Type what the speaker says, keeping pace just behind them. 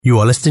You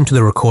are listening to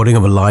the recording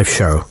of a live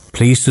show.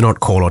 Please do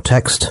not call or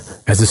text,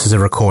 as this is a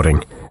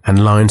recording,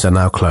 and lines are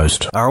now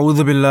closed.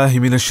 A'udhu billahi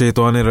minash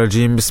shaitanir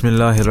rajim.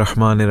 Bismillahir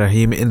rahmanir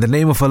rahim. In the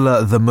name of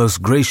Allah, the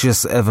most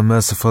gracious, ever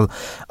merciful.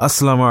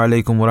 Assalamu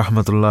alaikum wa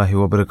rahmatullahi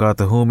wa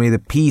barakatuhu. May the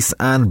peace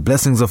and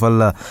blessings of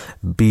Allah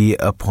be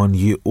upon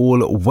you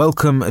all.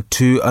 Welcome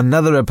to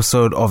another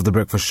episode of The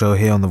Breakfast Show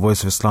here on the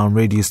Voice of Islam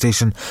radio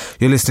station.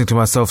 You're listening to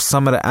myself,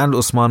 Samar and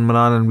Usman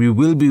Manan, and we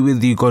will be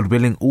with you, God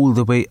willing, all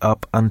the way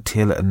up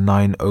until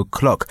 9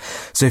 o'clock.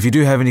 So if you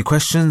do have any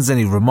questions,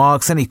 any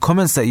remarks, any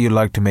comments that you'd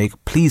like to make,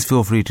 please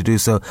feel free to do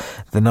so.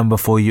 The number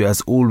for you,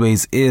 as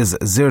always, is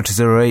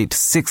 0208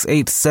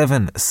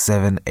 687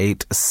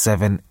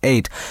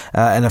 7878.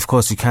 And of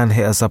course, you can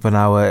hit us up on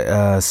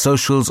our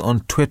socials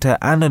on Twitter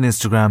and on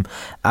Instagram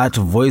at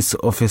Voice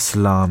of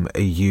Islam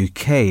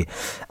UK.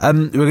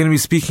 We're going to be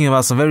speaking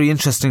about some very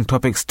interesting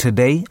topics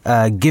today.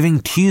 Giving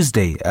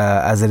Tuesday,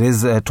 as it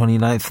is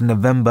 29th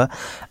November.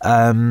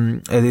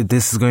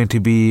 This is going to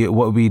be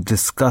what we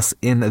discuss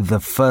in the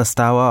first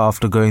hour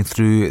after going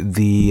through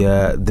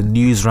the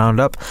news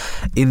roundup.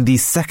 In the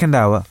second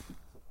hour,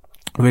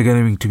 we're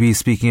going to be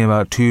speaking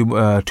about two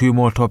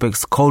more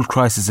topics: cold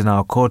crisis in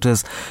our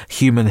quarters,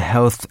 human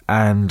health,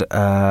 and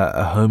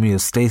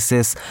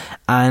homeostasis.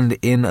 And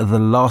in the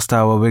last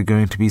hour, we're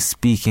going to be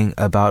speaking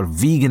about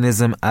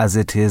veganism, as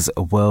it is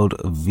World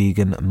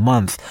Vegan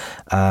Month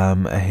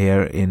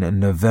here in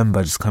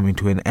November, just coming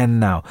to an end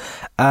now.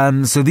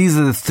 So these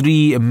are the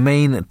three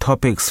main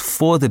topics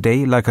for the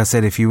day. Like I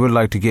said, if you would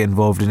like to get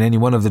involved in any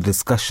one of the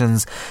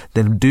discussions,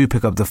 then do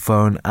pick up the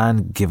phone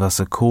and give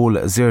us a call.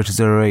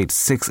 0208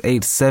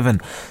 687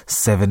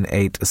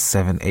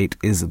 7878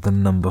 is the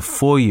number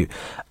for you.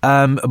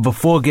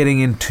 Before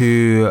getting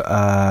into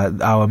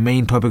our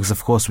main topics,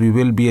 of course, we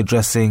will be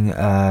addressing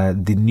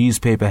the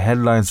newspaper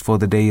headlines for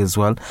the day as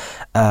well.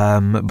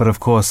 But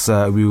of course,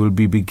 we will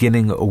be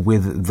beginning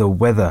with the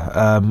weather.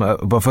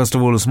 But first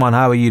of all, Usman,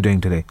 how are you doing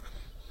today?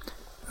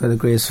 By the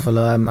grace of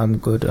Allah, I'm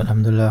good,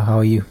 alhamdulillah. How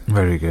are you?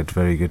 Very good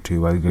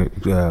too, by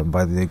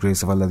the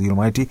grace of Allah the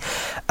Almighty.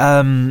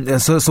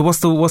 So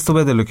what's the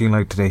weather looking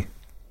like today?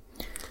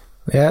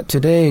 Yeah,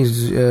 today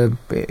is,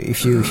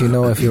 if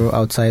you're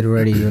outside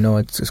already, you know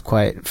it's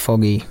quite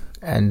foggy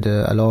and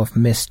a lot of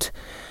mist.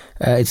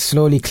 It's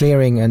slowly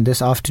clearing, and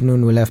this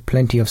afternoon we'll have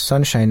plenty of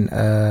sunshine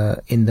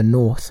in the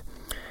north,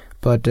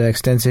 but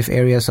extensive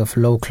areas of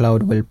low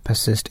cloud will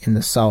persist in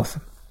the south.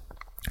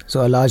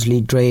 So a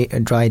largely dry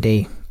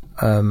day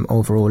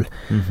overall.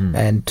 Mm-hmm.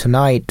 And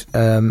tonight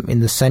in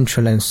the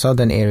central and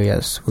southern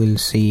areas we'll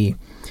see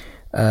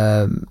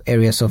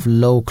areas of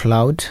low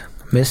cloud,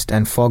 mist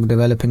and fog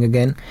developing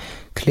again.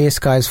 Clear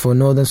skies for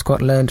northern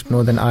Scotland,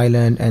 Northern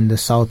Ireland and the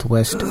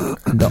southwest.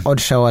 The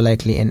odd shower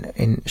likely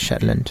in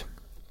Shetland.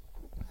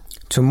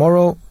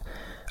 Tomorrow,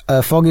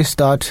 a foggy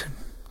start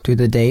to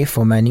the day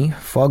for many.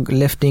 Fog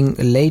lifting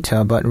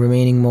later but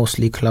remaining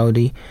mostly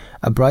cloudy.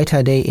 A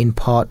brighter day in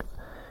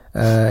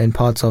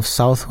parts of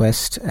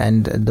southwest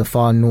and the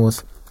far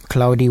north.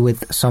 Cloudy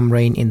with some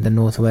rain in the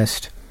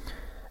northwest.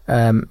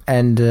 And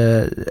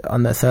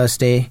on the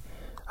Thursday,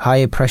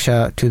 higher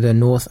pressure to the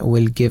north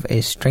will give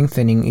a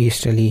strengthening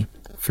easterly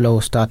flow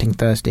starting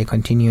Thursday,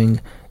 continuing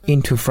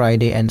into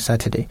Friday and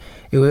Saturday.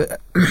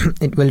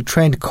 It will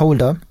trend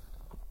colder,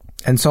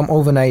 and some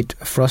overnight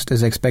frost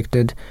is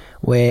expected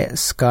where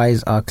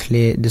skies are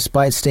clear.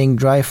 Despite staying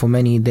dry for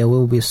many, there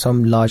will be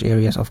some large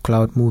areas of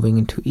cloud moving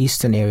into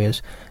eastern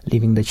areas,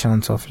 leaving the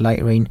chance of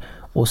light rain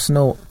or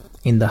snow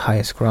in the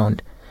highest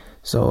ground.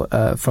 So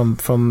from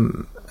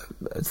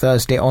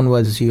Thursday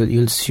onwards,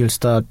 you'll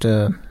start.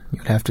 You'll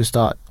have to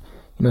start,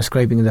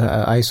 scraping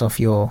the ice off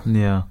your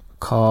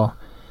car.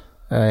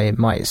 It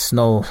might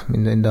snow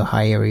in the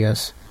high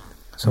areas.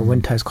 So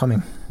winter is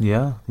coming.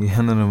 No,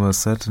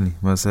 most certainly.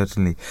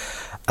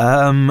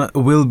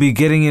 We'll be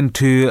getting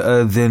into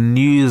the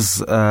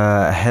news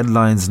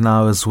headlines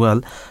now as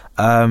well.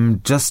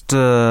 Just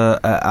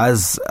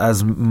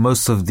as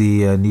most of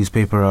the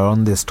newspaper are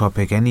on this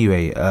topic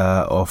anyway,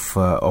 of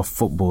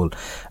football.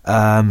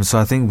 So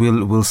I think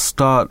we'll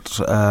start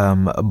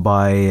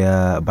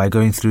by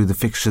going through the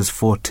fixtures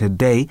for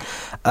today.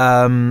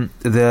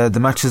 The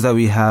matches that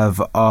we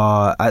have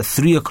are at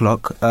 3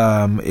 o'clock.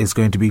 Is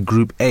going to be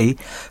Group A.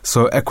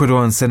 So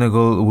Ecuador and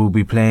Senegal will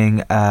be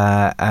playing,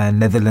 and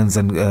Netherlands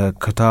and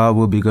Qatar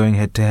will be going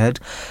head to head.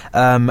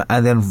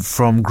 And then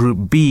from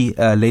Group B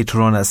later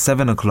on at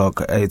 7 o'clock.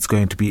 It's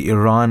going to be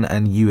Iran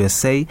and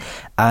USA,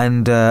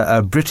 and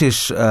a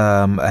British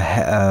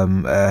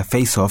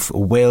face-off,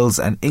 Wales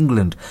and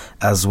England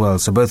as well.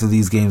 So both of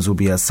these games will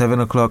be at 7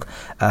 o'clock,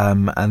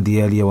 and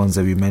the earlier ones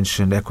that we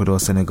mentioned,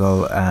 Ecuador,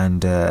 Senegal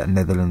and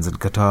Netherlands and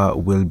Qatar,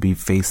 will be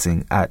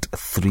facing at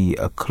 3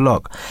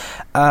 o'clock.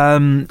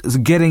 So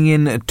getting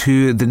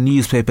into the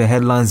newspaper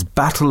headlines,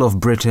 Battle of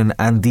Britain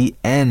and the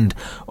end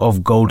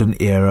of Golden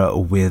Era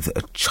with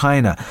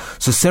China.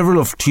 So several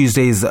of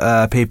Tuesday's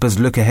papers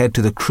look ahead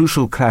to the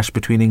crucial clash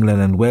between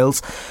England and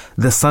Wales.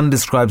 The Sun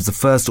describes the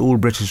first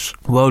all-British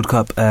World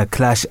Cup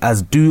clash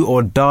as do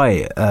or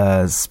die,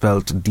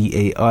 spelt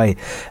D-A-I.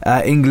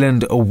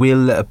 England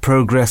will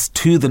progress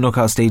to the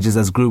knockout stages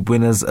as group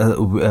winners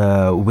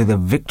with a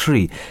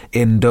victory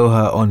in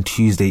Doha on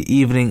Tuesday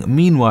evening.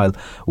 Meanwhile,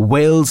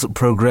 Wales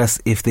progress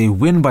if they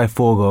win by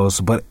 4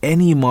 goals, but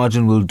any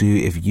margin will do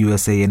if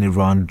USA and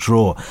Iran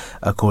draw,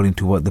 according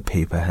to what the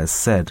paper has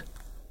said.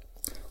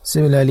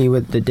 Similarly,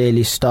 with the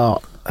Daily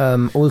Star,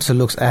 also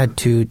looks ahead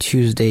to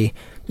Tuesday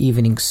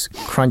evening's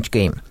crunch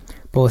game.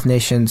 Both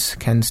nations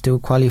can still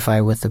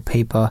qualify, with the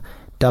paper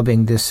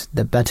dubbing this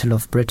the Battle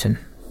of Britain.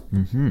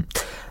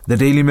 The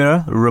Daily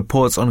Mirror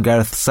reports on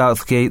Gareth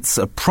Southgate's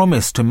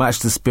promise to match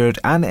the spirit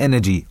and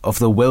energy of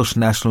the Welsh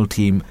national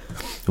team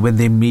when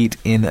they meet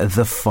in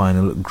the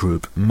final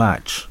group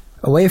match.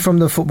 Away from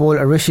the football,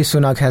 Rishi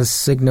Sunak has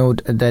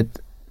signalled the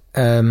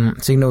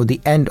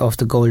end of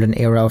the golden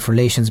era of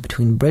relations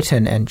between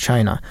Britain and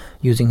China,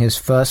 using his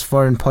first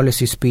foreign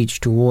policy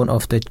speech to warn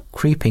of the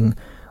creeping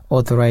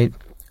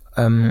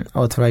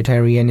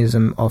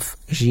authoritarianism of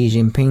Xi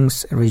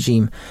Jinping's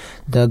regime.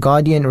 The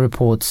Guardian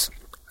reports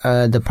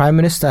the Prime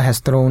Minister has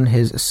thrown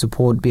his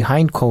support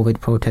behind COVID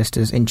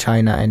protesters in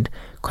China and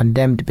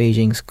condemned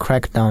Beijing's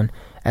crackdown,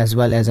 as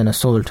well as an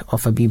assault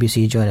of a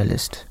BBC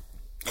journalist.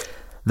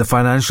 The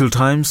Financial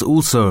Times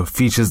also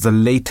features the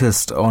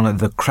latest on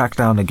the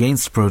crackdown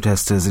against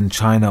protesters in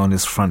China on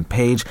its front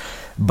page,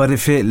 but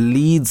it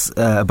leads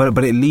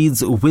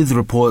with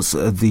reports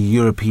the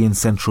European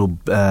Central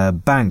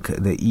Bank,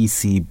 the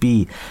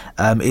ECB,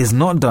 is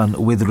not done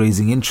with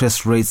raising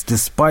interest rates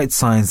despite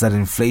signs that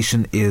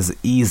inflation is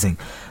easing.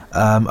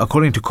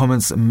 According to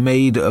comments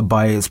made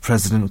by its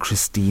president,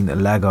 Christine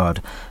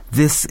Lagarde.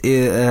 This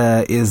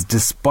is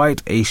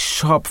despite a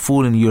sharp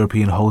fall in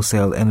European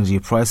wholesale energy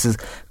prices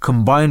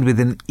combined with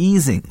an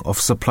easing of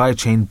supply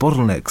chain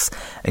bottlenecks,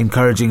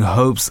 encouraging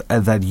hopes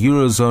that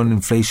Eurozone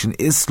inflation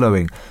is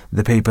slowing,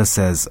 the paper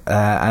says.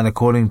 And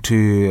according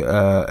to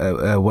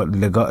what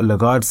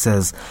Lagarde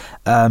says,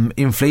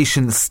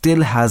 inflation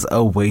still has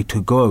a way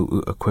to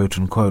go, quote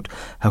unquote.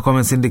 Her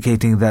comments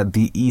indicating that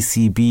the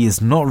ECB is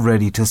not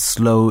ready to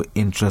slow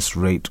interest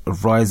rate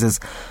rises.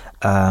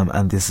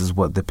 And this is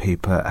what the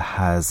paper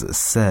has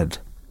said.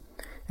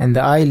 And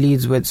the Eye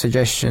leads with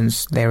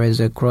suggestions there is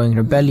a growing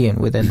rebellion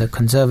within the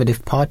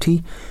Conservative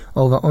Party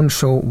over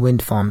onshore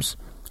wind farms.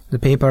 The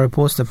paper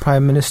reports the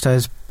Prime Minister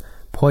is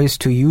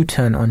poised to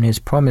U-turn on his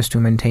promise to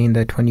maintain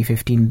the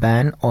 2015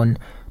 ban on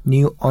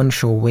new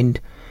onshore wind.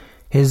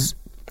 His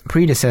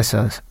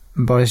predecessors,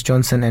 Boris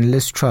Johnson and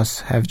Liz Truss,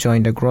 have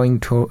joined a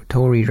growing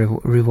Tory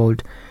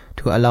revolt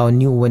to allow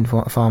new wind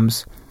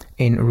farms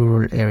in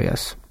rural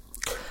areas.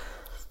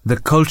 The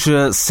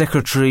Culture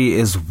Secretary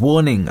is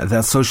warning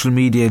that social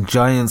media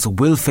giants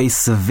will face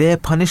severe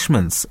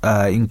punishments,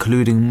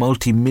 including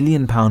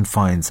multi-million-pound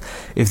fines,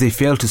 if they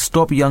fail to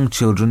stop young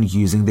children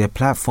using their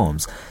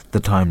platforms, the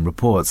Time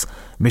reports.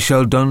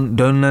 Michelle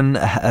Donlan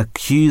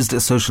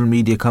accused social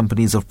media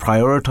companies of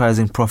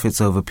prioritising profits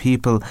over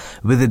people,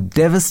 with a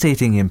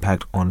devastating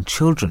impact on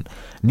children.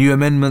 New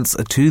amendments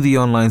to the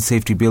Online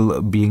Safety Bill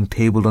being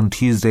tabled on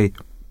Tuesday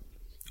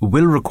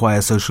will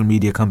require social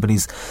media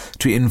companies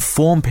to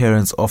inform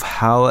parents of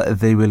how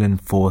they will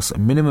enforce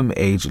minimum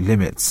age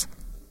limits.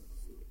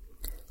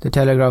 The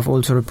Telegraph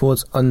also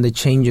reports on the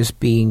changes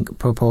being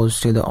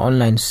proposed to the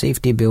Online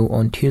Safety Bill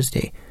on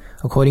Tuesday.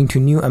 According to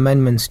new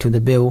amendments to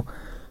the bill,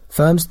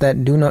 firms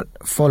that do not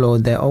follow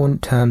their own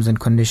terms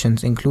and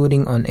conditions,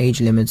 including on age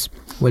limits,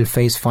 will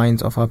face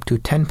fines of up to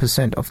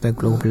 10% of their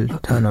global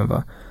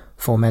turnover.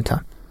 For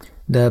Meta,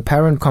 the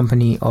parent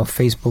company of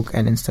Facebook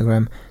and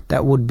Instagram,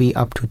 that would be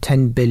up to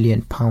 £10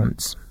 billion.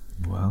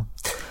 Wow.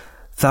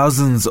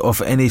 Thousands of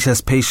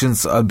NHS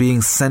patients are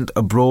being sent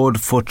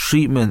abroad for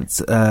treatment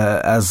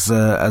as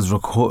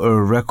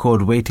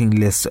record waiting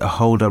lists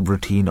hold up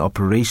routine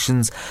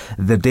operations.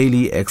 The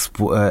Daily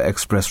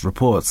Express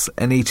reports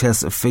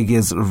NHS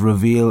figures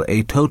reveal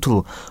a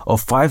total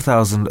of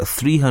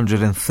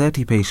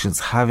 5,330 patients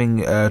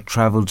having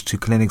travelled to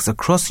clinics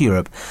across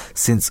Europe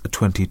since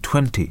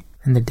 2020.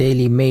 And the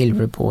Daily Mail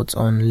reports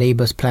on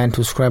Labour's plan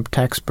to scrap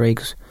tax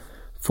breaks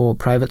for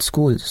private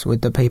schools,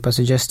 with the paper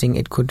suggesting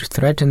it could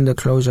threaten the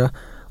closure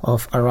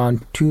of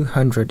around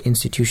 200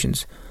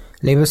 institutions.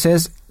 Labour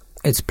says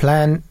its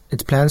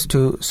plans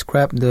to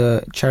scrap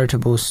the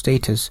charitable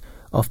status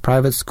of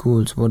private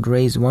schools would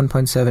raise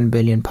 £1.7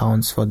 billion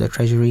for the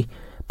Treasury,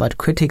 but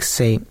critics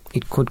say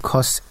it could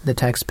cost the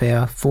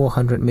taxpayer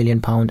 £400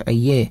 million a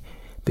year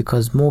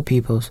because more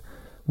people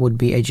would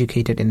be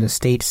educated in the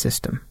state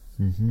system.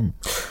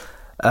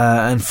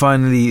 And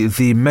finally,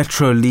 the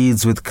Metro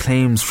leads with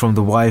claims from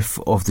the wife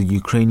of the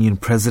Ukrainian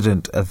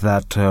president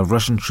that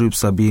Russian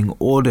troops are being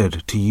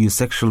ordered to use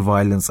sexual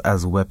violence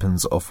as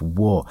weapons of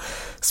war.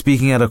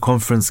 Speaking at a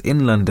conference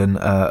in London,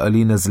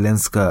 Olena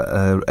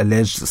Zelenska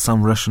alleged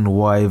some Russian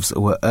wives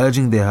were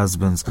urging their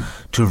husbands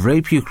to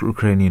rape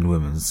Ukrainian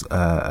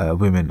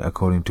women,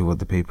 according to what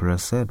the paper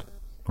has said.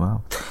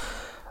 Wow.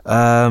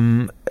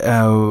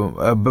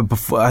 but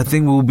before, I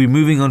think we'll be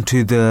moving on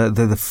to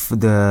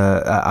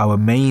our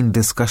main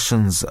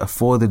discussions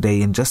for the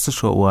day in just a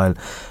short while.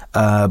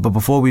 But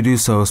before we do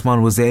so,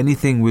 Osman, was there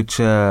anything which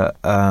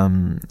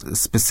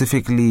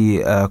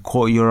specifically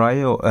caught your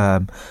eye,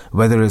 or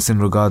whether it's in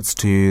regards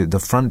to the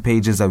front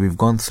pages that we've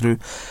gone through,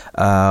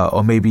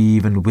 or maybe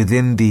even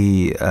within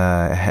the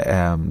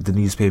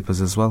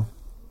newspapers as well?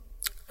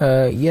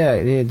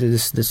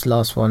 This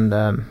last one,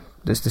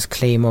 this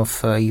claim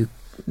of the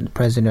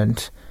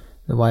president,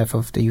 the wife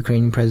of the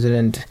Ukrainian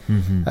president.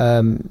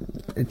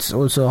 It's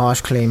also a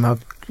harsh claim.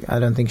 I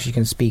don't think she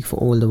can speak for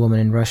all the women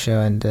in Russia,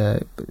 and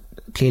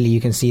clearly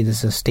you can see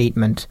this is a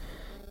statement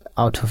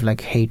out of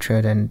like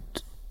hatred, and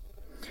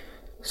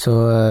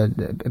so a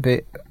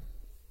bit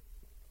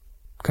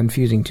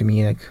confusing to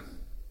me. Like,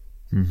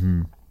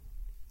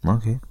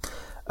 okay.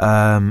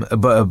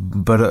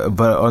 But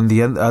on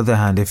the other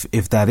hand,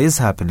 if that is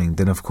happening,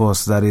 then of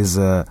course that is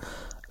a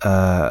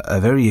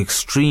very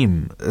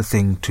extreme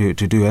thing to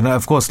do. And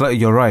of course, like,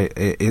 you're right,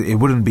 it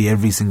wouldn't be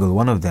every single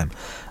one of them.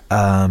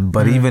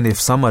 But even if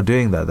some are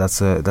doing that,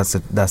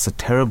 that's a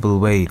terrible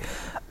way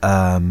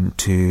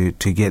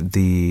to get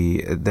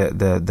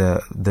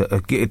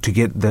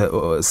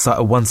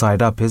the one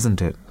side up,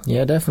 isn't it?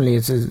 Yeah, definitely.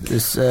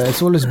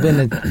 It's always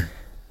been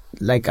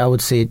like I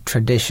would say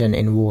tradition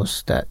in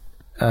wars that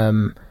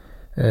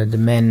the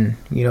men,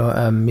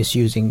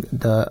 misusing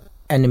the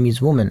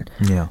enemy's woman.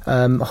 Yeah.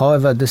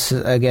 However, this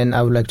is, again,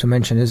 I would like to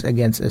mention, is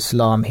against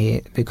Islam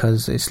here,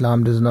 because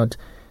Islam does not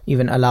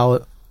even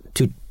allow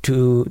to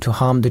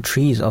harm the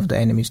trees of the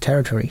enemy's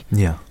territory.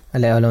 Yeah.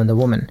 Let alone the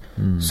woman.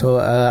 So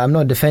I'm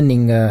not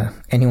defending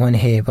anyone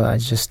here, but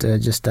it's just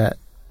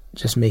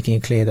making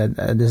it clear that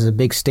this is a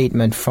big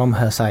statement from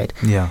her side.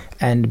 Yeah.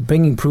 And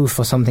bringing proof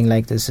for something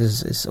like this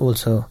is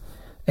also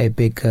a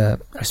big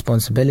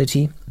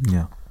responsibility.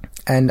 Yeah.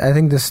 And I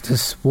think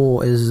this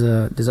war is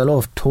there's a lot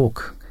of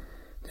talk,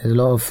 there's a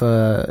lot of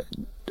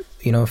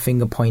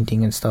finger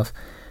pointing and stuff,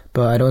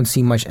 but I don't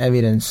see much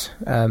evidence.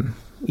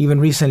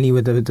 Even recently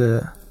with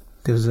there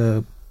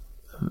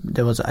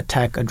was a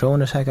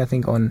drone attack, I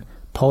think, on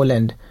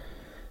Poland,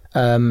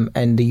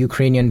 and the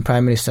Ukrainian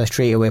Prime Minister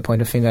straight away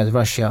pointed a finger at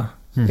Russia.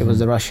 It was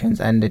the Russians,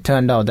 and it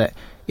turned out that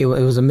it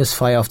was a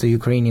misfire of the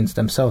Ukrainians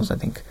themselves, I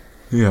think.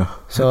 Yeah.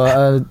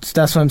 So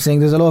that's what I'm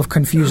saying. There's a lot of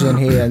confusion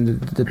here, and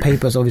the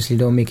papers obviously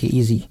don't make it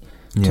easy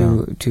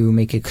to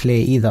make it clear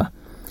either.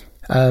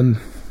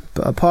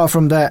 But apart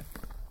from that,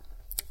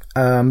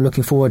 I'm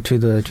looking forward to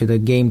the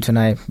game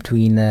tonight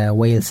between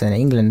Wales and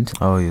England.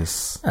 Oh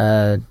yes.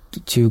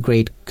 Two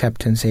great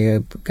captains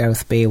here,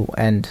 Gareth Bale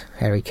and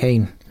Harry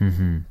Kane.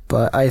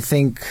 But I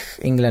think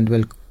England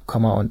will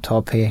come out on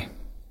top here.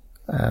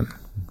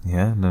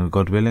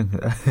 God willing.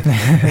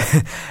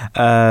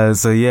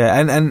 So yeah,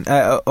 and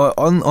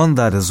on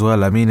that as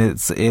well, I mean,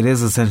 it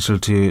is essential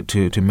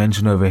to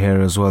mention over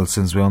here as well,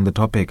 since we're on the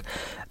topic,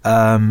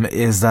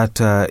 is that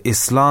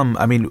Islam,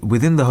 I mean,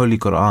 within the Holy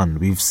Quran,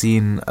 we've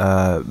seen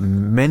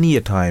many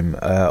a time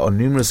on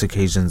numerous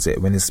occasions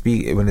when it's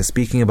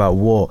speaking about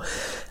war,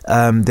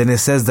 then it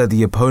says that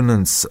the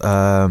opponents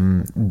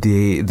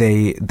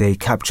they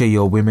capture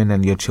your women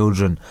and your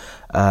children,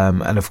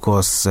 and of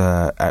course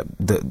for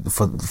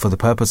the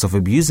purpose of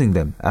abusing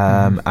them,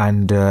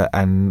 and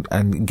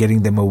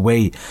getting them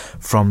away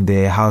from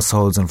their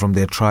households and from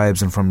their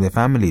tribes and from their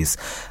families.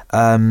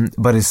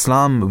 But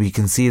Islam, we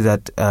can see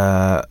that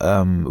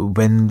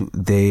when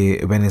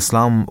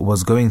Islam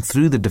was going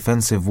through the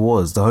defensive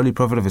wars, the Holy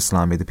Prophet of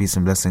Islam, may the peace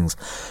and blessings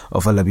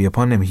of Allah be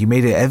upon him, he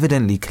made it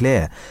evidently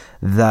clear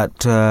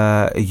that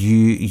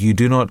you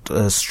do not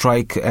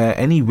strike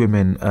any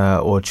women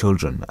or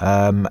children,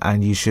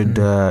 and you should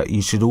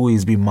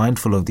always be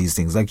mindful of these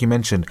things, like you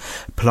mentioned,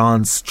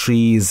 plants,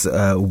 trees,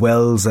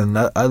 wells, and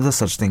other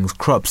such things,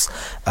 crops.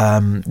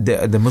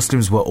 The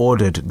Muslims were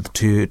ordered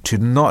to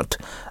not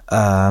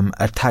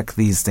attack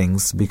these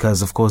things,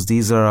 because of course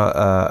these are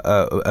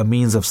a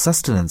means of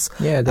sustenance.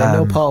 Yeah, they're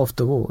no part of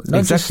the war.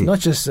 Not just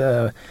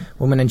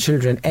women and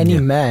children. Any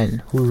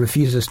man who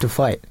refuses to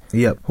fight,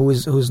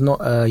 who's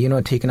not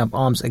taking up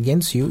arms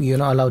against you, you're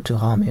not allowed to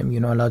harm him.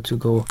 You're not allowed to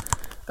go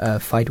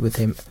fight with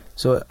him.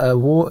 So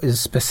war is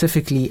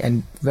specifically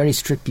and very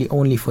strictly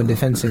only for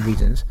defensive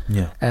reasons.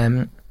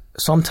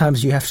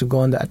 Sometimes you have to go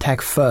on the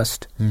attack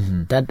first.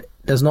 That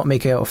does not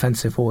make it an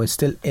offensive war. It's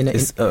still a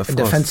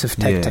defensive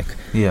tactic.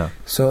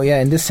 So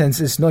in this sense,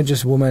 it's not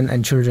just women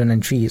and children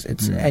and trees.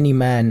 It's any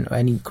man,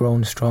 any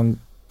grown, strong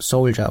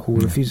soldier who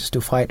refuses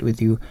to fight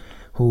with you,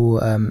 who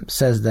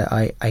says that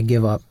I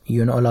give up.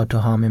 You're not allowed to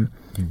harm him.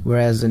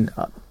 Whereas in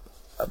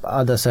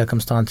other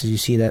circumstances, you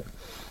see that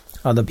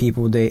other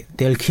people,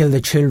 they'll kill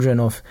the children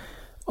of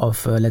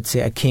let's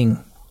say a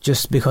king,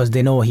 just because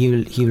they know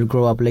he will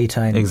grow up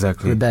later and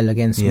rebel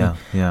against me.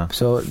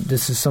 So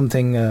this is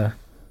something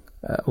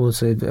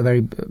also a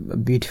very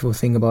beautiful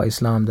thing about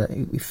Islam, that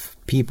if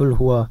people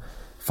who are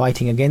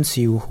fighting against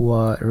you, who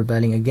are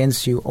rebelling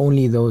against you,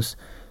 only those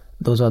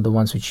are the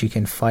ones which you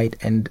can fight,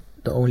 and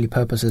the only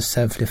purpose is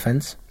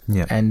self-defense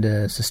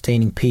and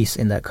sustaining peace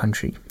in that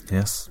country.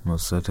 Yes,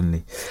 most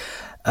certainly.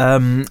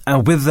 And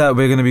with that,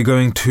 we're going to be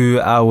going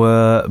to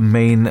our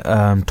main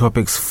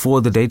topics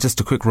for the day. Just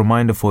a quick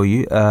reminder for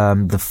you.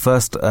 In this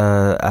first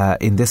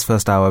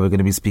hour, we're going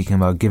to be speaking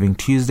about Giving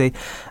Tuesday,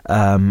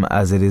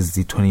 as it is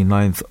the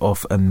 29th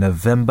of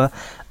November.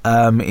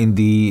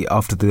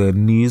 After the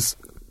news,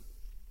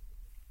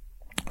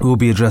 we'll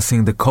be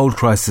addressing the coal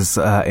crisis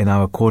in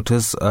our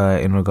quarters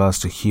in regards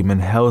to human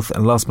health.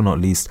 And last but not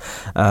least,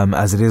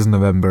 as it is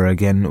November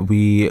again,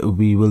 we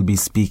will be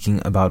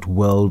speaking about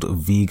World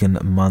Vegan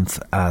Month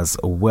as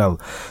well.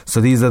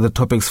 So these are the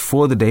topics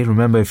for the day.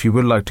 Remember, if you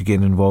would like to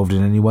get involved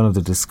in any one of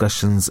the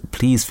discussions,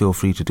 please feel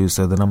free to do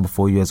so. The number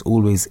for you, as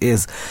always,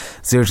 is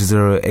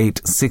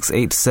 0208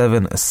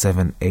 687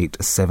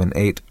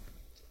 7878.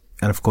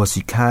 And of course,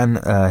 you can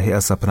hit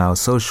us up on our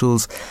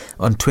socials,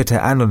 on Twitter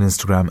and on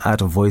Instagram at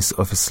Voice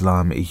of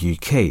Islam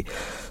UK.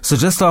 So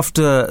just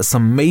after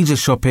some major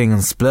shopping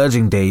and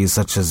splurging days,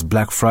 such as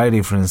Black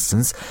Friday, for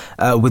instance,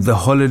 with the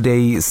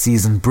holiday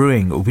season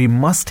brewing, we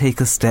must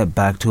take a step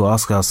back to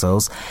ask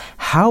ourselves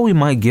how we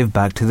might give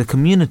back to the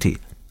community.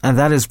 And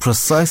that is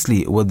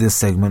precisely what this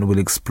segment will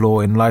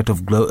explore in light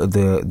of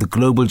the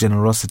global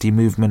generosity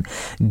movement,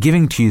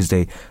 Giving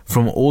Tuesday,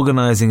 from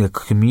organizing a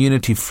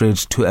community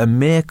fridge to a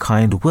mere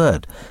kind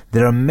word.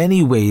 There are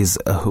many ways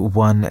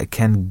one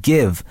can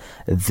give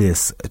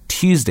this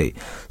Tuesday.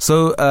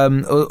 So,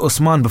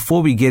 Osman,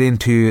 before we get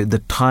into the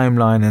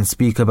timeline and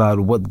speak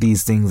about what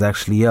these things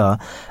actually are,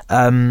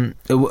 I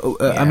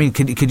mean,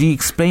 could you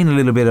explain a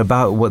little bit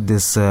about what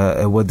this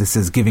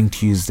is, Giving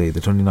Tuesday, the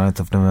 29th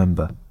of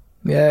November?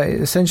 Yeah,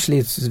 essentially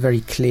it's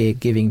very clear,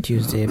 Giving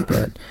Tuesday,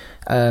 but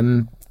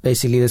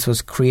basically this was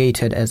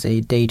created as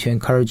a day to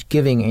encourage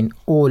giving in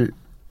all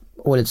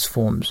its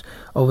forms.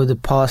 Over the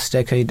past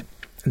decade,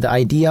 the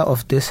idea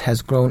of this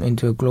has grown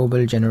into a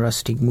global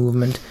generosity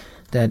movement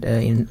that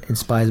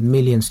inspires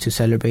millions to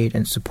celebrate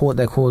and support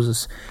their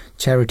causes,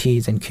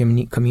 charities and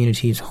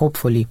communities,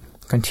 hopefully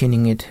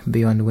continuing it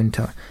beyond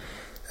winter.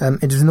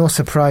 It is no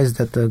surprise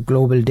that the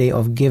Global Day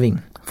of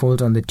Giving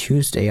falls on the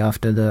Tuesday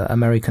after the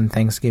American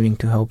Thanksgiving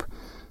to help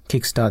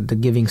kickstart the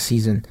giving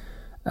season,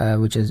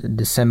 which is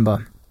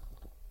December.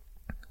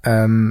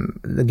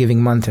 The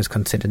giving month is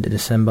considered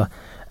December.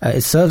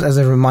 It serves as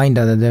a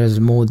reminder that there's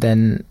more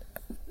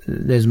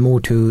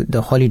to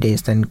the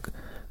holidays than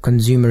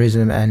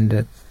consumerism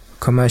and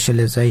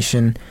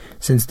commercialization,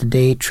 since the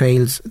day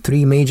trails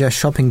three major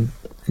shopping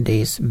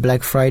days: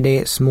 Black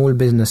Friday, Small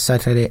Business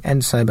Saturday,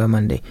 and Cyber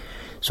Monday.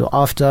 So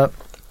after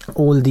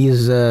all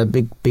these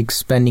big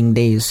spending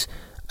days,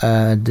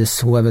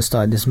 whoever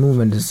started this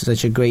movement is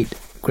such a great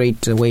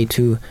way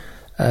to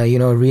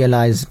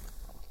realize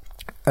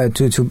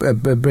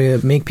to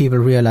make people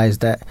realize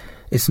that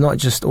it's not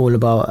just all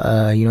about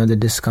the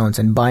discounts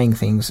and buying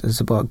things. It's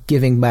about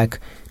giving back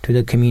to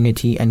the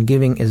community, and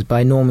giving is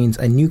by no means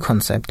a new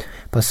concept,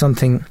 but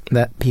something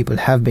that people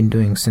have been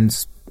doing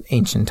since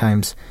ancient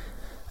times.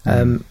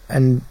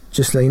 And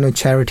just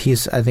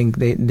charities, I think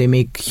they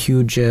make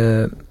huge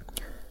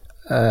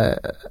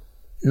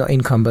not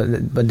income,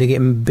 but they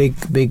get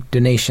big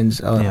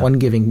donations on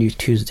Giving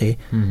Tuesday,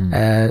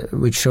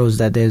 which shows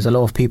that there's a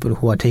lot of people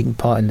who are taking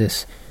part in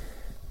this,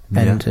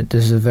 and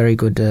this is a very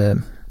good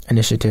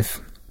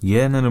initiative.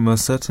 Yeah, no,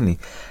 most certainly.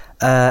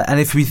 And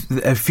if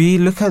we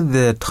look at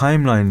the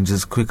timeline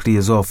just quickly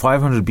as well,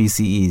 500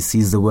 BCE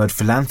sees the word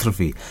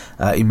philanthropy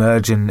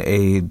emerge in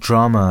a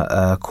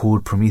drama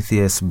called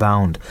Prometheus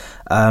Bound.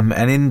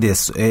 And in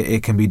this,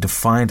 it can be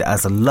defined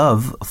as a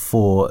love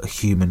for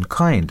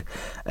humankind.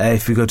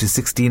 If we go to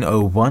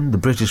 1601, the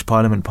British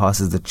Parliament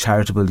passes the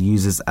Charitable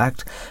Users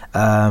Act,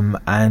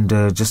 and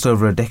just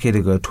over a decade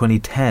ago,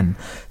 2010,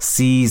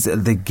 sees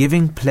the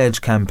Giving Pledge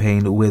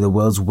campaign, where the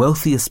world's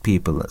wealthiest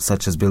people,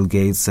 such as Bill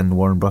Gates and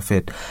Warren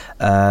Buffett,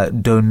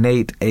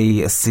 donate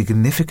a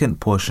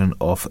significant portion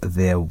of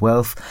their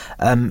wealth.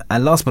 And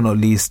last but not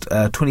least,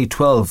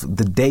 2012,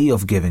 the Day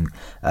of Giving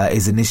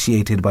is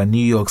initiated by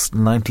New York's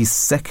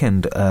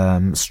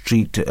 92nd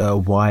Street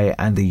Y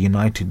and the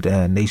United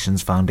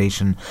Nations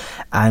Foundation,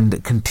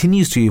 and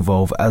continues to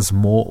evolve as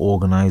more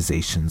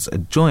organizations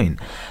join.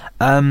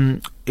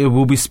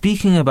 We'll be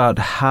speaking about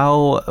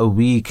how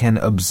we can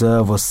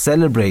observe or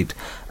celebrate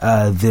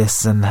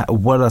this, and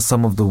what are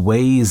some of the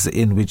ways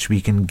in which we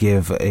can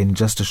give in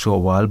just a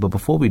short while. But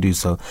before we do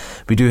so,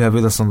 we do have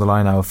with us on the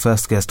line our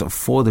first guest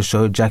for the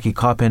show, Jackie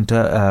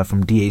Carpenter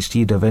from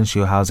DHT,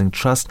 Davencio Housing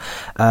Trust.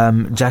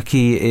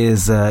 Jackie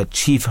is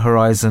Chief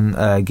Horizon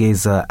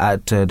Gazer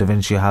at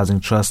Davencio Housing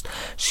Trust.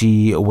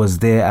 She was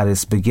there at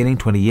its beginning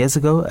 20 years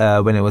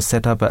ago when it was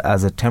set up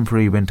as a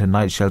temporary winter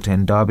night shelter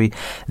in Derby.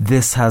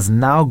 This has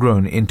now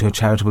grown into a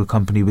charitable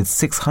company with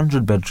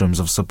 600 bedrooms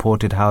of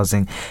supported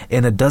housing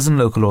in a dozen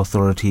local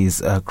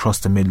authorities across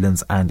the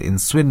Midlands and in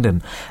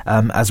Swindon,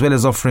 as well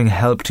as offering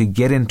help to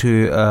get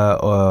into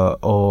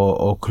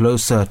or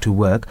closer to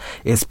work.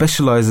 It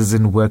specialises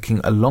in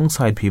working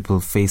alongside people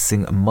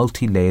facing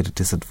multi-layered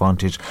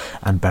disadvantage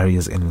and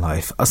barriers in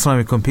life.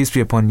 Assalamu alaikum, peace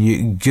be upon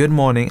you. Good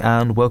morning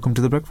and welcome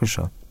to The Breakfast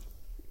Show.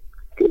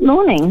 Good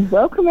morning.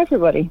 Welcome,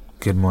 everybody.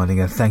 Good morning,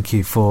 and thank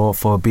you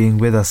for being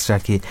with us,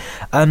 Jackie.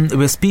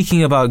 We're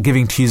speaking about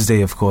Giving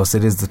Tuesday, of course.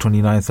 It is the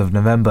 29th of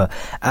November.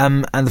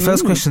 And the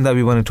first question that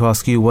we wanted to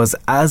ask you was,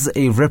 as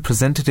a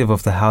representative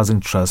of the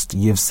Housing Trust,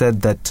 you've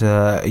said that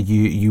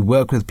you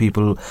work with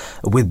people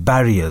with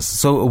barriers.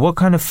 So what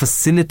kind of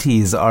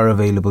facilities are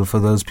available for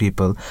those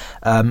people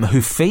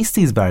who face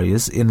these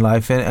barriers in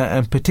life,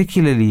 and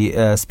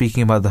particularly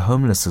speaking about the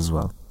homeless as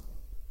well?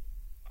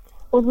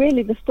 Well,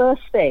 really, the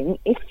first thing,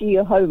 if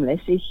you're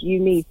homeless, is you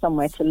need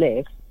somewhere to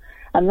live.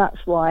 And that's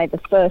why the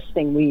first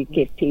thing we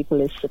give people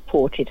is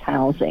supported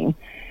housing.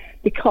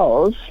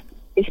 Because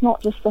it's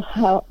not just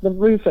the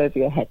roof over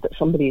your head that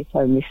somebody who's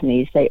homeless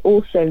needs. They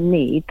also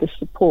need the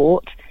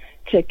support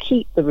to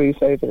keep the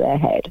roof over their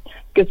head.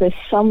 Because there's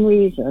some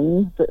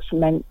reason that's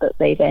meant that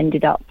they've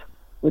ended up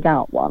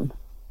without one.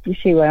 You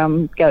see where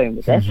I'm going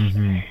with this?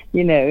 Mm-hmm.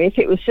 You know, if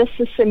it was just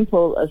as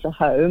simple as a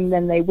home,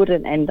 then they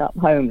wouldn't end up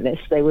homeless.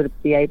 They would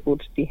be able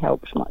to be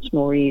helped much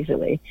more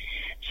easily.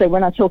 So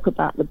when I talk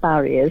about the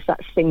barriers,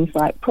 that's things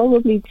like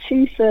probably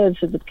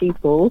 2/3 of the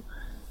people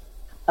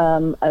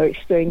are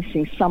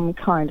experiencing some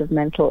kind of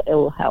mental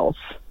ill health.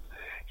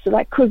 So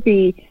that could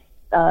be,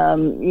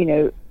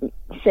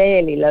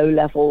 fairly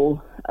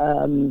low-level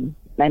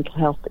mental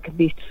health that can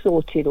be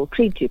sorted or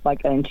treated by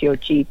going to your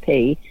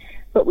GP.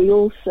 But we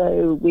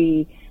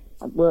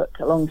work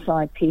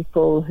alongside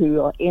people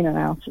who are in and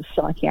out of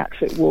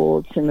psychiatric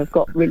wards and have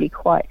got really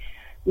quite,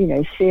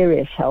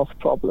 serious health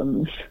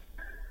problems.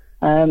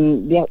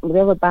 The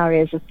other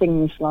barriers are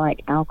things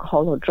like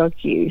alcohol or drug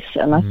use,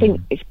 and I think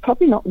it's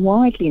probably not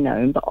widely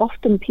known, but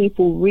often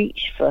people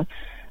reach for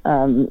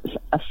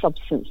a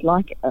substance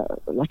like a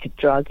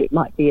drug. It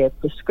might be a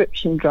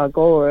prescription drug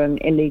or an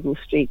illegal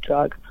street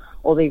drug,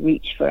 or they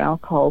reach for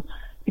alcohol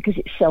because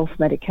it's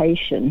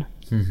self-medication.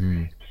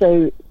 Mm-hmm.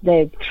 So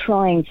they're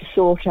trying to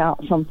sort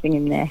out something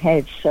in their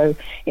head. So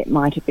it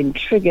might have been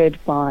triggered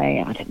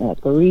by, a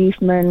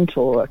bereavement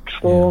or a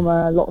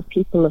trauma. A lot of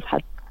people have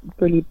had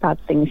really bad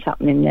things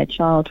happen in their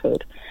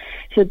childhood.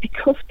 So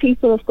because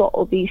people have got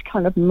all these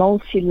kind of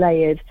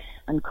multi-layered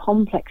and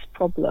complex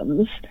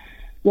problems,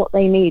 what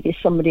they need is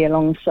somebody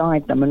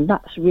alongside them. And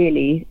that's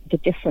really the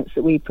difference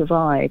that we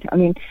provide. I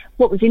mean,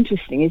 what was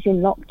interesting is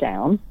in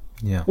lockdown,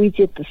 we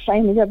did the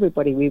same as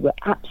everybody. We were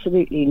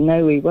absolutely,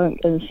 no, we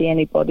won't go and see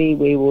anybody.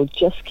 We will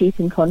just keep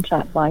in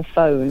contact by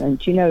phone. And,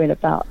 in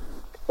about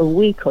a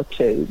week or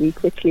two, we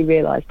quickly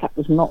realised that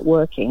was not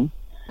working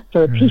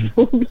for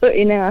people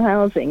in our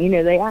housing.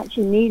 They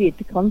actually needed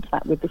the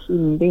contact with the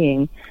human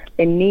being.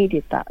 They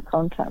needed that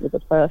contact with the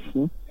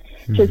person.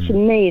 So to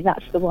me,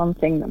 that's the one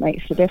thing that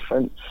makes a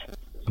difference.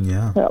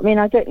 Yeah. So,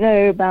 I don't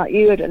know about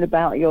you, I don't know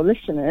about your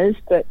listeners,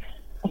 but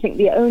I think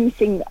the only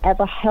thing that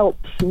ever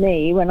helps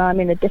me when I'm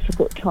in a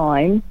difficult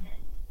time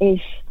is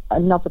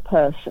another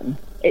person.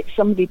 It's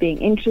somebody being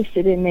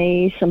interested in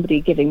me,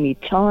 somebody giving me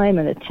time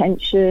and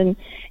attention,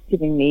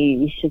 giving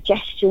me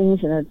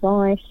suggestions and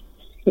advice.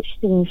 It's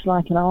things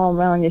like an arm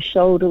around your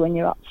shoulder when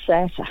you're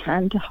upset, a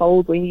hand to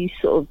hold when you're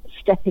sort of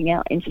stepping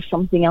out into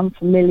something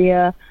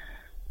unfamiliar.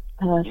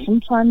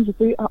 Sometimes a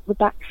boot up the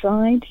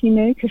backside,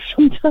 because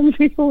sometimes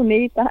we all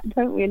need that,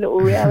 don't we? A little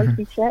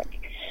reality check.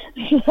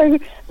 So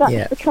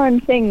that's the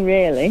kind of thing,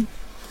 really.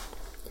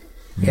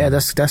 Yeah,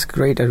 that's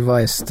great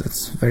advice.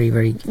 That's very,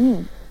 very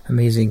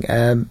amazing.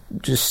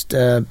 Just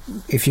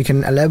if you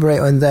can elaborate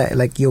on that,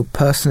 like your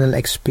personal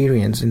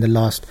experience in the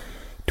last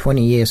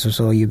 20 years or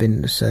so you've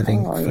been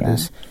serving for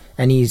this.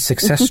 Any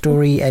success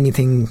story,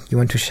 anything you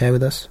want to share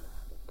with us?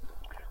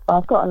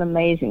 I've got an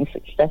amazing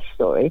success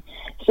story.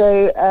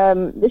 So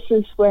this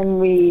is when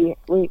we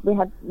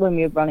were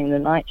running the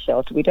night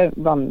shelter. We don't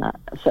run that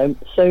so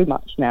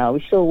much now.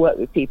 We still work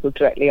with people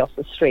directly off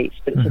the streets,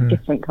 but it's a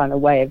different kind of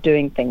way of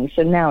doing things.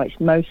 So now it's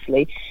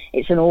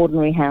an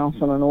ordinary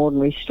house on an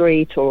ordinary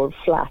street or a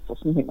flat or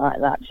something like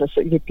that, just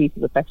to give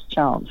people the best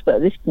chance. But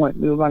at this point,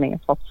 we were running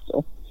a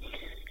hostel,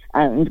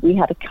 and we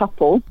had a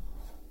couple.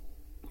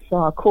 So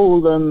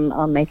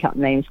I'll make up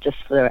names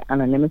just for their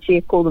anonymity.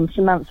 I call them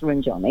Samantha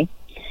and Johnny.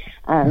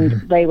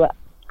 And they were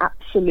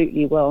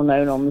absolutely well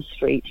known on the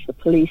streets. The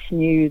police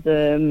knew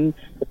them,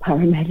 the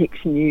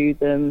paramedics knew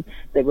them.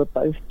 They were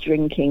both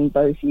drinking,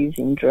 both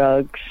using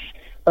drugs,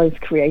 both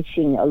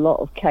creating a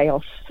lot of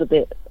chaos for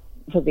the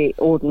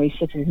ordinary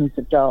citizens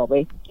of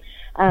Derby.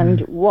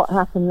 And what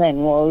happened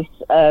then was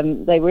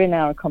they were in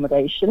our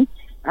accommodation,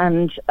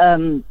 and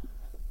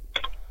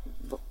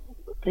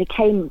they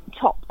came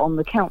top on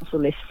the council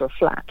list for a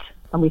flat.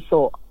 And we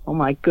thought, oh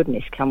my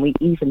goodness, can we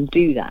even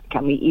do that?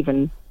 Can we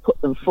even put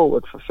them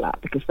forward for flat?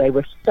 Because they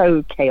were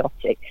so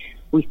chaotic,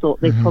 we thought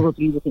they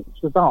probably wouldn't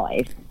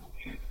survive.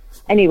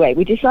 Anyway,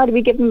 we decided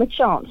we'd give them a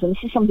chance, and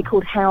this is something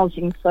called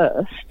Housing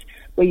First,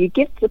 where you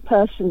give the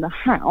person the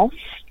house,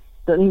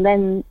 and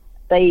then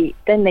they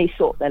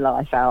sort their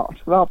life out,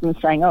 rather than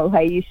saying, oh,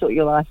 hey, you sort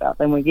your life out,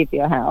 then we'll give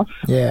you a house.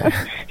 Yeah.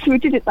 So we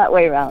did it that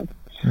way around.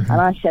 And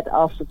I said,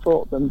 I'll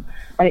support them.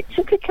 And it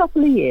took a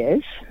couple of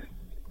years,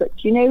 but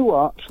you know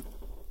what?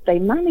 They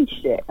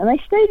managed it, and they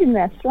stayed in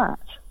their flat.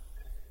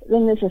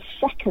 Then there's a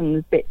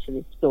second bit to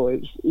this story,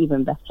 which is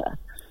even better.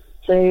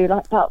 So,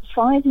 like about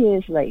 5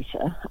 years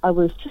later, I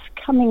was just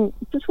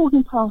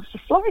walking past a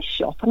florist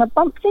shop, and I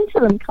bumped into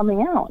them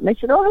coming out. And they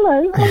said, "Oh,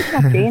 hello, I'm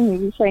Kathy," and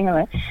he was saying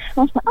hello. And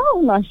I was like,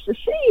 "Oh, nice to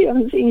see you. I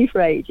haven't seen you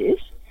for ages."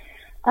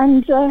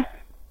 And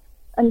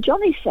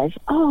Johnny says,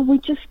 "Oh,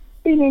 we've just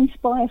been in to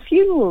buy a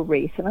funeral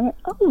wreath." And I went,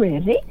 "Oh,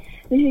 really?"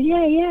 He said,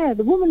 yeah,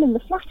 the woman in the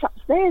flat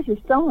upstairs has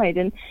died,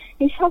 and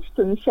his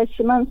husband said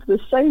Samantha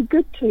was so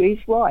good to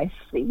his wife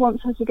that he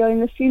wants her to go in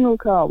the funeral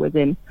car with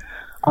him.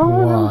 Oh,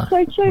 wow. And I was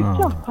so choked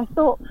up. I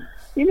thought,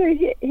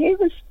 here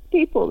was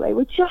people, they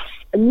were just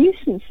a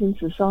nuisance in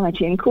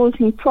society and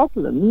causing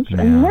problems,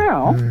 and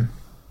now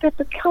they've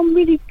become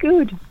really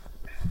good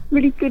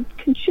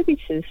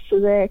contributors to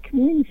their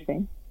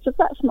community. So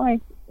that's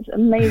my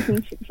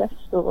amazing success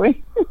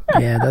story.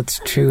 Yeah, that's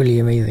truly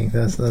amazing.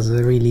 That's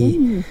a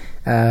really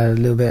a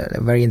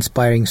very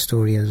inspiring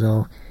story as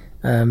well.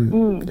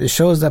 It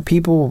shows that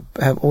people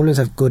always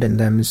have good in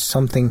them. It's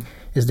something.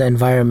 Is the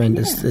environment,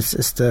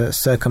 is the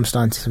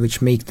circumstances which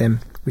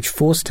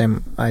force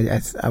them,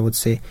 I would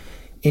say,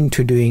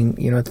 into doing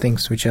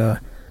things which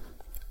are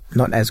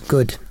not as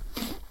good.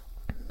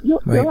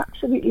 You're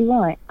absolutely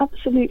right.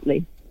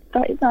 Absolutely,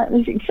 that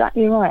is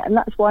exactly right, and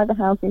that's why the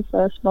Housing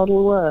First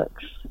model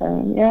works.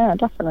 Yeah,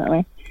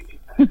 definitely.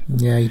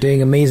 Yeah, you're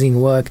doing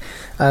amazing work.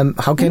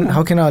 How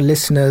can our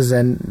listeners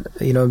and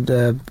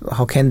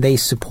how can they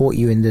support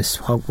you in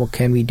this? What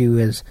can we do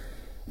as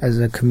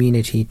a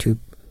community to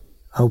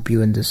help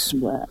you in this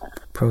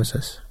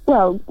process?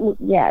 Well,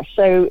 yeah.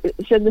 So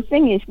the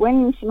thing is,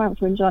 when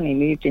Samantha and Johnny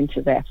moved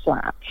into their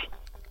flat,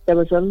 there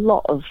was a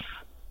lot of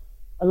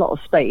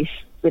space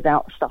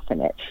without stuff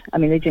in it. I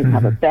mean, they didn't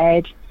have a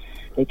bed,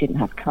 they didn't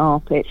have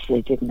carpets,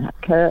 they didn't have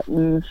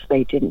curtains,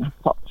 they didn't have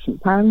pots and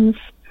pans.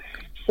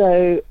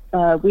 So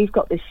we've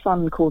got this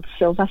fund called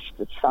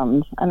Sylvester's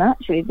Fund, and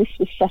actually this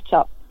was set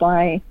up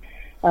by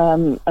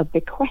a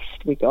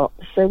bequest we got.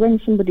 So when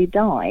somebody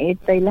died,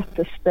 they left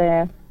us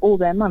all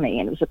their money,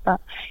 and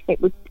it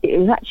was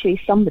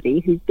actually somebody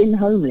who's been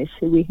homeless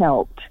who we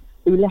helped,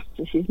 who left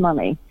us his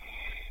money.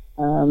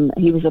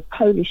 He was a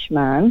Polish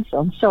man, so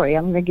I'm sorry,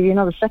 I'm going to give you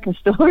another second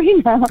story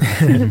now.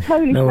 He was a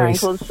Polish man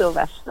called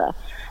Sylvester,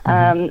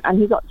 and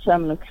he got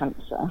terminal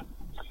cancer.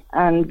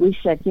 And we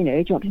said, do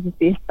you want to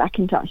be back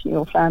in touch with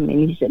your family?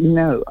 And he said,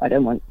 no, I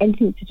don't want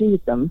anything to do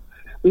with them.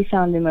 We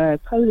found him a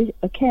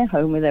care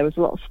home where there was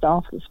a lot of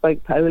staff that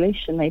spoke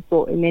Polish, and they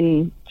brought him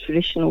in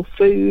traditional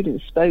food and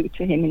spoke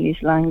to him in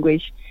his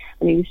language.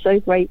 And he was so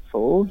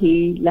grateful,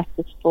 he left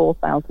us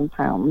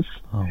 £4,000.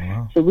 Oh,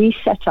 wow. So we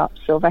set up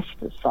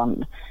Sylvester's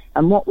Fund.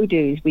 And what we do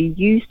is we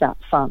use that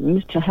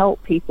fund to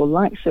help people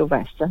like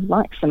Sylvester,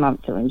 like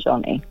Samantha and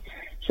Johnny,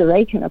 so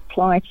they can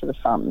apply to the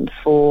fund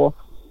for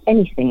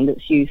anything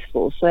that's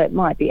useful. So it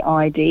might be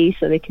ID,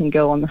 so they can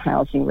go on the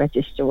housing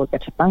register or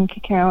get a bank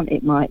account.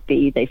 It might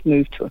be they've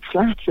moved to a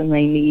flat and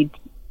they need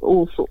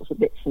all sorts of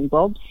bits and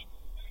bobs.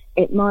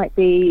 It might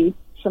be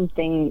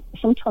something,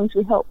 sometimes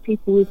we help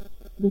people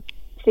with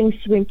things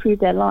to improve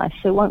their life.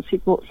 So once we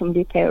bought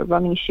somebody a pair of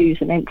running shoes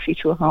and entry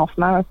to a half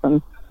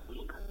marathon,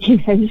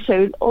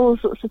 so all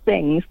sorts of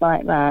things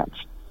like that.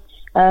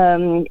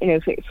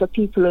 For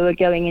people who are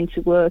going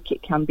into work,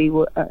 it can be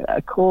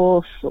a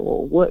course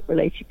or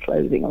work-related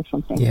clothing or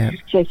something. Yeah.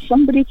 So if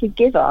somebody could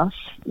give us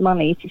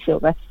money to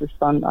Sylvester's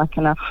Fund, I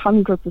can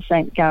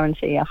 100%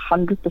 guarantee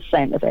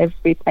 100% of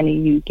every penny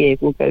you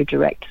give will go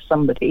direct to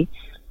somebody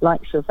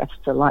like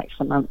Sylvester, like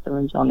Samantha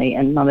and Johnny,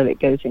 and none of it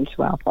goes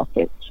into our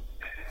pockets.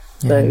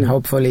 Yeah, so and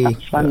hopefully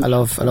a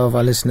lot of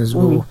our listeners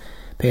will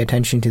pay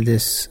attention to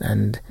this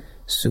and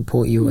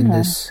support you in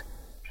this.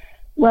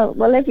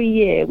 Well, every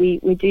year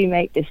we do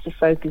make this the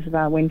focus of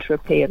our winter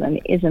appeal, and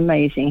it is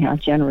amazing how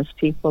generous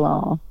people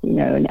are,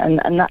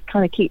 and that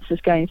kind of keeps us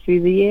going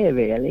through the year,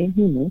 really,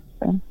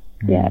 So,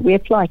 yeah, we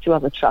apply to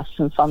other trusts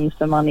and funds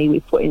for money. We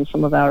put in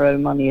some of our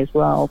own money as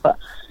well, but,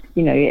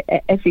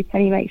 every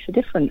penny makes a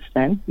difference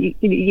then.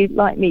 You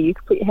like me, you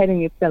could put your head on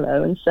your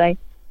pillow and say,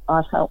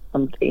 I've helped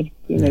somebody,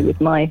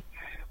 with my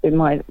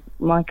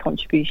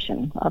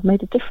contribution. I've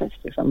made a difference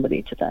to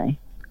somebody today.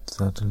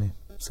 Certainly.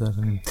 So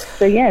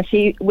yeah,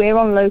 we're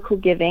on Local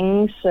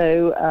Giving.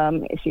 So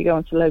if you go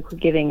onto Local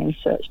Giving and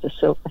search for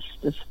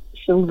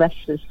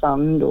Sylvester's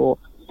Fund or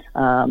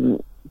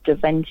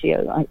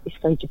Deventio, it's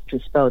very difficult to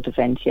spell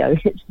Deventio.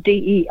 It's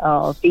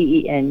DERVENTIO,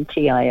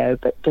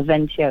 but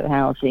Deventio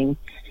Housing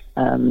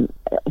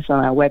is on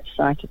our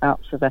website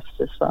about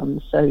Sylvester's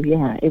Fund. So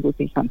yeah, it would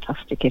be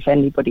fantastic if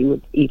anybody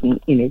would even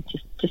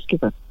just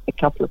give a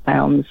couple of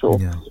pounds or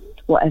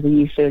whatever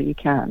you feel you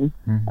can.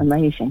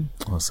 Amazing.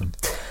 Awesome.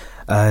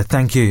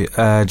 Thank you,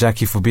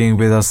 Jackie, for being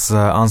with us,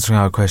 answering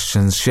our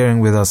questions,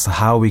 sharing with us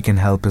how we can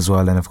help as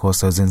well, and of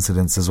course those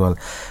incidents as well.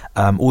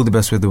 All the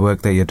best with the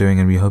work that you're doing,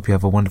 and we hope you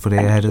have a wonderful day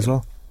ahead as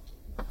well.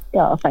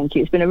 Yeah, thank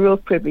you. It's been a real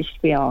privilege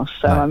to be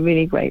asked, so I'm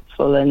really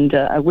grateful, and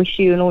I wish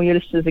you and all your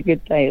listeners a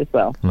good day as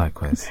well.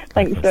 Likewise.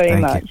 Thanks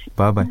very much.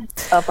 Bye-bye.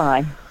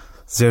 Bye-bye.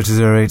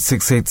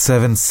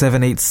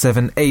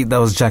 0208-687-7878. That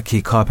was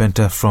Jackie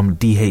Carpenter from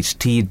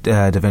DHT,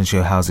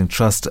 Davencio Housing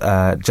Trust.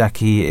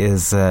 Jackie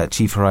is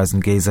Chief Horizon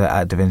Gazer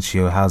at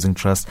Davencio Housing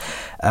Trust.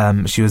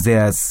 She was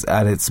there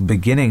at its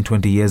beginning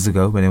 20 years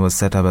ago when it was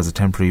set up as a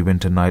temporary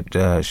winter night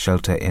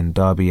shelter in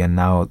Derby, and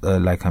now,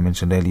 like I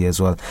mentioned earlier as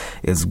well,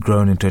 it's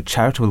grown into a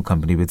charitable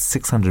company with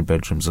 600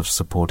 bedrooms of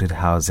supported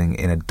housing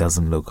in a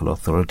dozen local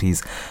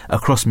authorities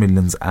across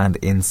Midlands and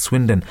in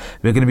Swindon.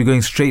 We're going to be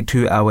going straight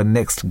to our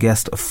next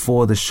guest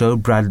for the show,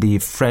 Bradley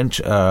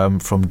French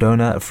from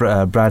Donor.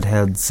 Brad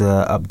heads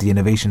up the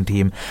innovation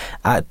team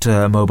at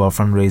mobile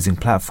fundraising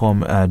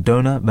platform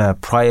Donor.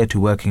 Prior to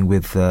working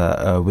with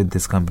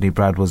this company,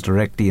 Brad was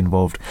directly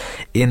involved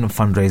in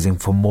fundraising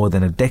for more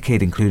than a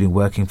decade, including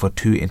working for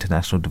 2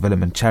 international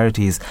development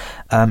charities.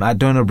 At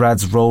Donor,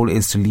 Brad's role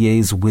is to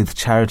liaise with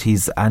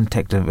charities and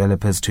tech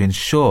developers to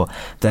ensure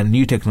that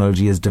new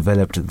technology is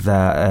developed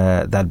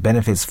that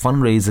benefits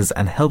fundraisers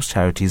and helps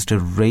charities to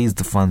raise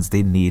the funds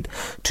they need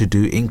to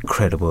do incredible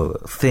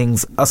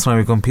things.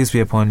 Assalamu alaikum, peace be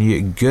upon you.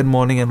 Good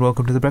morning and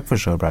welcome to the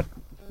Breakfast Show, Brad.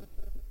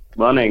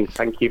 Morning.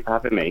 Thank you for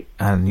having me.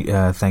 And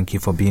thank you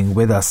for being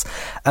with us.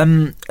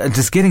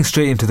 Just getting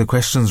straight into the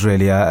questions,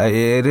 really.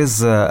 It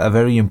is a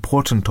very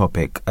important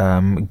topic,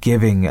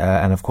 giving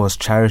and, of course,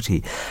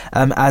 charity.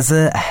 As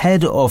a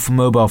head of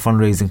mobile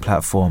fundraising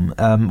platform,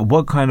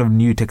 what kind of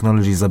new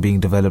technologies are being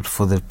developed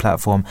for the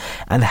platform,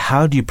 and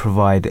how do you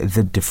provide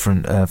the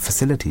different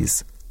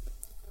facilities?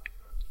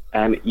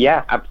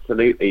 Yeah,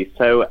 absolutely.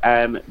 So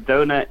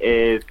Donor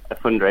is a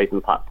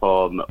fundraising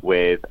platform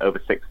with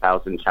over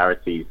 6,000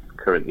 charities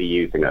currently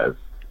using us.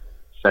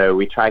 So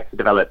we try to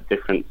develop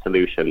different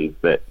solutions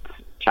that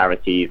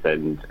charities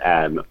and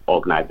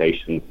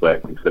organisations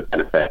working for the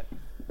benefit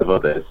of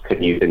others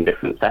can use in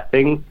different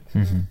settings.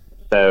 Mm-hmm.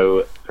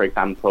 So, for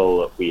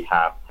example, we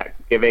have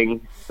text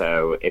giving.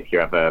 So if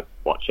you're ever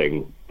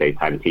watching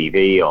daytime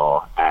TV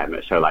or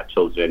a show like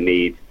Children in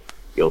Need,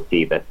 you'll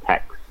see the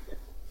text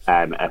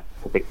a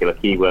particular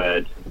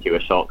keyword to a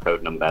short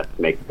code number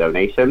to make a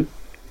donation.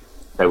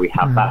 So we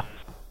have that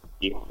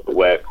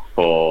work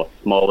for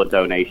smaller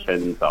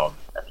donations of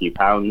a few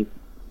pounds.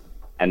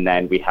 And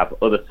then we have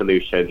other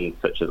solutions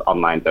such as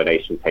online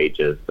donation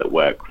pages that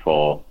work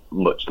for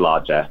much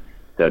larger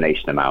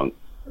donation amounts.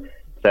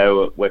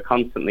 So we're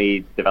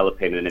constantly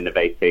developing and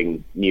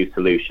innovating new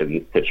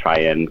solutions to try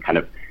and kind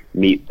of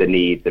meet the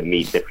needs and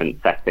meet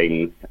different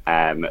settings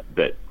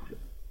that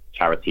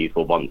charities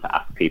will want to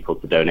ask people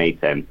to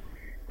donate in.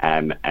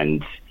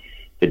 And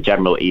the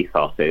general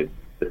ethos is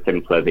the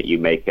simpler that you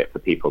make it for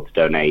people to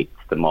donate,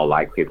 the more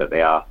likely that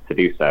they are to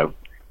do so.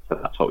 So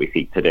that's what we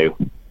seek to do.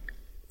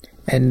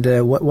 And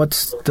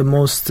what's the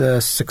most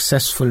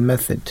successful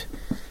method?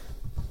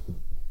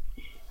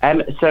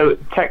 So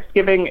text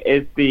giving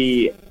is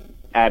the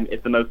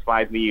most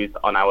widely used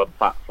on our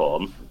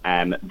platform,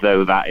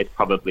 though that is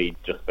probably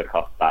just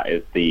because that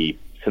is the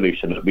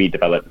solution that we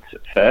developed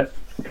first.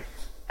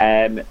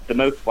 The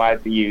most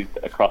widely used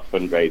across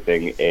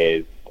fundraising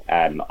is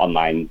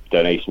online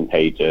donation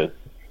pages,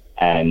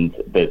 and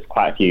there's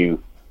quite a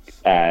few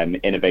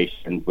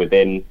innovations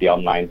within the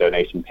online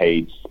donation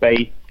page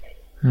space.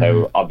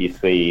 So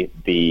obviously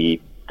the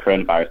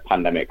coronavirus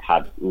pandemic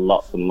had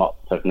lots and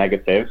lots of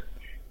negatives,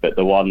 but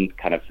the one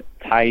kind of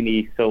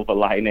tiny silver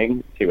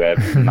lining to a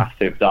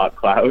massive dark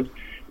cloud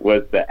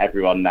was that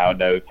everyone now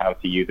knows how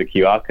to use a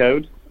QR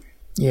code.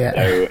 Yeah.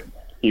 So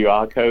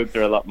QR codes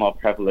are a lot more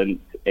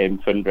prevalent in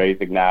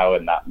fundraising now,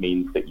 and that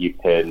means that you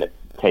can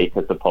take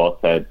a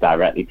supporter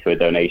directly to a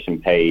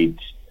donation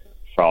page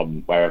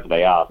from wherever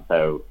they are.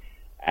 So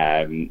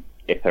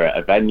if they're at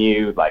a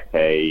venue like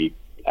a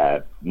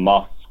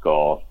mosque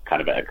or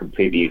kind of at a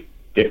completely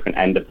different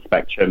end of the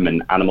spectrum,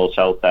 an animal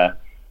shelter,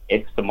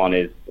 if someone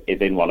is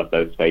in one of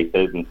those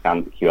spaces and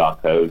scans the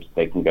QR code,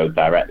 they can go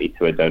directly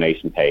to a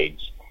donation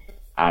page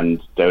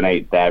and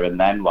donate there and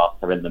then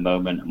whilst they're in the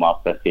moment and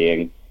whilst they're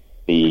seeing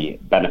the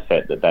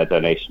benefit that their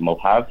donation will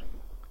have.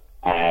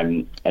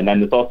 And then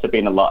there's also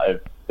been a lot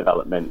of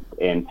development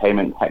in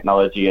payment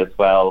technology as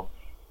well.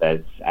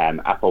 There's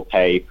Apple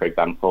Pay, for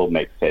example,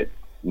 makes it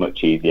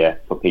much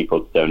easier for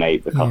people to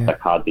donate because their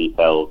card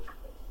details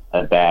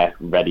are there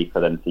ready for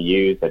them to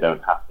use. They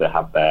don't have to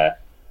have their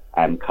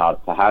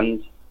card to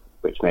hand,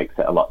 which makes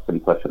it a lot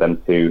simpler for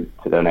them to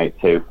donate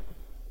to.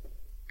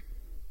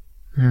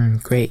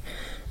 Great.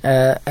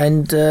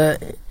 And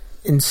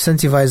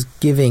incentivized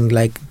giving,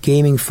 like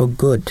Gaming for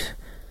Good,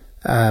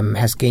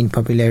 has gained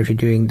popularity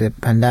during the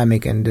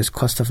pandemic and this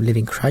cost of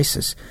living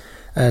crisis.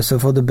 So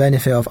for the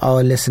benefit of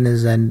our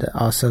listeners and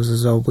ourselves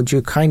as well, would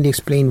you kindly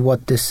explain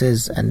what this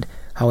is and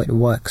how it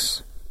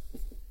works?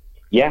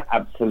 Yeah,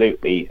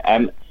 absolutely.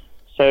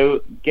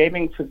 So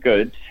Gaming for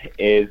Good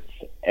is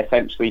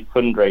essentially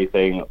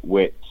fundraising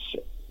which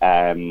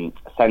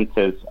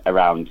centres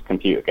around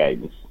computer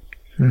games.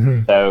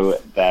 Mm-hmm. So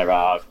there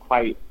are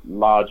quite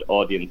large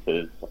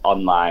audiences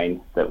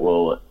online that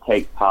will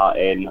take part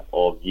in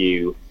or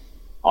view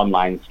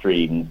online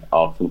streams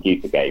of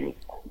computer games.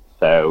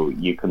 So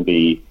you can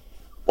be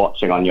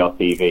watching on your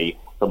TV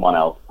someone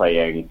else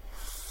playing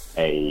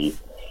a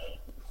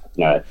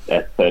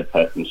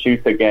third-person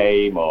shooter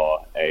game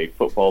or a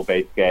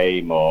football-based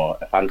game or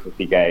a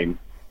fantasy game.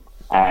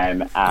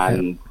 And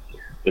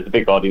there's a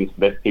big audience for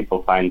this.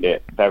 People find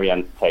it very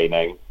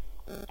entertaining.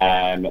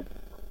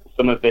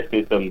 Some of this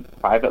is done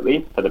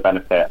privately for the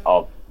benefit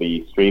of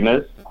the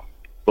streamers,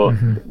 but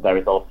there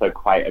is also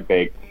quite a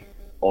big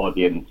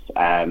audience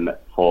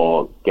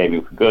for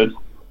Gaming for Good,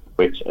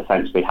 which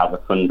essentially has a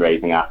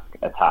fundraising ask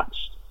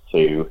attached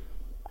to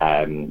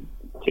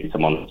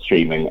someone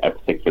streaming a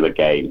particular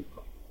game.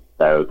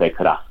 So they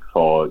could ask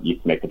for you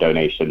to make a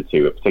donation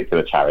to a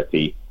particular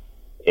charity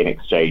in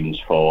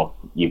exchange for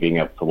you being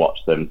able to watch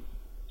them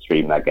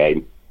stream their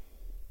game.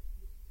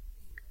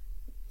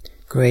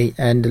 Great.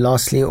 And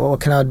lastly,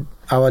 what can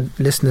our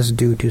listeners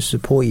do to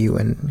support you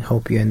and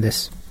help you in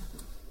this?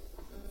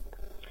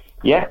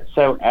 Yeah,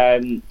 so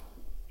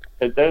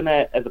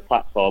Donor as a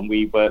platform,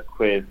 we work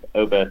with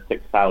over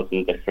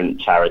 6,000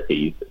 different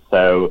charities.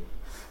 So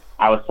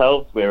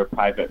ourselves, we're a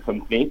private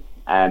company,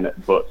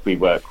 but we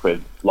work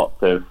with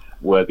lots of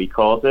worthy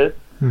causes.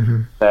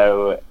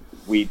 So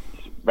we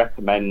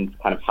recommend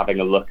kind of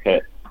having a look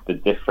at the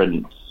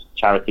different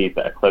charities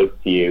that are close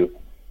to you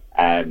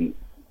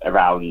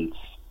around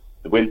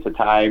the winter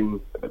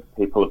time.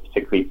 People are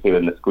particularly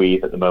feeling the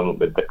squeeze at the moment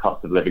with the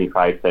cost of living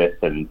crisis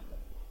and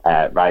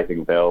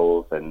rising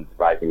bills and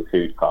rising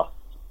food costs.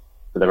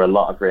 So there are a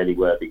lot of really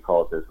worthy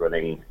causes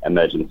running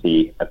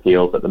emergency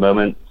appeals at the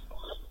moment.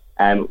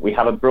 We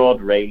have a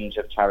broad range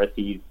of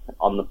charities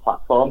on the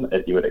platform,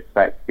 as you would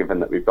expect, given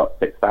that we've got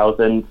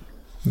 6,000.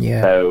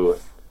 Yeah. So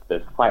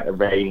there's quite a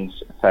range.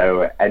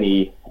 So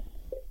any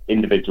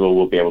individual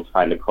will be able to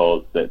find a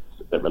cause that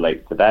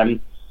relates to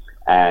them.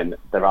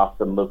 There are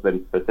some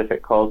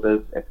Muslim-specific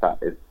causes, if that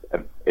is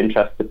of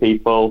interest to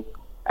people.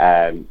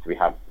 So we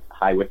have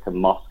High Wycombe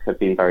Mosque have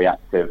been very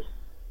active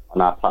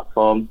on our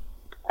platform.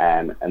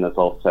 And there's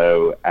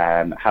also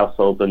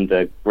Households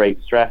Under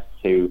Great Stress,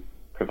 who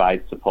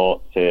provide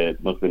support to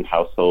Muslim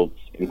households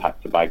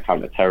impacted by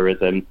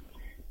counter-terrorism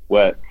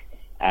work.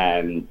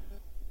 So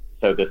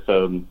there's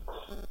some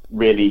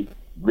really,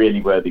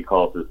 really worthy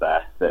causes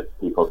there that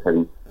people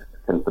can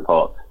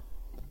support.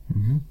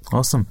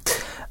 Awesome.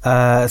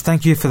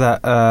 Thank you for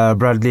that,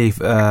 Bradley,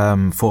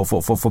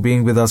 for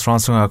being with us, for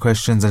answering our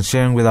questions and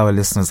sharing with our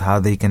listeners how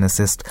they can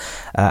assist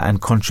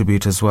and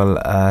contribute as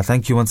well.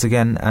 Thank you once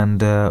again,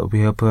 and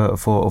we hope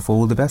for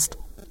all the best.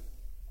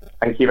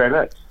 Thank you very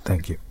much.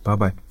 Thank you.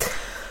 Bye-bye.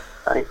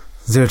 Thanks.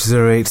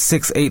 0208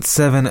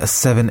 687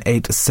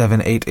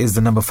 7878 is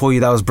the number for you.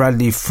 That was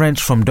Bradley French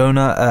from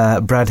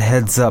Donor. Brad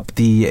heads up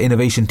the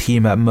innovation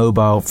team at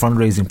mobile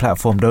fundraising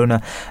platform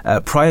Donor.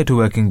 Prior to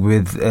working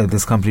with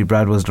this company,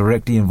 Brad was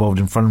directly involved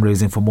in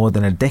fundraising for more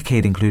than a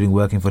decade, including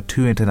working for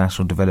 2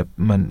 international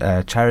development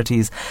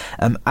charities.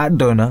 At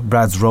Donor,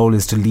 Brad's role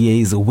is to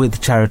liaise with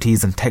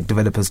charities and tech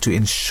developers to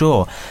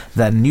ensure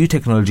that new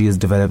technology is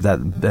developed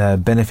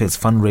that benefits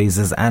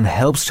fundraisers and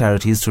helps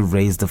charities to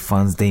raise the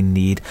funds they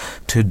need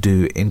to do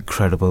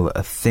incredible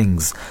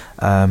things.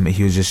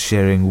 He was just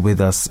sharing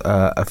with us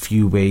a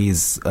few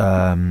ways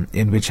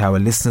in which our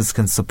listeners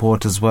can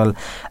support as well,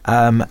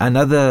 and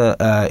other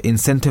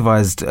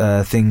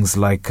incentivized things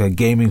like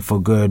Gaming for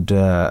Good,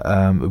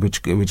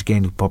 which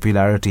gained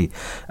popularity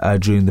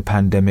during the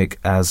pandemic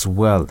as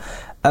well.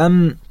 I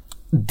mean,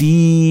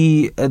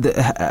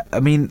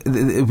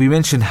 we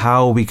mentioned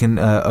how we can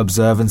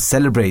observe and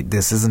celebrate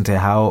this, isn't it?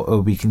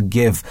 How we can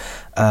give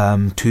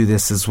to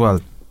this as well.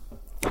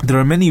 There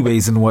are many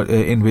ways in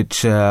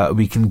which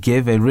we can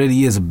give. It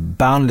really is a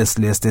boundless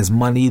list. There's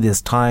money,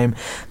 there's time,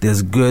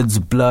 there's goods,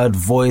 blood,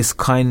 voice,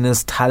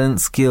 kindness,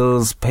 talent,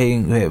 skills,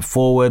 paying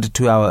forward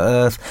to our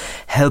earth,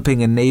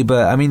 helping a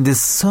neighbor. I mean, there's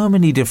so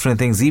many different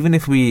things. Even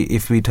if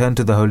we turn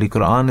to the Holy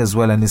Quran as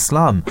well, and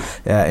Islam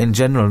in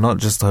general, not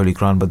just the Holy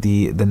Quran, but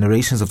the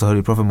narrations of the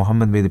Holy Prophet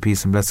Muhammad, may the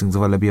peace and blessings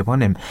of Allah be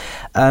upon him.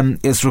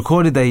 It's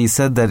recorded that he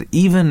said that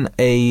even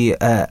a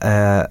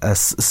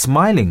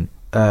smiling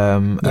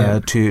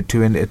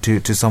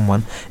to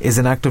someone is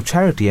an act of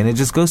charity, and it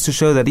just goes to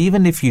show that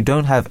even if you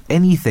don't have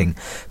anything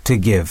to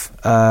give,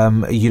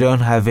 you don't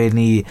have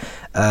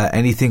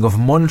anything of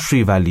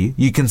monetary value,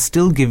 you can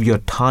still give your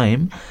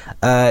time.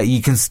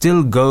 You can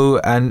still go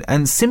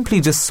and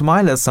simply just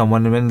smile at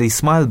someone, and when they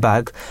smile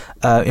back,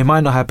 it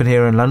might not happen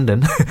here in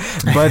London,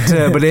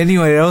 but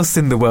anywhere else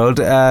in the world,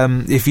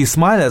 if you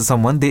smile at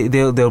someone,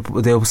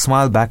 they'll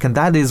smile back, and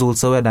that is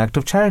also an act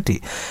of charity.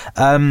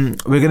 We're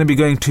going to be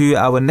going to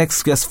our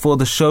next guest for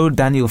the show,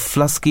 Daniel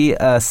Flusky,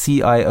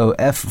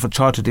 CIOF for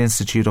Chartered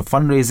Institute of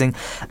Fundraising,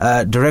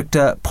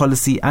 Director,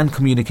 Policy and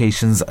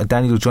Communications.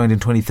 Daniel joined in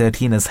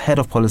 2013 as Head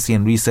of Policy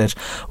and Research,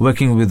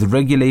 working with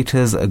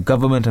regulators,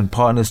 government and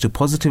partners to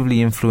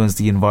positively influence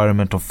the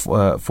environment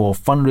for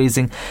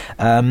fundraising.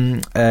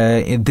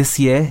 In this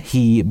year,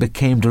 he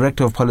became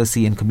Director of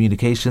Policy and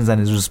Communications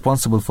and is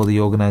responsible for the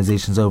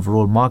organization's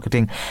overall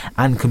marketing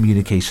and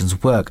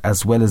communications work,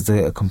 as well as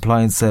the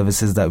compliance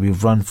services that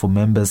we've run for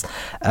members.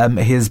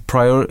 His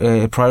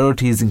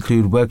priorities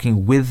include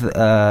working with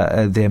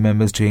their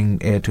members to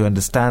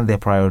understand their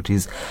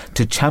priorities,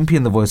 to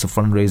champion the voice of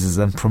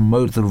fundraisers and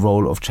promote the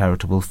role of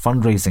charitable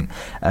fundraising.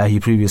 He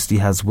previously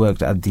has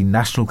worked at the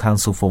National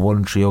Council for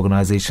Voluntary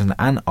Organisation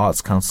and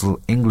Arts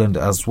Council England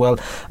as well.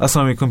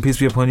 Assalamu alaikum, peace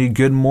be upon you.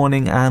 Good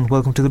morning and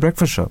welcome to The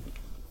Breakfast Show.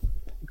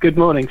 Good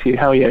morning to you.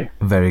 How are you?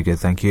 Very good,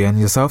 thank you. And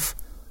yourself?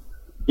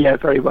 Yeah,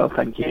 very well,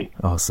 thank you.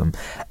 Awesome.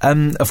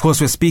 Of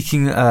course, we're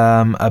speaking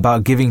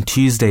about Giving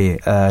Tuesday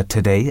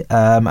today.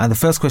 And the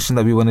first question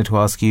that we wanted to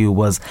ask you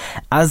was,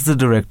 as the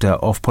Director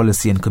of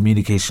Policy and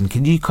Communication,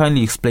 can you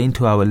kindly explain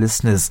to our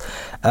listeners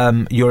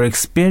your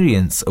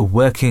experience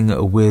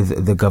working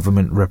with the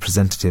government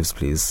representatives,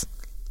 please?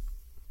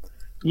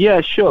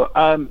 Yeah, sure.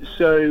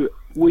 So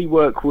we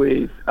work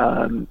with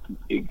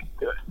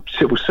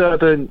civil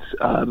servants,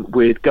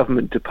 with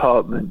government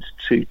departments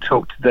to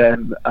talk to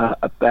them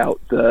about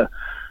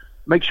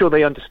make sure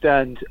they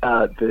understand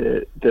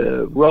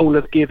the role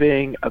of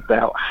giving,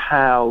 about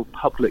how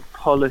public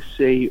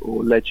policy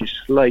or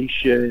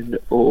legislation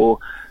or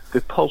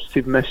the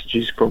positive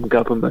messages from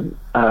government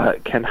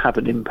can have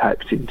an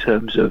impact in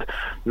terms of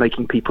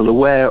making people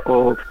aware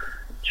of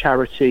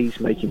charities,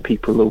 making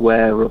people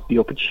aware of the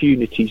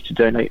opportunities to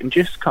donate, and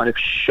just kind of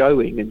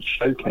showing and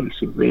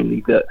showcasing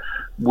really that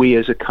we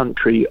as a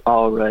country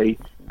are a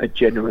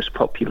generous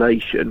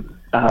population,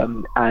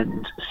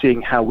 and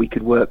seeing how we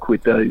can work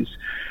with those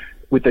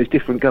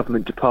different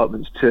government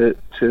departments to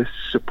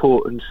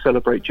support and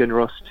celebrate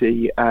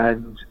generosity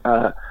and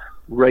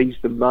raise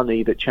the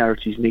money that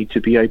charities need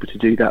to be able to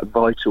do that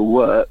vital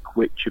work,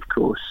 which of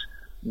course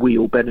we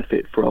all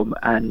benefit from,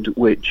 and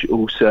which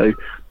also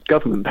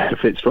government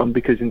benefits from,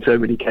 because in so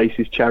many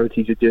cases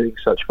charities are doing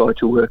such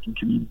vital work in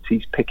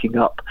communities, picking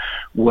up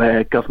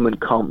where government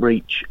can't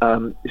reach.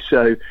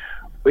 So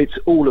it's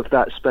all of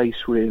that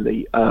space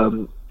really,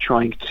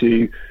 trying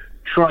to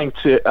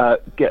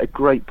get a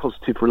great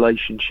positive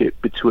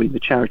relationship between the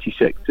charity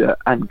sector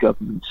and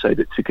government, so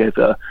that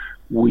together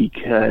we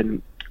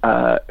can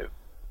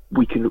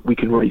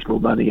raise more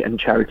money and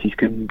charities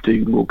can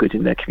do more good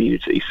in their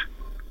communities.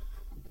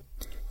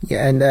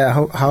 Yeah, and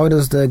how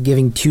does the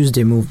Giving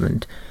Tuesday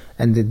movement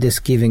and this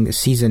giving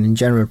season in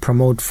general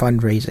promote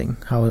fundraising?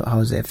 How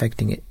is it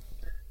affecting it?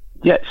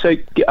 Yeah, so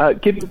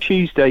Giving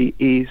Tuesday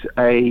is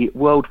a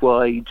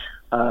worldwide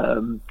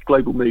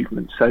global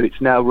movement. So it's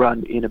now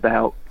run in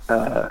about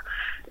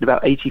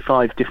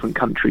 85 different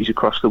countries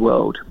across the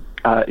world.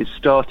 It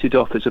started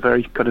off as a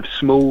very kind of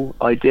small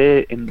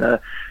idea in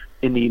the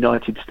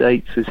United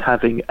States, as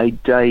having a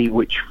day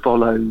which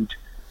followed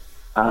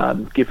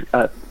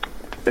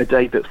a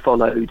day that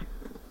followed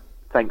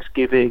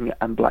Thanksgiving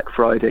and Black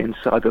Friday and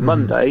Cyber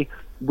Monday,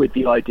 with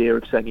the idea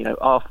of saying,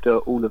 after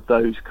all of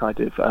those kind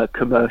of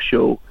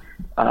commercial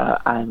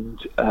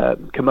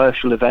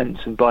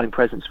events and buying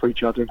presents for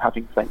each other and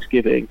having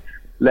Thanksgiving,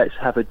 let's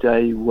have a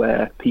day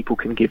where people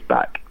can give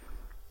back.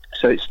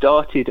 So it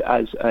started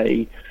as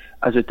a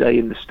day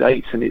in the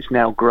States, and it's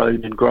now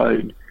grown and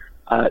grown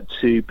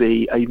to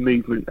be a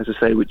movement, as I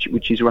say,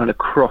 which is run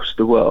across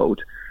the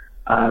world.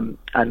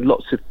 And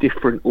lots of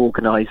different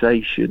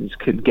organisations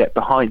can get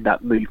behind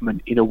that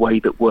movement in a way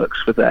that works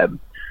for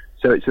them.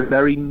 So it's a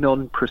very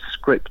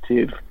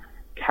non-prescriptive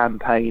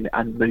campaign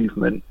and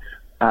movement.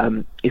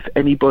 If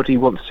anybody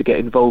wants to get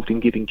involved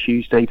in Giving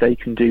Tuesday, they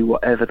can do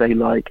whatever they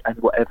like and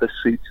whatever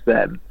suits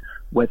them,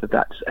 whether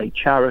that's a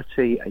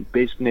charity, a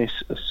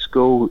business, a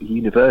school, a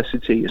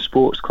university, a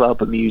sports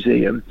club, a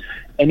museum.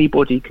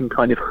 Anybody can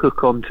kind of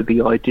hook on to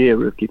the idea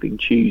of Giving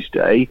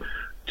Tuesday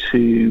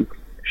to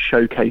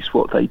showcase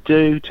what they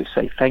do, to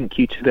say thank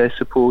you to their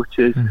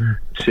supporters,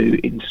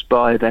 to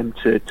inspire them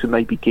to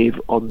maybe give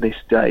on this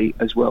day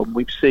as well. And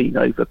we've seen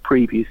over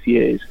previous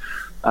years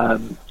a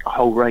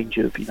whole range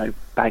of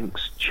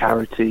banks,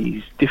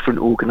 charities, different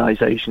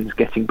organisations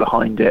getting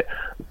behind it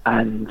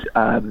and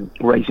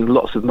raising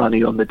lots of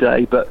money on the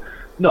day, but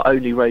not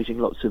only raising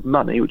lots of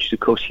money, which is of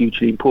course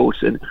hugely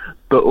important,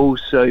 but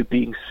also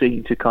being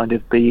seen to kind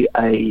of be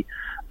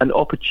an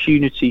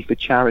opportunity for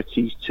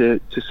charities to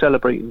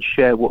celebrate and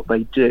share what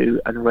they do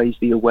and raise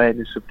the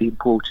awareness of the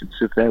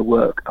importance of their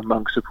work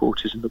among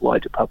supporters and the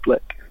wider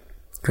public.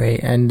 Great.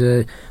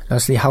 And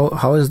lastly,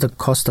 how is the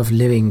cost of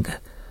living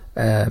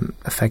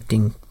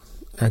affecting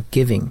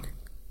giving?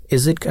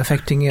 Is it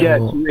affecting it? Yeah,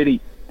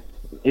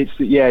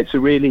 it's a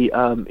really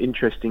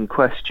interesting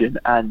question,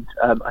 and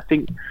I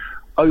think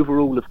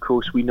overall, of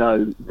course, we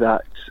know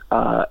that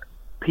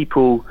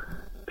people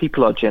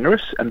are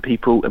generous, and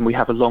we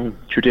have a long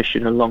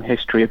tradition, a long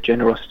history of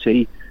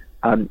generosity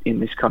in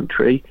this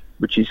country,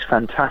 which is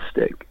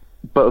fantastic.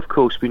 But of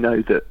course, we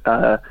know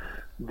that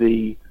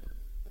the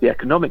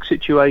economic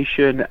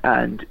situation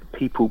and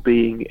people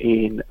being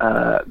in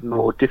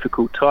more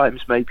difficult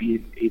times,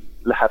 maybe in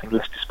having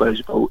less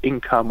disposable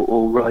income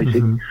or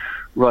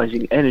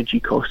rising energy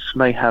costs,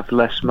 may have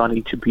less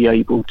money to be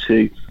able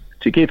to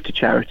give to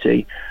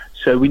charity.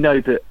 So we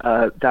know that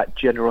that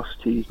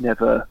generosity is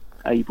never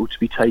able to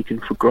be taken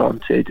for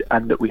granted,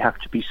 and that we have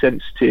to be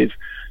sensitive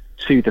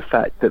to the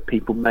fact that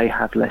people may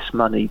have less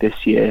money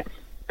this year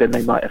than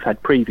they might have had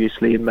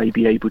previously, and may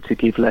be able to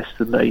give less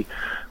than they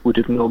would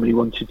have normally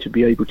wanted to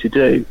be able to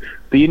do.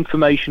 The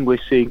information we're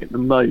seeing at the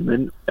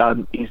moment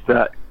is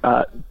that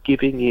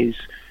giving is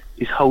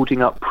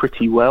holding up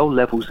pretty well.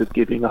 Levels of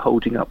giving are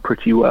holding up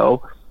pretty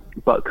well,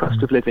 but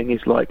cost of living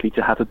is likely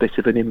to have a bit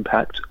of an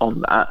impact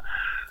on that.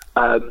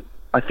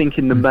 I think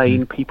in the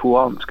main, people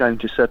aren't going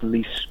to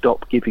suddenly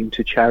stop giving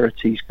to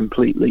charities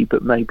completely,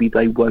 but maybe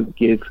they won't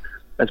give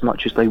as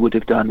much as they would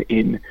have done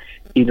in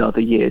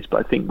other years.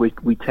 But I think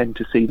we tend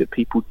to see that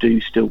people do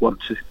still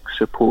want to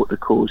support the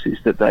causes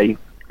that they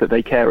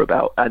care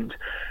about. And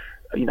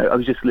I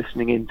was just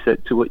listening in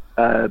to what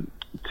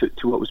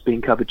was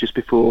being covered just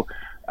before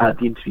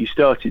the interview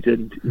started,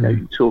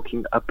 and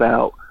talking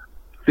about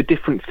the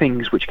different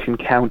things which can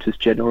count as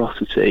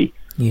generosity.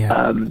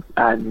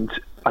 And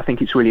I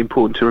think it's really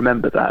important to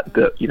remember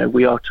that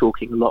we are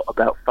talking a lot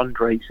about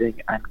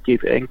fundraising and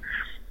giving,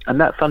 and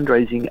that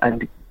fundraising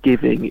and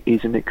giving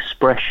is an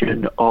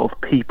expression of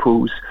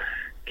people's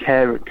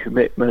care and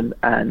commitment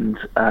and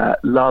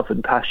love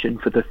and passion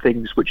for the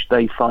things which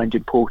they find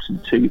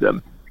important to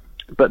them.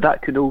 But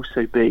that can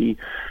also be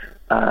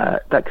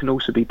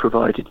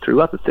provided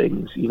through other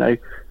things.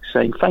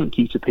 Saying thank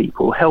you to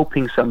people,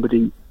 helping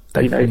somebody,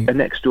 a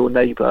next door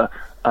neighbour,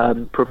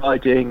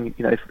 providing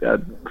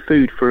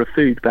food for a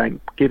food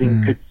bank,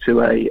 giving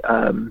to a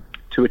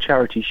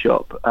charity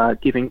shop,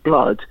 giving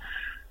blood,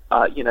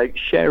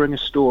 sharing a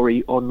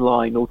story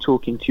online, or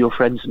talking to your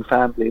friends and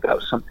family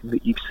about something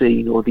that you've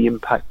seen, or the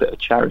impact that a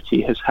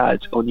charity has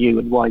had on you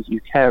and why you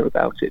care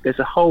about it. There's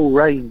a whole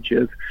range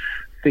of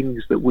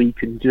things that we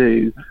can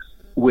do,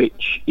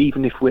 which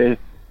even if we're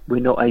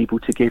not able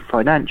to give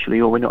financially,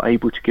 or we're not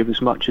able to give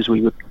as much as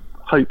we would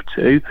hope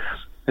to,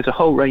 there's a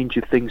whole range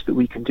of things that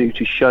we can do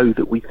to show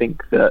that we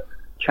think that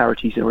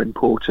charities are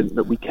important,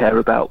 that we care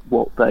about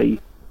what they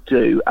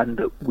do, and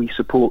that we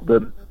support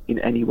them in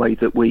any way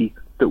that we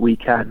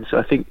can. So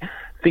I think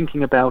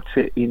thinking about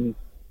it in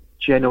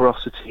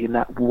generosity in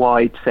that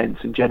wide sense,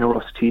 and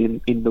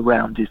generosity in the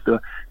round, is the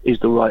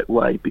right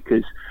way,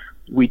 because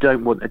we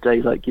don't want a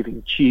day like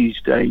Giving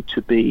Tuesday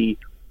to be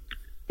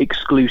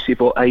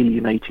exclusive or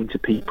alienating to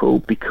people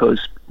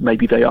because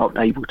maybe they aren't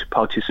able to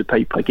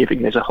participate by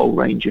giving. There's a whole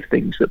range of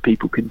things that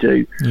people can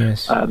do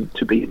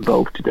to be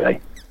involved today.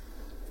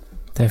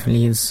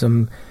 Definitely. It's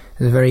a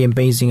very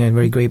amazing and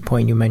very great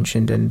point you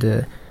mentioned,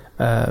 and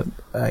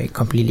I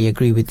completely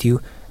agree with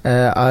you.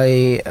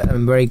 I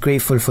am very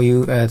grateful for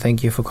you.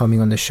 Thank you for coming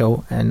on the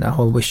show, and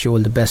I wish you all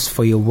the best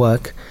for your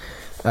work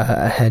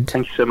ahead.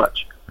 Thank you so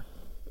much.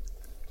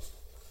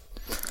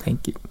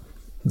 Thank you.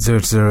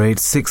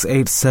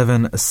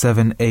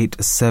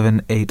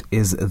 008-687-7878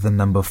 is the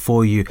number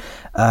for you.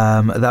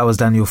 That was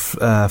Daniel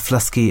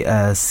Flusky,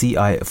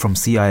 CI from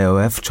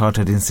CIOF,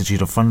 Chartered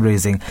Institute of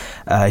Fundraising.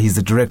 He's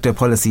the Director,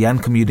 Policy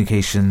and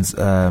Communications,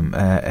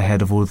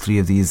 head of all three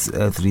of these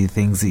three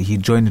things. He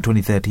joined in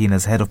 2013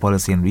 as Head of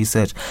Policy and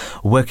Research,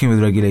 working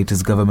with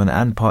regulators, government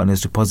and partners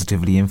to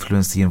positively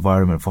influence the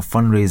environment for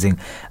fundraising.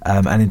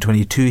 And in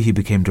 2022, he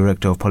became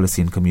Director of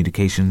Policy and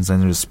Communications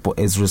and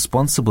is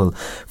responsible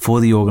for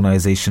the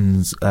organization's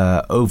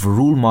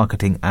overall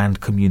marketing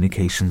and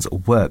communications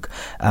work,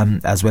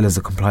 as well as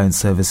the compliance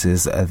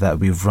services that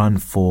we've run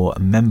for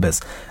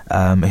members.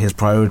 His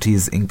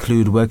priorities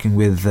include working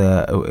with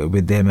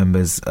their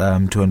members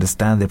to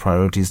understand their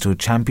priorities, to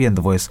champion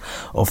the voice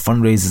of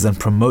fundraisers and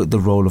promote the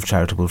role of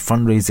charitable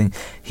fundraising.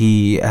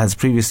 He has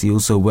previously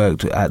also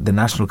worked at the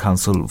National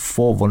Council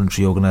for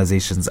Voluntary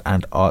Organisations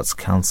and Arts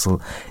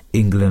Council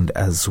England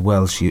as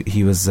well.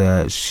 He was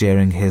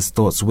sharing his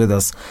thoughts with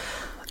us.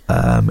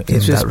 So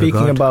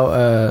speaking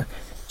about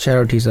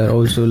charities, I'd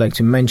also like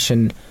to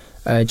mention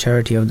a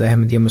charity of the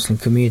Ahmadiyya Muslim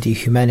community,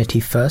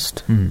 Humanity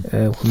First,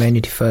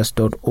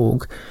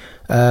 humanityfirst.org.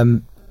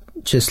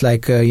 Just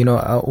like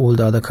all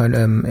the other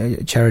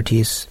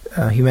charities,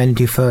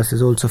 Humanity First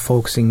is also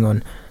focusing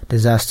on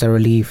disaster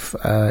relief,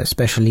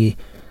 especially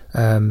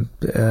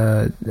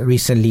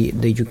recently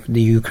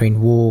the Ukraine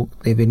war.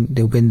 They've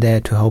been there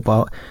to help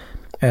out.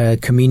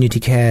 Community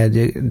care,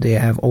 they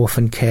have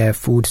orphan care,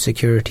 food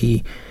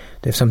security.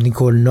 They have something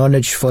called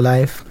Knowledge for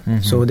Life.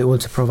 So they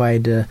also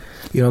provide,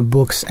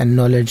 books and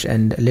knowledge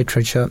and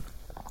literature.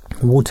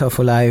 Water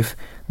for Life.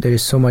 There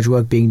is so much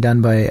work being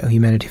done by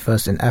Humanity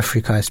First in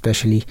Africa,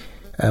 especially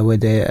where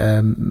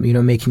they're,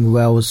 making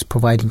wells,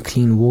 providing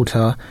clean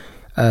water,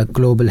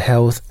 global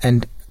health,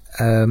 and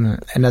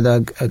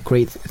another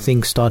great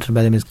thing started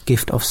by them is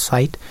Gift of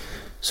Sight.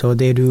 So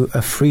they do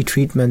free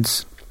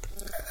treatments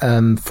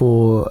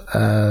for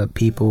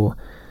people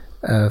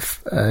who've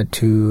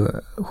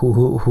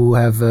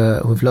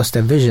lost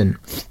their vision,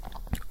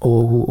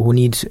 or who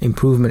need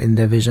improvement in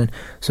their vision.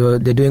 So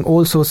they're doing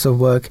all sorts of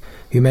work.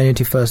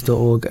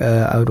 HumanityFirst.org.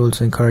 I would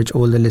also encourage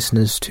all the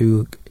listeners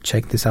to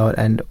check this out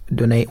and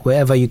donate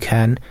wherever you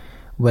can,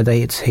 whether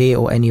it's here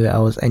or anywhere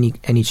else,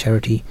 any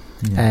charity.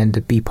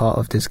 and be part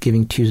of this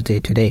Giving Tuesday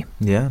today.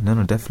 Yeah,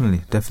 no,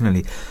 definitely.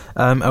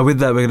 With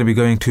that, we're going to be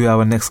going to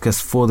our next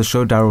guest for the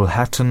show, Daryl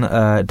Hatton.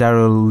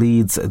 Daryl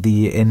leads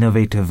the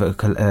innovative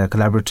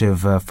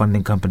collaborative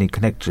funding company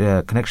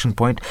Connection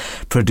Point,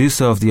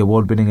 producer of the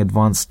award-winning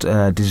advanced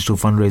digital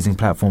fundraising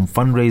platform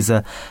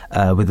Fundraiser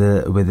with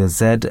a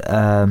Z,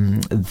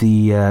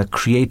 the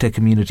creator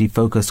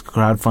community-focused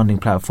crowdfunding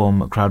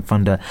platform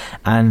Crowdfunder,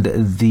 and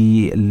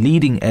the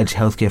leading-edge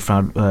healthcare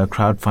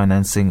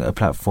crowdfinancing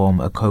platform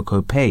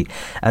CocoPay.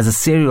 As a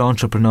serial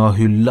entrepreneur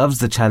who loves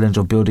the challenge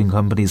of building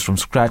companies from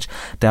scratch,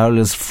 Daryl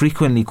is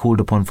frequently called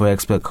upon for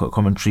expert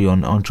commentary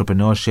on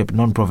entrepreneurship,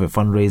 non-profit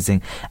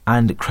fundraising,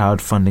 and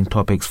crowdfunding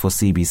topics for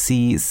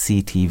CBC,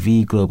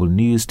 CTV, Global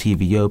News,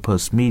 TVO,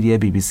 Postmedia,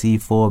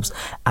 BBC, Forbes,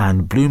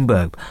 and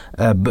Bloomberg.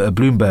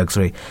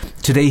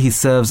 Today he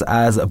serves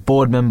as a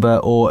board member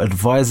or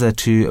advisor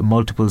to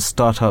multiple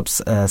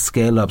startups,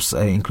 scale-ups,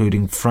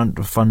 including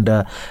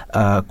Funder,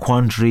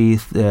 Quandary,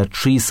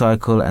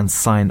 TreeCycle, and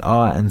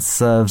SignR, and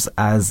serves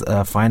as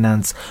a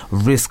finance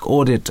risk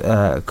audit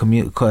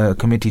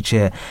committee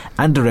chair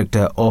and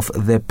director of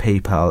the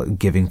PayPal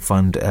Giving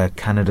Fund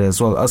Canada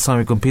as well.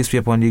 Assalamu alaikum, peace be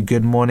upon you.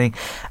 Good morning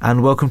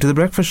and welcome to the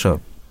Breakfast Show.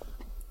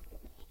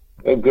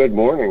 Good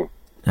morning.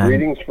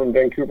 Greetings from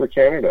Vancouver,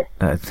 Canada.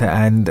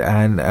 And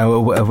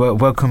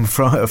welcome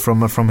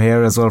from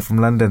here as well, from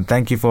London.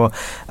 Thank you for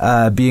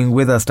being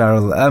with us,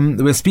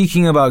 Daryl. We're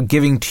speaking about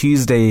Giving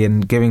Tuesday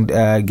and giving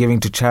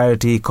to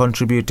charity,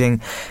 contributing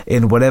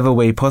in whatever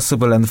way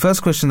possible. And the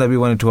first question that we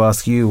wanted to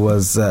ask you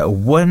was,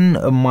 when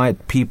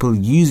might people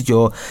use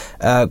your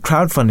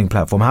crowdfunding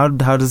platform?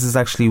 How does this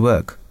actually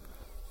work?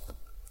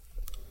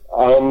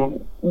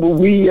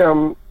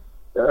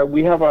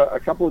 We have a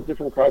couple of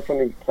different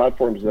crowdfunding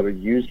platforms that are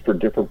used for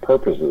different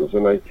purposes,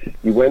 and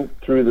you went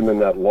through them in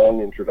that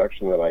long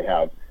introduction that I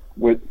have.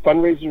 With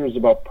Fundraiser is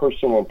about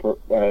personal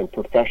and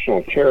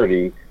professional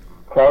charity.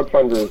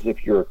 Crowdfunder is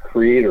if you're a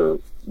creator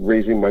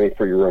raising money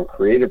for your own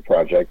creative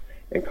project,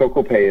 and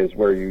CocoPay is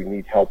where you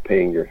need help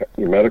paying your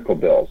medical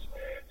bills.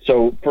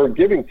 So for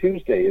Giving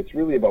Tuesday, it's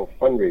really about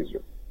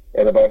fundraiser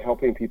and about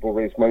helping people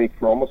raise money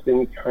for almost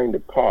any kind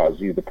of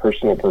cause, either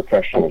personal,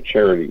 professional,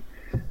 charity.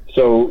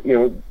 So,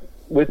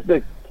 with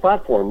the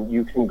platform,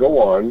 you can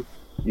go on,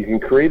 you can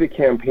create a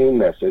campaign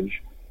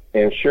message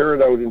and share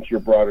it out into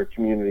your broader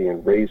community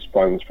and raise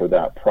funds for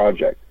that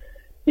project.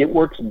 It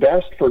works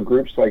best for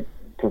groups like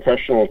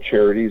professional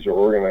charities or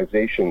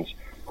organizations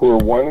who are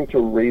wanting to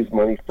raise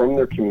money from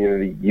their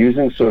community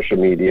using social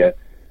media,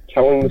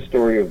 telling the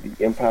story of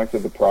the impact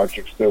of the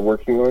projects they're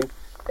working on,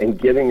 and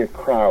getting a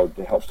crowd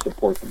to help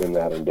support them in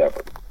that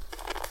endeavor.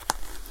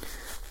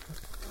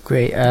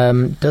 Great.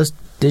 Does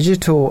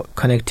digital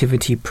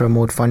connectivity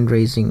promote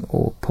fundraising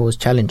or pose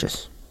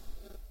challenges?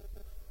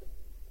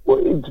 Well,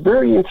 it's a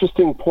very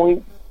interesting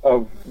point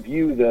of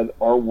view that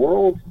our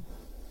world,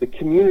 the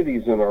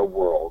communities in our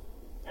world,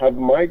 have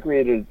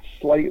migrated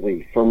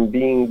slightly from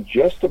being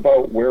just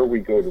about where we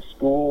go to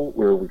school,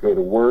 where we go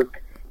to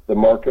work, the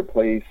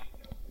marketplace,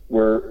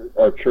 where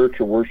our church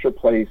or worship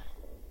place,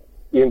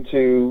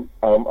 into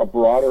a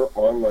broader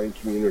online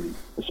community.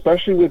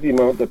 Especially with the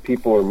amount that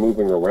people are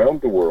moving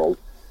around the world,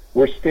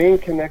 we're staying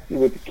connected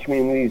with the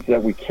communities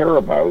that we care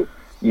about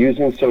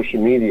using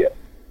social media.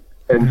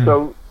 And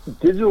so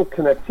digital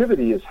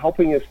connectivity is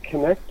helping us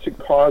connect to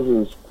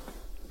causes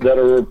that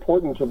are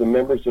important to the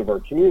members of our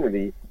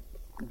community,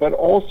 but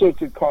also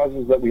to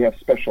causes that we have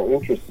special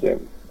interests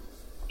in.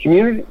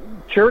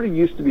 Charity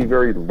used to be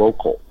very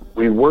local.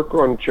 We work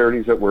on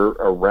charities that were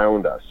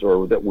around us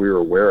or that we're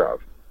aware of.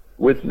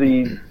 With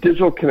the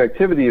digital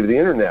connectivity of the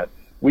internet,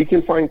 we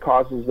can find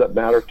causes that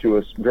matter to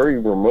us very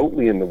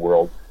remotely in the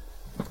world,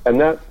 and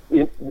that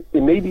it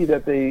may be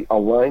that they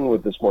align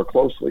with this more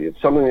closely. It's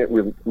something that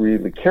we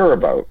really care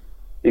about.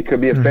 It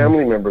could be a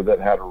family member that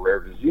had a rare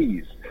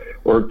disease,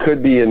 or it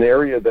could be an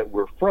area that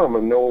we're from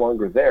and no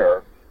longer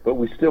there, but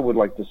we still would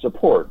like to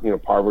support,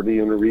 poverty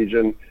in a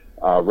region,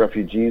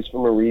 refugees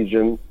from a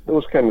region,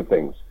 those kind of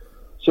things.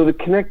 So the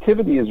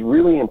connectivity has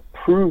really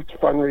improved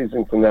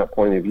fundraising from that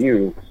point of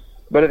view,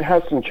 but it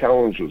has some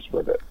challenges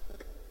with it.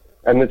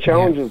 And the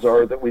challenges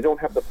are that we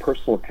don't have the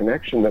personal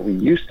connection that we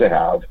used to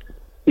have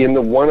in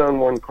the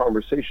one-on-one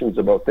conversations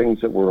about things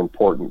that were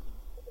important.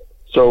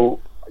 So,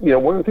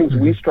 one of the things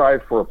we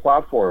strive for a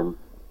platform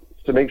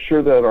is to make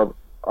sure that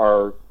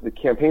the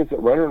campaigns that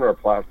run on our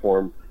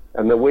platform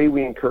and the way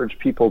we encourage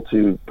people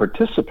to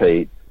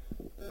participate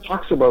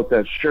talks about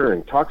that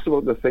sharing, talks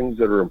about the things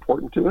that are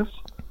important to us,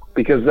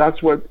 because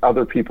that's what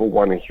other people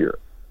want to hear,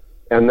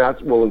 and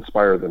that will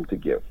inspire them to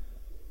give.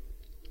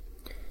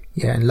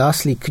 Yeah, and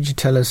lastly, could you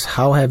tell us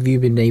how have you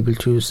been able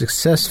to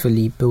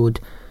successfully build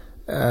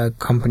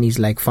companies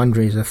like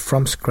Fundraiser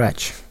from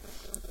scratch?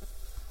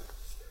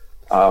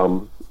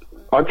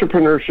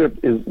 Entrepreneurship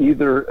is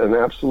either an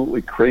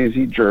absolutely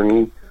crazy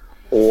journey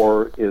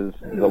or is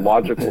the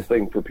logical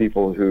thing for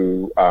people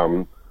who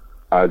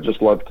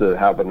just love to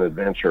have an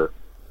adventure.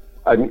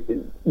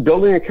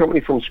 Building a company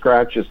from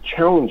scratch is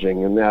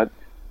challenging in that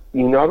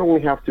you not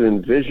only have to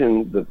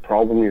envision the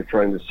problem you're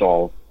trying to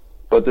solve,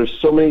 but there's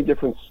so many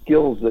different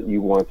skills that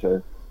you want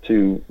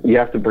you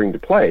have to bring to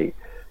play.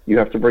 You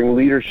have to bring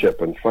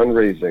leadership and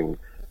fundraising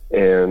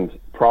and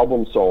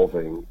problem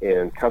solving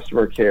and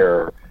customer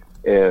care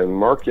and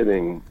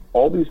marketing,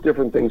 all these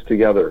different things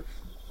together.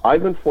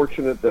 I've been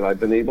fortunate that I've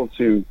been able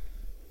to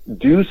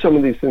do some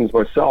of these things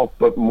myself,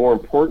 but more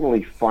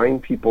importantly,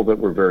 find people that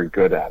were very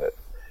good at it.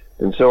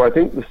 And so I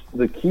think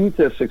the key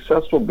to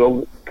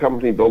successful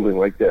company building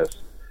like this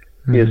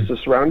is to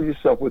surround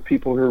yourself with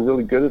people who are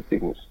really good at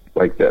things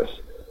like this,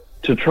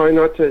 to try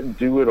not to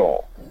do it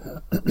all.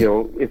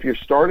 If you're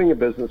starting a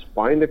business,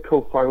 find a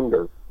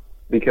co-founder,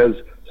 because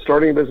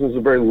starting a business is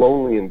a very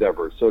lonely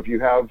endeavor. So if you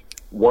have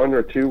 1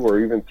 or 2 or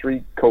even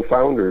 3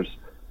 co-founders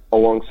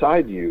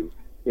alongside you,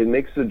 it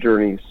makes the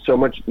journey so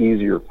much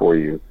easier for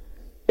you.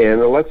 And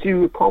it lets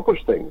you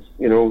accomplish things.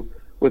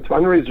 With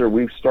Fundraiser,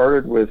 we've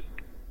started with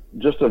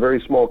just a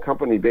very small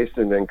company based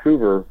in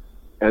Vancouver,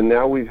 and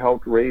now we've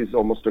helped raise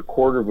almost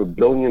 $250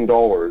 million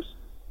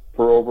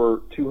for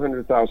over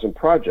 200,000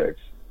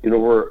 projects in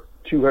over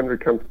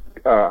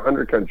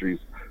 100 countries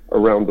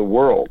around the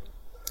world.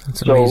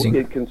 That's amazing. So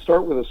it can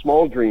start with a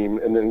small dream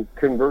and then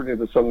convert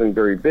into something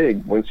very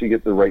big once you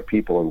get the right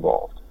people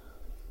involved.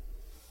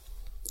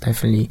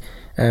 Definitely.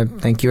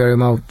 Thank you very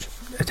much.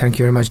 Thank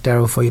you very much,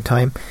 Daryl, for your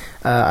time.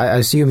 I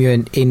assume you're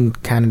in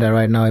Canada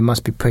right now. It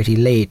must be pretty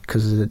late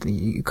because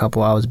a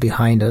couple hours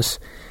behind us.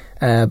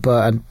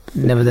 But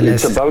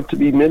nevertheless, it's about to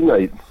be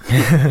midnight.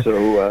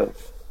 So,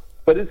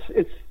 but it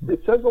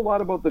says a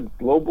lot about the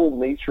global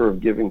nature of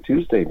Giving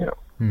Tuesday now.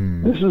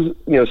 This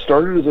is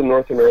started as a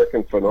North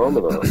American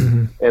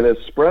phenomenon and has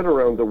spread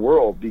around the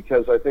world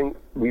because I think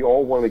we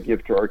all want to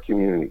give to our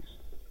communities,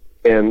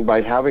 and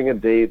by having a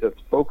day that's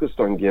focused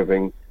on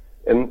giving.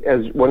 And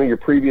as one of your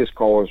previous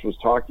callers was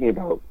talking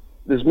about,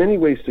 there's many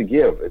ways to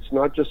give. It's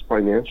not just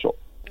financial.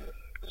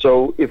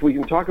 So if we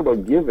can talk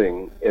about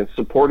giving and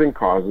supporting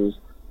causes,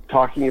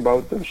 talking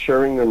about them,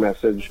 sharing their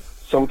message,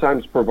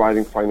 sometimes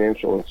providing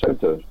financial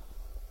incentives,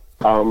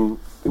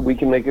 we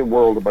can make the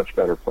world a much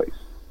better place.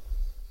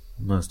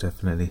 Most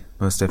definitely.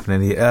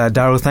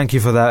 Daryl, thank you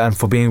for that and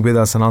for being with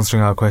us and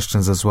answering our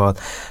questions as well.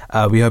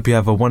 We hope you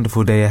have a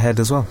wonderful day ahead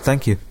as well.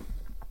 Thank you.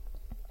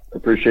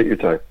 Appreciate your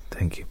time.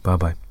 Thank you.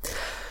 Bye-bye.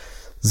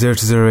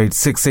 0208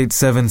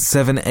 687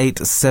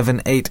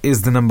 7878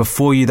 is the number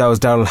for you. That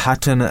was Daryl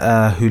Hatton,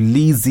 who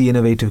leads the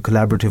innovative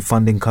collaborative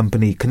funding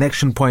company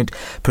Connection Point,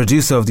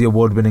 producer of the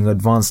award-winning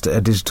advanced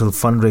digital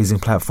fundraising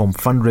platform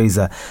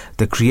Fundraiser,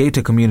 the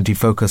creator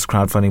community-focused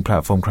crowdfunding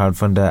platform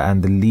Crowdfunder,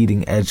 and the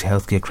leading-edge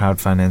healthcare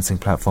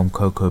crowdfinancing platform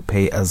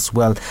CocoPay as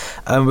well.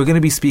 We're going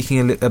to be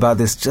speaking about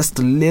this just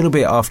a little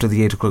bit after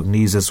the 8 o'clock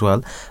news as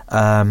well,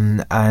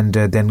 and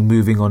then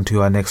moving on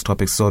to our next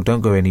topic. So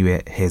don't go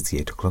anywhere. Here's the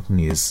 8 o'clock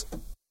news.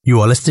 You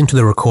are listening to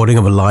the recording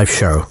of a live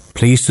show.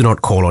 Please do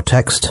not call or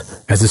text,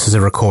 as this is a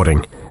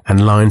recording,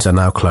 and lines are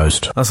now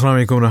closed.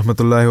 Assalamu alaikum wa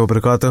rahmatullahi wa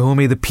barakatuh.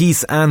 May the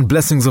peace and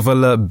blessings of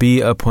Allah be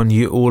upon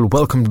you all.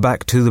 Welcome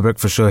back to the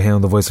Breakfast Show here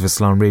on the Voice of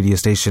Islam radio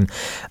station,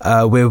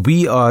 where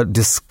we are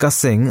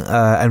discussing,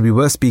 and we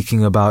were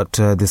speaking about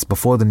this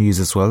before the news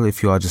as well,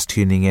 if you are just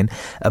tuning in,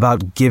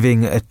 about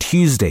Giving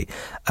Tuesday.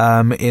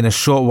 In a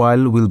short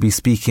while, we'll be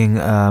speaking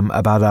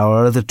about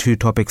our other 2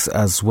 topics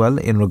as well,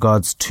 in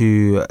regards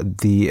to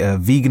the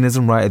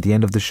veganism right at the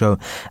end of the show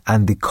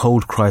and the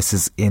cold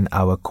crisis in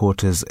our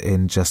quarters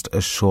in just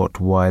a short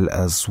while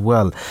as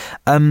well.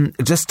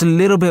 Just a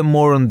little bit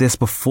more on this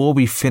before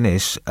we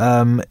finish.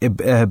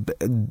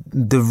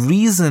 The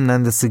reason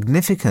and the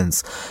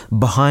significance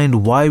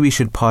behind why we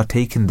should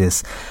partake in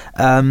this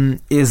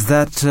is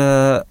that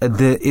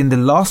in the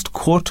last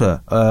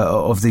quarter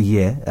of the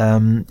year,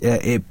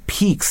 it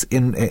peaks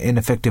in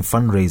effective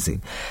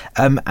fundraising,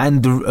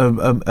 and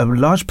a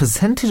large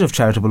percentage of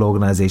charitable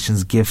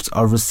organizations' gifts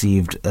are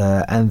received,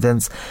 and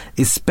thence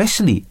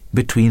especially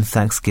between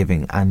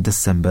Thanksgiving and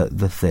December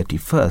the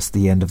 31st,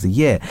 the end of the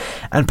year.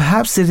 And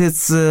perhaps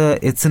it's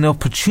an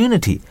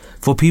opportunity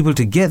for people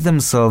to get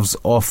themselves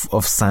off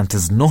of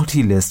Santa's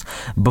naughty list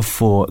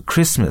before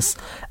Christmas.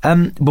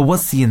 But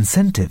what's the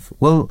incentive?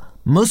 Well,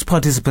 most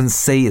participants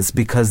say it's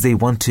because they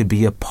want to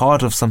be a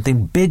part of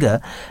something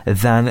bigger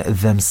than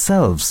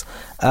themselves.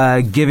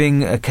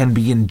 Giving can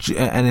be an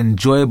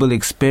enjoyable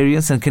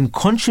experience and can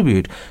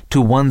contribute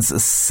to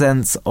one's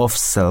sense of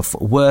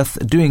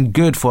self-worth. Doing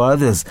good for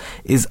others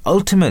is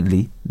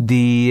ultimately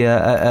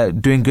the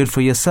doing good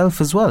for yourself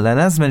as well. And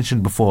as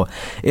mentioned before,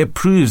 it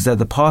proves that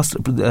past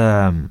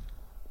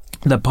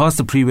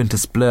the pre-winter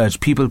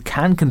splurge, people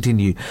can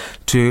continue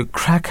to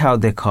crack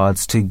out their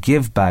cards to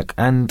give back.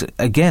 And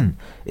again,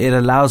 it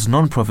allows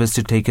non-profits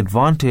to take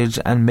advantage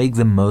and make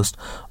the most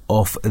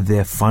of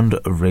their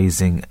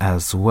fundraising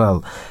as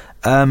well.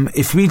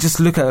 If we just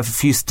look at a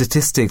few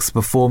statistics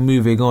before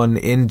moving on,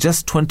 in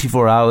just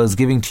 24 hours,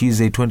 Giving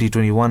Tuesday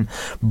 2021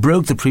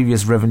 broke the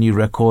previous revenue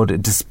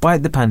record.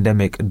 Despite the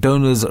pandemic,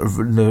 donors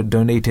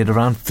donated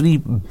around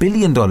 $3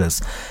 billion.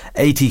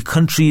 80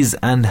 countries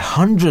and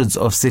hundreds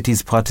of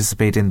cities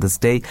participate in this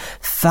day.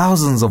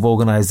 Thousands of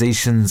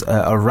organizations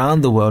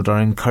around the world are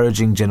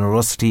encouraging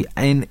generosity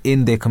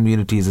in their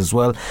communities as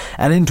well.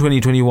 And in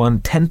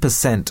 2021,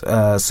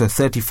 10%, so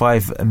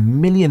 35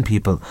 million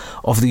people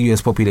of the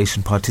US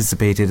population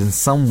participated in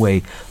some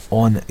way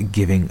on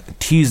Giving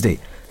Tuesday.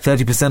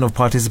 30% of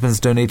participants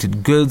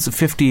donated goods,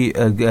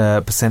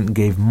 50%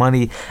 gave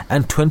money,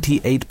 and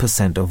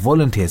 28% of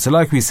volunteered. So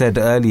like we said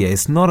earlier,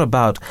 it's not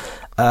about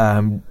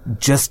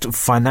just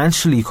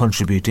financially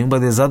contributing, but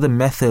there's other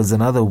methods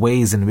and other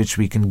ways in which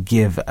we can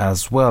give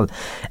as well.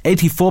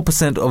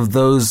 84% of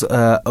those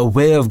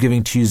aware of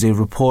Giving Tuesday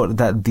report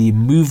that the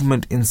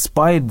movement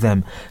inspired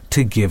them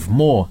to give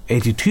more.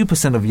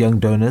 82% of young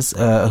donors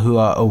who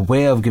are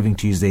aware of Giving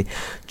Tuesday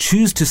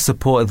choose to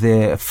support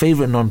their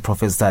favorite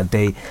non-profits that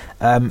day,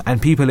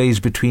 and people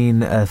aged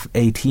between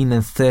 18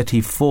 and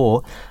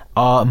 34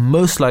 are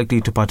most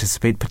likely to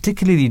participate,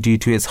 particularly due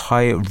to its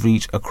high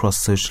reach across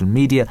social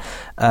media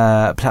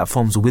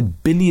platforms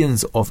with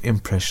billions of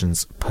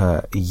impressions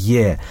per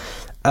year.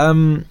 I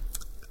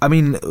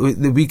mean,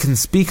 we can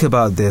speak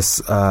about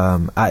this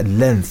at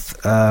length,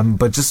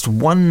 but just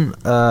one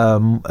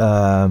thing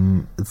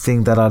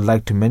that I'd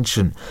like to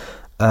mention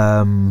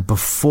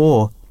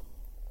before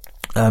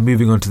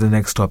moving on to the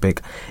next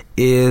topic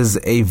is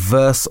a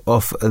verse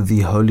of the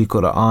Holy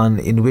Quran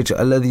in which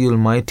Allah the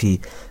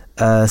Almighty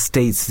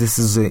states, this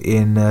is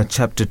in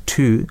chapter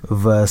 2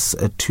 verse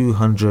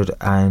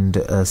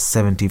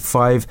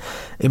 275.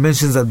 It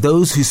mentions that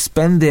those who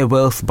spend their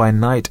wealth by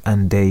night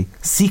and day,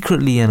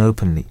 secretly and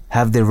openly,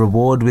 have their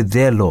reward with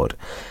their Lord.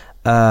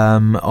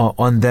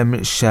 On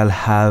them shall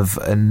have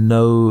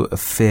no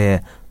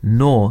fear,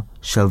 nor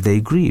shall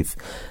they grieve.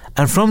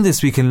 And from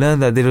this we can learn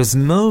that there is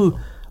no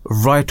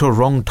right or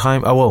wrong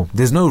time.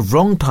 There's no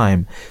wrong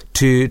time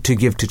to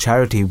give to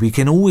charity. We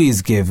can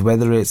always give,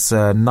 whether it's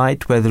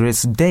night, whether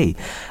it's day,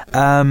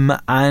 and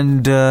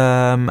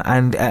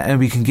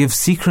we can give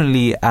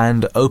secretly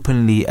and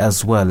openly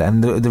as well.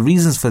 And the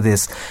reasons for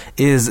this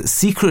is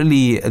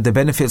secretly. The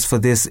benefits for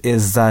this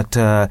is that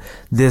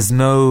there's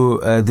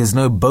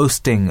no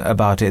boasting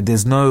about it.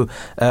 There's no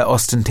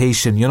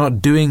ostentation. You're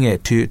not doing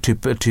it to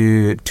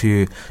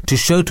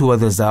show to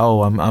others that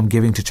I'm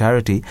giving to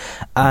charity.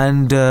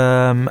 And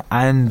when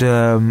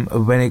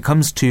it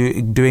comes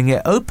to doing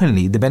it openly,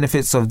 the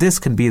benefits of this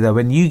can be that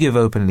when you give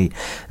openly,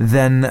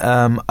 then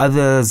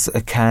others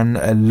can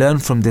learn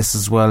from this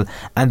as well,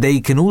 and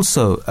they can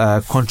also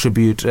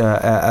contribute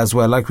as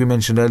well. Like we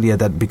mentioned earlier,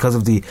 that because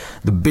of the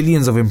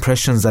billions of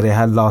impressions that it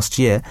had last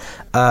year,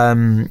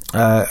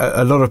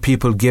 a lot of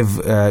people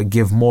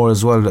give more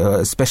as well,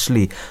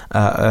 especially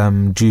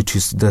due to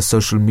the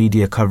social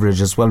media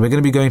coverage as well. We're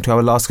going to be going to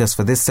our last guest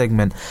for this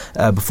segment.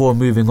 Before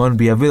moving on,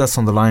 we have with us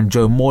on the line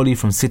Joe Morley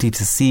from City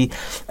to Sea.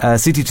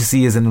 City to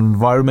Sea is an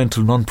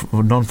environmental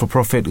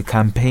non-for-profit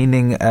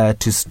campaigning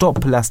to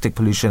stop plastic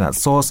pollution at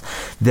source.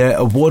 Their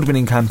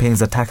award-winning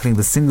campaigns are tackling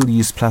the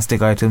single-use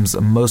plastic items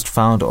most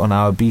found on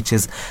our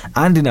beaches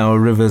and in our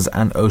rivers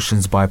and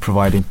oceans by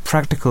providing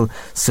practical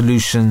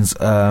solutions,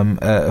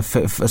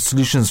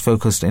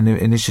 solutions-focused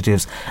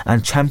initiatives,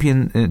 and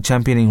championing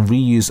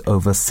reuse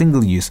over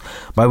single-use.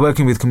 By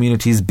working with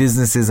communities,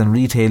 businesses and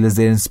retailers,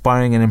 they're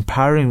inspiring and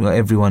empowering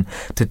everyone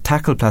to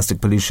tackle plastic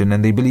pollution,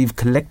 and they believe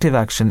collective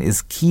action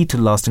is key to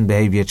lasting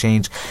behavior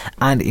change,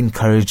 and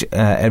encourage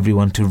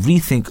everyone to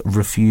rethink,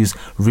 refuse,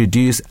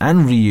 reduce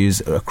and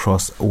reuse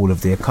across all of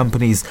their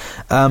companies.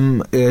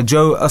 Joe,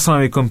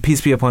 Assalamu alaikum,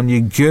 peace be upon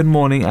you. Good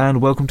morning and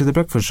welcome to The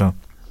Breakfast Show.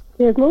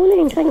 Good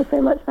morning. Thanks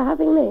so much for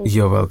having me.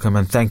 You're welcome,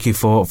 and thank you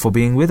for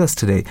being with us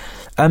today.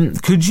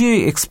 Could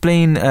you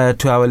explain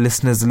to our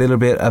listeners a little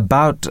bit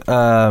about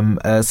some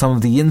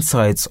of the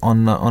insights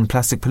on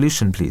plastic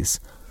pollution, please?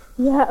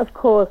 Yeah, of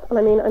course. And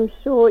I mean, I'm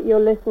sure your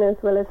listeners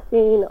will have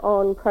seen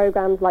on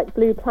programs like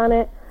Blue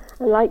Planet,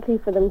 and likely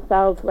for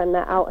themselves when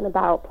they're out and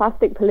about,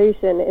 plastic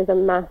pollution is a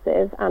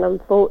massive and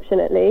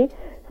unfortunately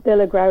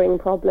still a growing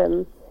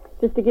problem.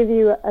 Just to give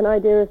you an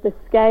idea of the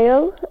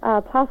scale,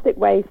 plastic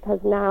waste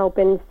has now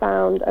been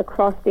found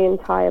across the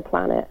entire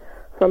planet,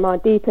 from our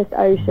deepest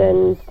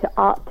oceans to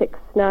Arctic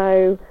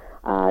snow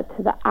to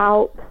the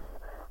Alps,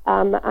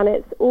 and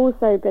it's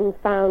also been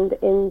found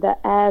in the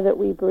air that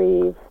we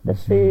breathe, the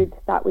food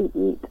that we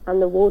eat, and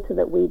the water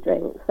that we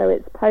drink. So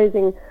it's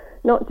posing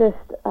not just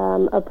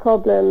a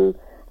problem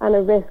and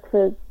a risk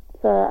for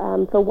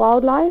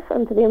wildlife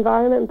and for the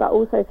environment, but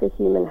also for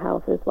human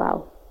health as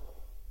well.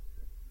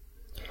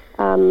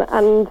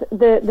 And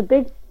the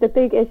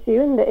big issue,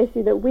 and the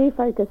issue that we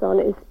focus on,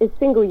 is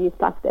single-use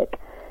plastic.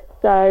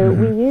 So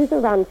we use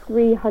around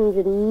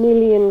 300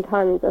 million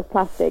tons of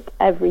plastic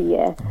every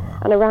year,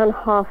 and around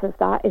half of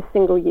that is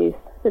single-use.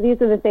 So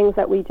these are the things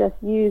that we just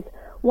use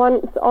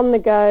once on the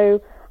go.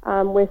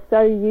 We're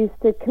so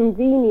used to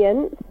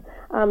convenience,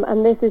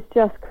 and this is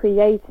just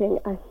creating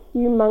a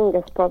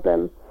humongous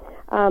problem.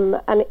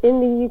 And in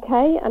the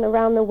UK and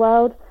around the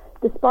world,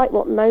 despite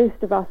what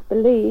most of us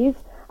believe,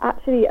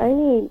 actually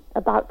only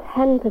about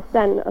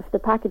 10% of the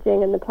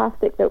packaging and the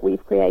plastic that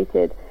we've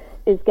created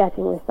is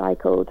getting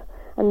recycled.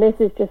 And this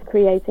is just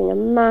creating a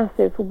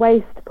massive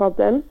waste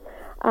problem.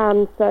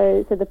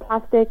 So the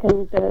plastic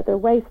and the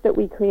waste that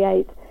we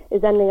create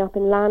is ending up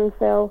in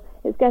landfill,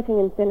 it's getting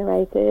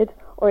incinerated,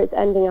 or it's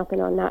ending up in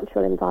our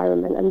natural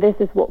environment. And this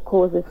is what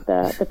causes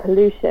the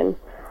pollution.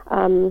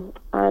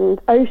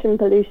 And ocean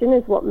pollution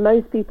is what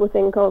most people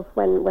think of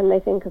when they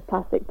think of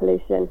plastic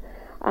pollution.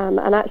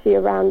 And actually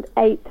around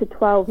 8 to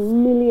 12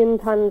 million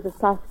tons of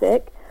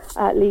plastic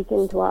leak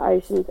into our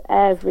oceans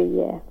every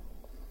year.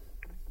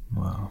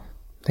 Wow.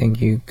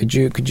 Thank you. Could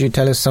you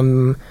tell us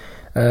some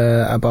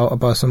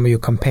about some of your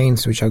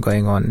campaigns which are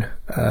going on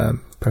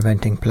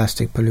preventing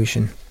plastic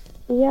pollution?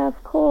 Yeah,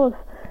 of course.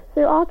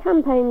 So our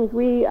campaigns,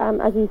 we,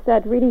 as you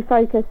said, really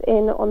focus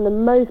in on the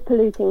most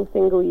polluting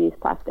single-use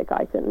plastic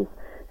items.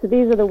 So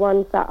these are the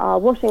ones that are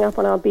washing up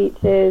on our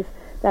beaches,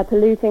 they're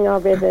polluting our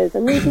rivers,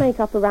 and these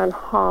make up around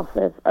half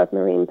of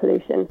marine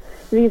pollution.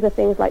 So these are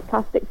things like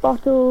plastic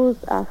bottles,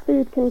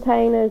 food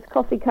containers,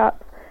 coffee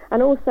cups,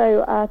 and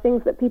also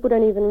things that people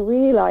don't even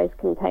realise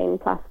contain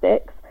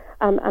plastics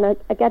and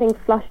are getting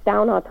flushed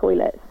down our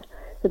toilets.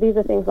 So these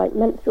are things like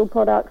menstrual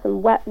products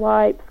and wet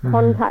wipes,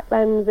 contact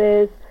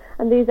lenses,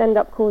 and these end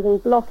up causing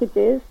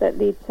blockages that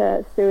lead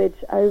to sewage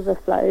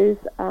overflows,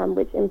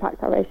 which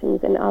impact our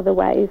oceans in other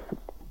ways.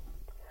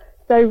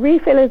 So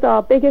Refill is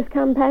our biggest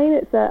campaign.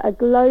 It's a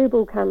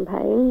global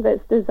campaign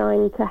that's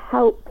designed to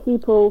help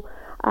people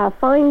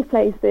find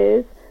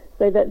places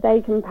so that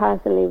they can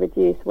personally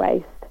reduce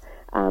waste.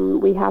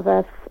 We have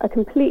a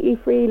completely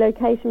free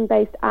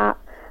location-based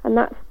app, and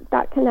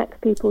that connects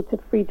people to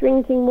free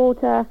drinking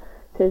water,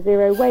 to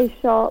zero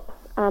waste shops,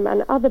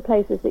 and other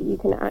places that you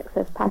can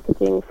access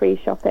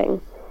packaging-free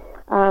shopping.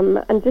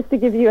 And just to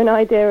give you an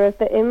idea of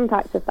the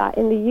impact of that,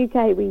 in the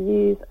UK we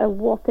use a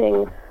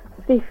whopping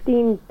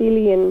 15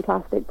 billion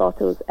plastic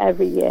bottles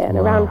every year, and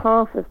around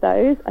half of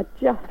those are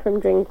just from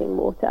drinking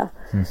water.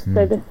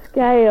 So the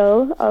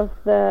scale of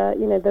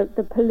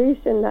the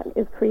pollution that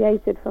is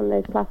created from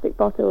those plastic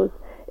bottles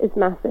is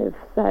massive.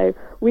 So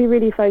we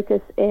really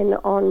focus in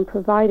on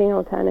providing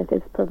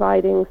alternatives,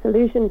 providing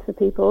solutions for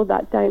people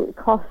that don't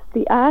cost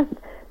the earth,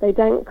 they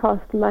don't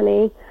cost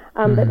money,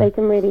 but they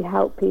can really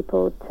help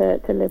people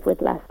to live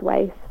with less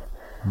waste.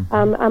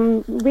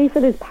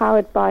 Refill is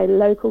powered by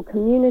local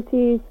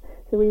communities.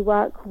 So we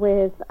work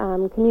with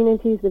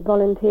communities, with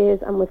volunteers,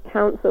 and with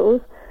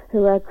councils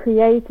who are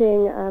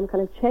creating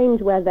kind of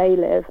change where they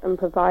live and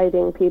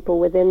providing people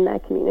within their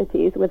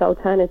communities with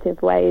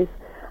alternative ways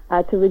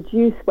to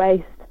reduce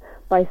waste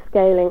by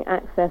scaling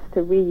access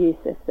to reuse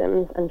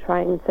systems and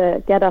trying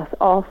to get us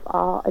off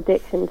our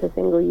addiction to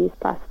single-use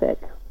plastic.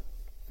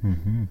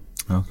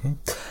 Okay.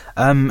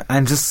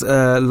 And just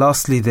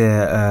lastly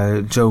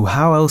there, Jo,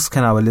 how else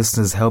can our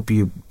listeners help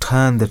you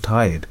turn the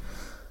tide?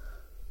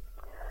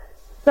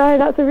 So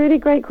that's a really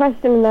great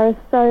question, and there are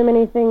so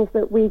many things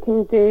that we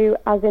can do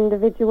as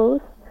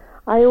individuals.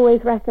 I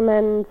always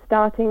recommend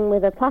starting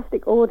with a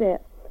plastic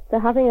audit, so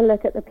having a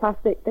look at the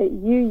plastic that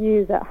you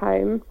use at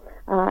home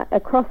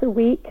across a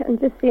week and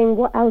just seeing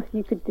what else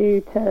you could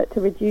do to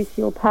reduce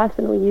your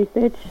personal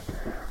usage.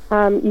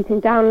 You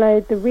can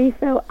download the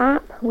Refill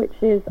app, which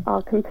is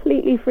our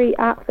completely free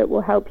app that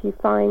will help you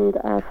find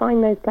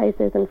those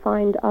places and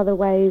find other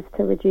ways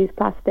to reduce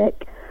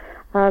plastic.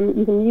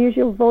 You can use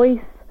your voice,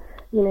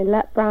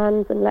 let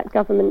brands and let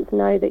governments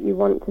know that you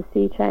want to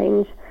see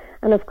change.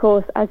 And of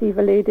course, as you've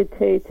alluded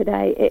to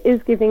today, it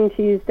is Giving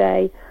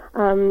Tuesday,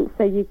 so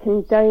you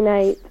can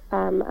donate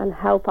and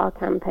help our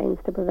campaigns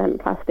to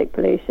prevent plastic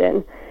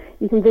pollution.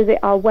 You can visit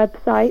our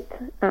website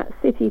at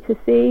City to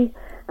Sea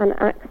and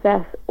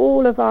access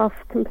all of our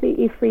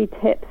completely free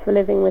tips for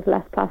living with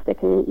less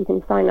plastic, and you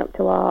can sign up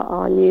to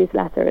our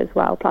newsletter as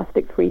well,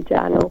 Plastic Free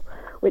Journal,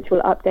 which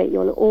will update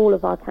you on all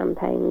of our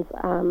campaigns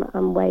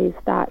and ways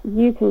that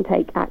you can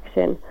take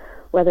action,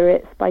 whether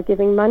it's by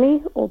giving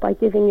money or by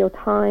giving your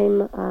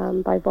time,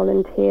 by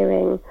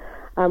volunteering,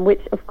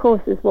 which of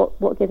course is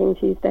what Giving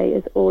Tuesday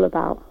is all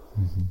about.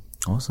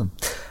 Awesome.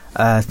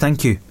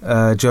 Thank you,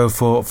 Jo,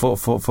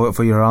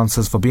 for your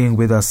answers, for being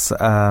with us,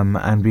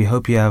 and we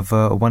hope you have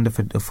a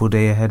wonderful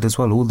day ahead as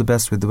well. All the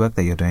best with the work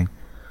that you're doing.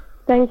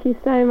 Thank you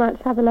so much.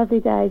 Have a lovely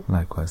day.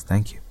 Likewise.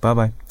 Thank you.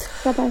 Bye-bye.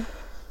 Bye-bye.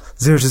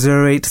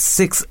 0208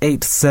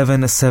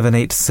 687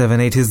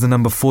 7878 is the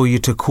number for you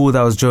to call.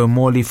 That was Jo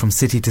Morley from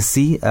City to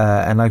Sea,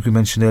 and like we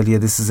mentioned earlier,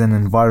 this is an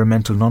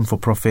environmental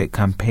non-for-profit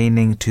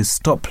campaigning to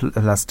stop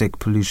plastic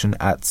pollution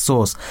at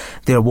source.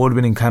 Their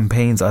award-winning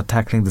campaigns are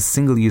tackling the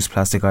single-use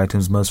plastic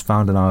items most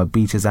found on our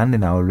beaches and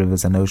in our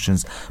rivers and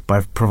oceans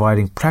by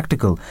providing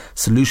practical,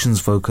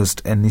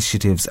 solutions-focused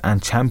initiatives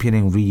and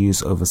championing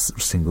reuse over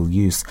single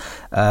use.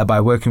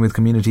 By working with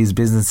communities,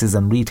 businesses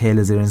and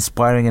retailers, they're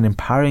inspiring and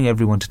empowering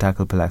everyone to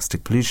tackle plastic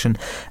plastic pollution.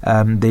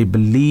 They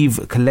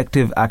believe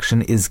collective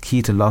action is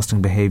key to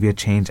lasting behavior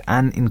change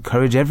and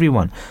encourage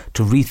everyone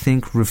to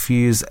rethink,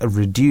 refuse,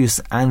 reduce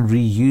and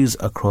reuse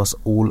across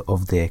all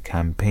of their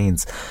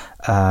campaigns.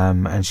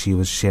 And she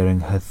was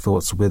sharing her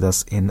thoughts with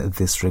us in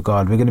this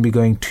regard. We're going to be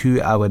going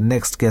to our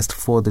next guest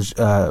for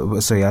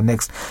the our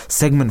next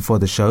segment for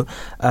the show.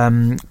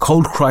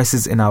 Cold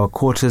crisis in our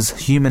quarters,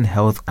 human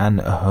health and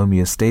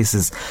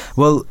homeostasis.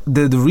 Well,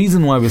 the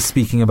reason why we're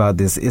speaking about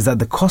this is that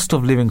the cost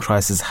of living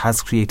crisis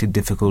has created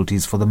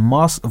difficulties for the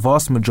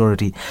vast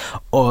majority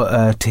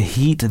to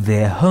heat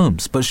their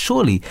homes. But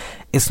surely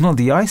it's not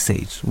the Ice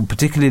Age,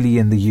 particularly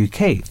in the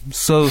UK.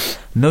 So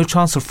no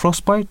chance of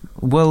frostbite?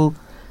 Well,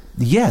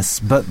 yes,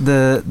 but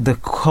the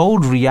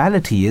cold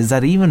reality is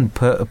that even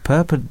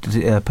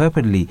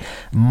purportedly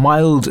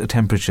mild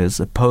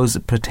temperatures pose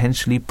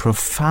potentially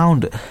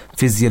profound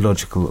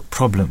physiological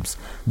problems.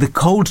 The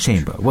cold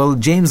chamber. Well,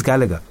 James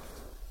Gallagher,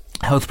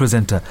 health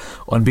presenter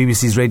on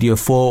BBC's Radio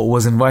 4,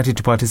 was invited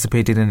to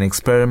participate in an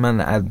experiment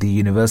at the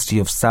University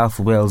of South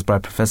Wales by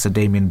Professor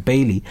Damien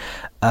Bailey,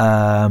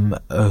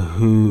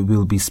 who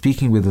will be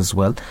speaking with us as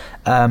well.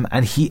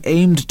 And he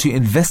aimed to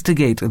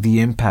investigate the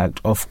impact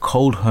of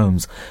cold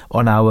homes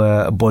on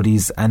our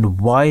bodies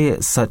and why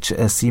such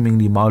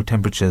seemingly mild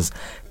temperatures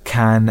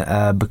can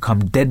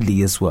become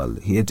deadly as well.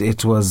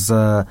 It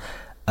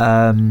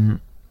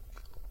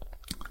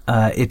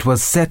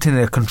was set in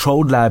a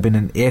controlled lab in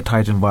an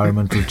airtight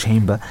environmental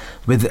chamber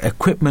with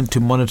equipment to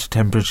monitor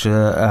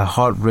temperature,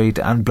 heart rate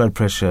and blood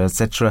pressure,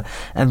 etc.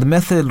 And the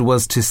method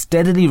was to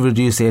steadily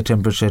reduce air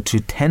temperature to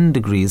 10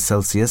 degrees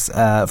Celsius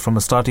from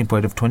a starting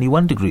point of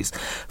 21 degrees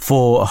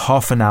for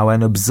half an hour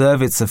and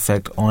observe its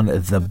effect on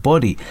the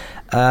body.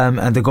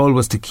 And the goal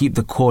was to keep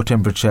the core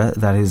temperature,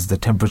 that is the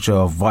temperature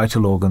of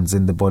vital organs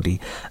in the body,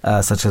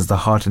 such as the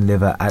heart and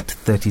liver, at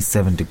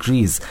 37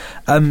 degrees.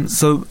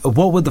 So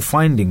what were the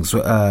findings,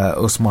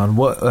 Osman?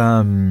 What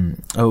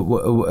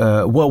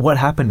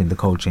happened in the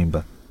cold chamber?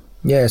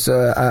 Yeah,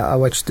 so I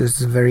watched this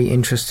very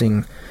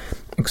interesting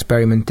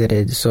experiment they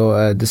did.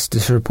 So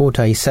this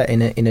reporter, he sat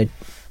in a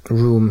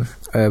room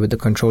with the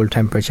controlled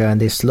temperature,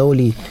 and they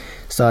slowly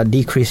started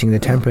decreasing the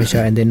temperature,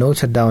 and they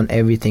noted down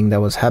everything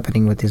that was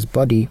happening with his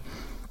body.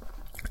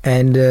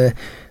 And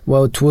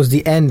towards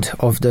the end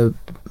of the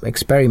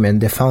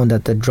experiment, they found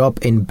that the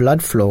drop in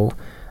blood flow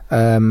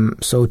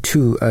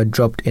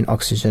dropped in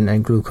oxygen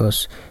and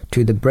glucose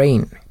to the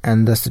brain,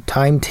 and that's the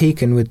time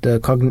taken with the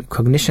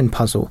cognition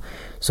puzzle.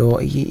 So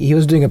he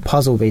was doing a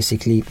puzzle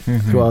basically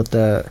throughout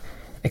the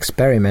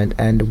experiment,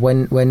 and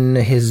when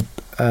it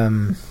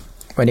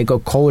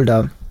got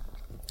colder,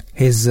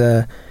 his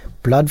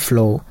blood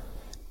flow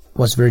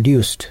was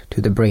reduced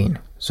to the brain,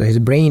 so his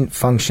brain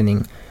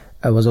functioning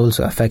was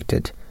also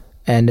affected.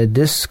 And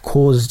this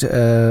caused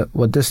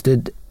what this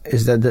did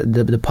is that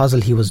the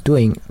puzzle he was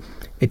doing,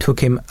 it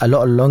took him a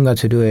lot longer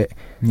to do it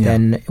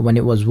than when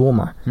it was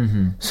warmer.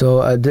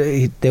 So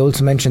they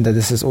also mentioned that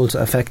this is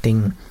also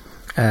affecting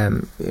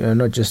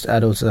not just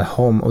adults at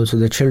home, also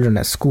the children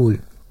at school,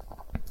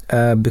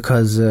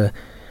 because we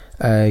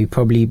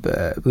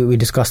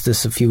discussed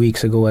this a few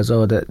weeks ago as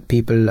well, that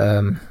people,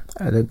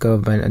 the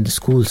government and the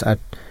schools are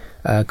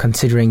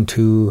considering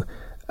to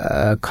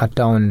cut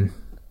down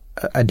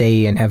a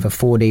day and have a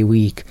 4-day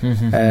week,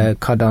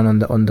 cut down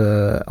on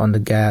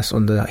the gas,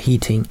 on the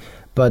heating.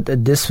 But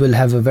this will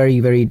have a very,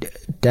 very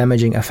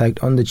damaging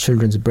effect on the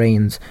children's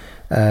brains,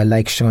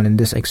 like shown in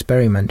this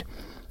experiment.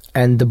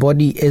 And the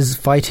body is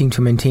fighting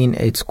to maintain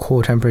its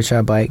core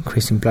temperature by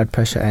increasing blood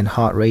pressure and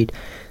heart rate.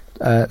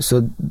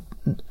 So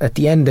at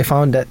the end, they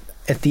found that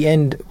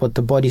what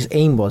the body's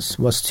aim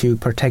was to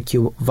protect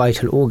your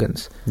vital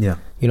organs. Yeah,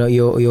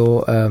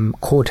 your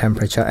core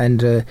temperature,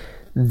 and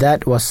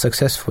that was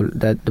successful.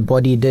 That the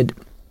body did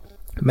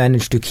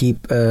manage to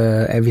keep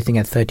everything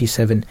at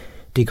 37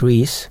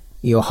 degrees.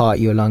 Your heart,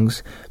 your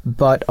lungs,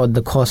 but at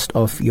the cost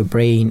of your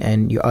brain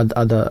and your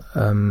other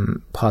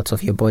parts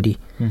of your body.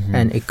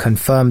 And it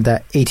confirmed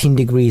that 18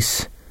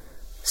 degrees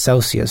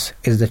Celsius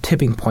is the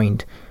tipping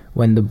point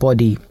when the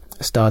body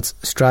starts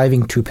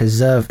striving to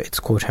preserve its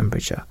core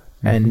temperature,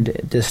 and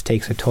this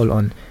takes a toll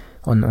on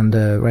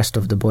the rest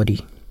of the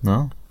body.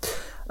 No.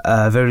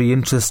 Very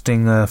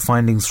interesting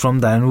findings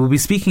from that, and we'll be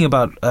speaking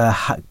about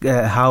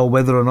how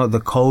whether or not the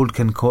cold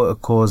can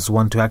cause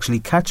one to actually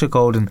catch a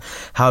cold, and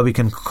how we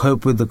can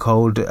cope with the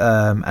cold,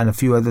 and a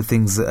few other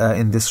things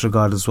in this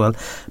regard as well.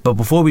 But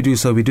before we do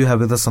so, we do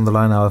have with us on the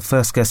line our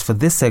first guest for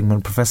this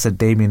segment, Professor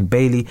Damien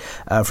Bailey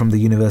from the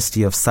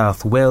University of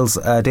South Wales.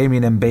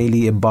 Damien M.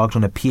 Bailey embarked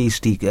on a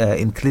PhD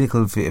in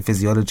clinical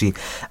physiology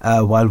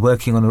while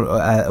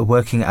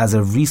working as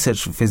a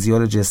research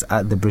physiologist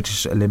at the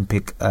British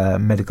Olympic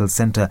Medical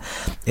Centre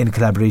Centre in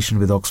collaboration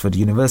with Oxford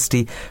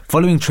University.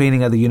 Following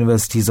training at the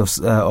universities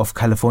of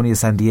California,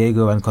 San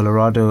Diego and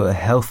Colorado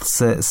Health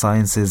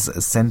Sciences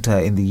Centre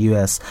in the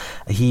US,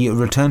 he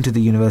returned to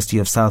the University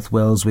of South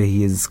Wales, where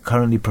he is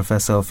currently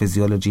Professor of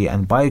Physiology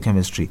and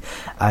Biochemistry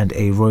and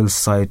a Royal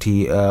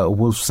Society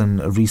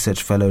Wolfson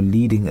Research Fellow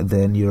leading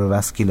the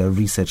Neurovascular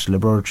Research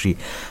Laboratory.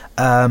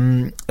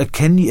 Assalamu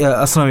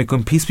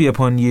alaikum, peace be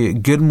upon you.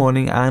 Good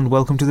morning and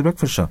welcome to the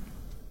Breakfast Show.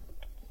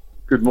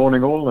 Good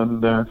morning all,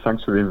 and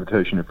thanks for the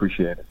invitation.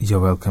 Appreciate it. You're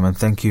welcome, and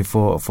thank you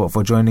for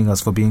joining us,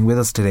 for being with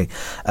us today.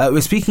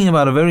 We're speaking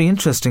about a very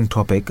interesting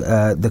topic,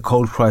 the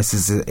cold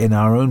crisis in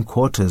our own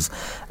quarters.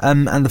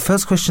 And the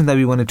first question that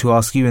we wanted to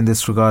ask you in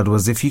this regard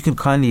was if you could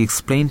kindly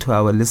explain to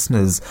our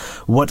listeners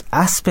what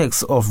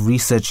aspects of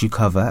research you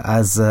cover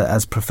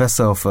as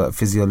Professor of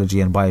Physiology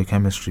and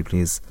Biochemistry,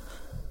 please.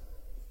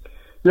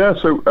 Yeah,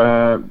 so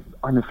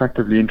I'm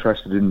effectively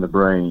interested in the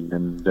brain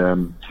and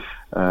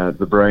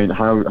the brain,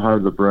 how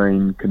the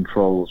brain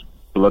controls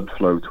blood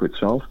flow to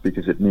itself,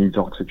 because it needs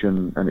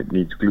oxygen and it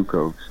needs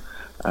glucose.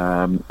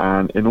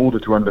 And in order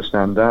to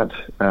understand that,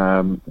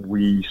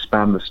 we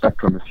span the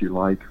spectrum, if you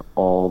like,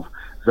 of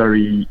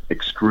very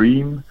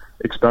extreme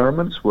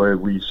experiments where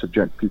we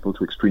subject people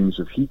to extremes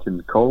of heat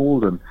and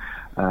cold and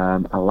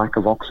a lack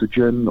of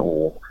oxygen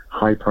or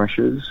high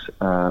pressures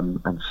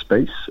and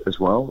space as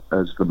well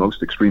as the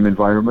most extreme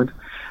environment.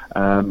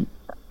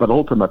 But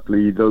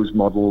ultimately, those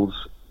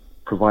models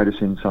provide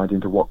us insight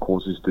into what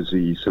causes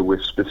disease. So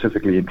we're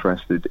specifically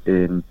interested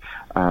in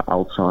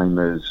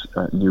Alzheimer's,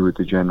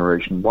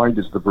 neurodegeneration. Why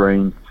does the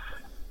brain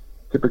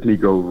typically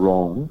go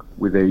wrong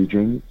with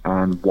aging,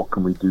 and what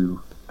can we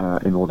do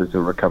in order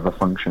to recover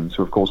function?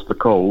 So, of course, the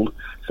cold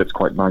fits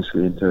quite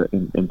nicely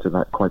into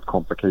that quite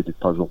complicated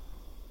puzzle.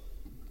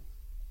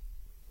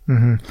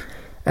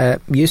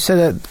 Mm-hmm. You said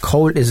that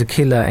cold is a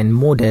killer and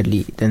more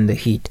deadly than the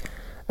heat.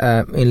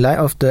 In light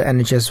of the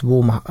NHS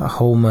Warm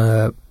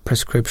Home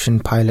prescription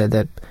pilot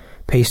that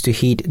pays to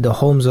heat the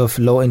homes of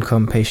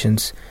low-income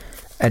patients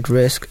at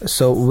risk,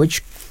 so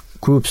which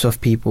groups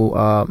of people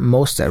are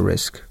most at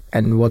risk,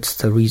 and what's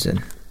the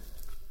reason?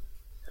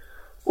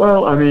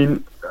 Well, I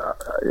mean,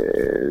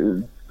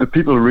 the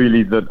people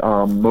really that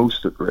are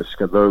most at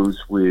risk are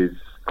those with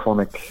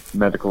chronic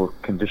medical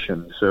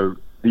conditions. So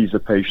these are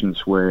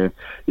patients where,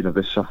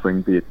 they're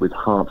suffering, be it with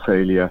heart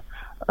failure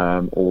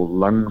or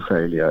lung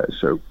failure.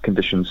 So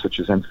conditions such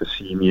as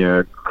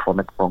emphysema,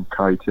 chronic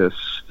bronchitis,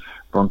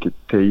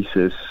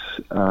 bronchiectasis,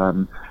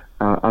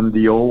 and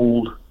the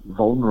old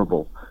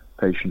vulnerable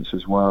patients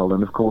as well.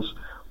 And of course,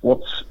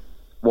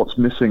 what's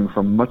missing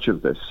from much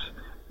of this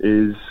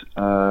is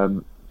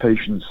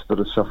patients that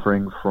are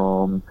suffering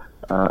from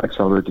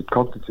accelerated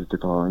cognitive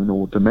decline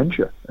or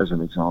dementia, as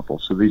an example.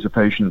 So these are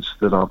patients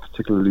that are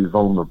particularly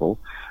vulnerable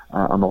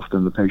and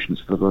often the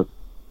patients that are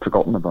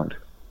forgotten about.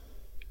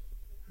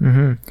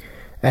 Mm-hmm.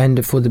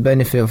 And for the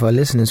benefit of our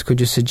listeners,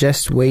 could you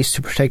suggest ways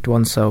to protect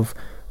oneself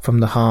from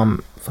the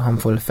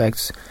harmful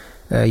effects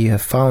you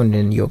have found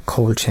in your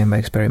cold chamber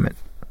experiment?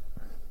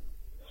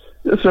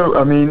 So,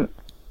 I mean,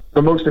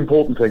 the most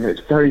important thing, it's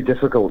very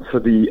difficult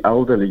for the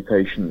elderly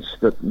patients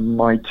that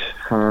might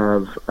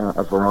have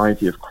a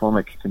variety of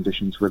chronic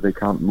conditions where they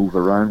can't move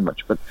around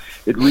much, but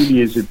it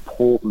really is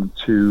important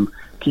to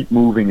keep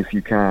moving if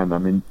you can. I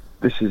mean,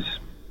 this is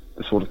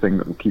the sort of thing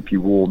that will keep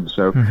you warm.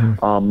 So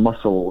our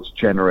muscles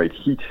generate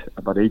heat.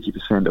 About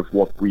 80% of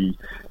what we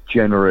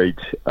generate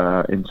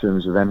in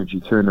terms of energy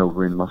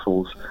turnover in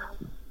muscles,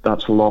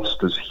 that's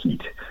lost as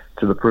heat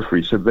to the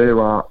periphery. So there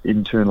are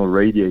internal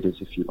radiators,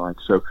 if you like.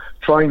 So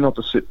try not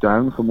to sit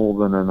down for more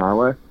than an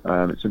hour.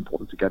 It's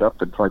important to get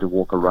up and try to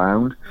walk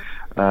around.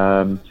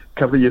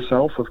 Cover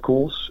yourself, of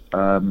course,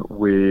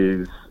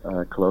 with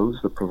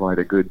clothes that provide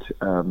a good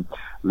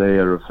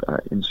layer of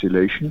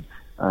insulation.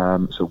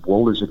 So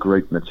wool is a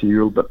great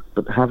material, but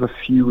have a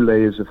few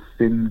layers of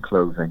thin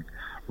clothing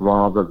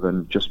rather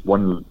than just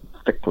one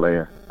thick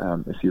layer,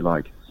 if you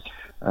like.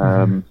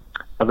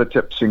 Other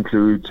tips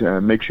include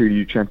make sure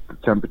you check the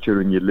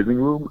temperature in your living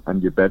room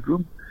and your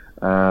bedroom,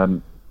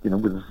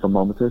 with a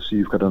thermometer, so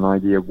you've got an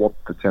idea of what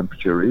the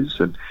temperature is.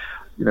 And,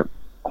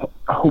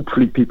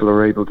 hopefully people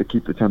are able to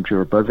keep the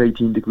temperature above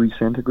 18 degrees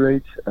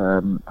centigrade.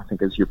 I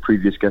think, as your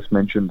previous guest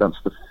mentioned, that's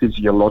the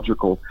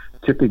physiological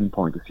tipping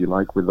point, if you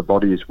like, where the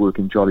body is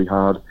working jolly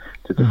hard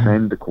to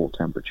defend the core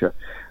temperature.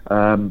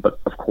 But,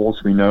 of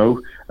course, we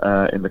know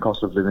in the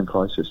cost of living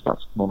crisis,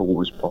 that's not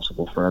always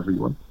possible for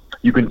everyone.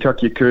 You can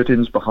tuck your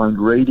curtains behind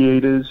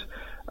radiators.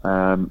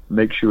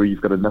 Make sure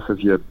you've got enough of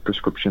your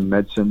prescription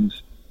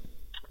medicines.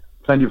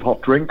 Plenty of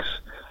hot drinks.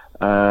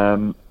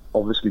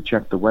 Obviously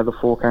check the weather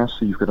forecast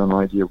so you've got an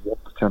idea of what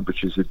the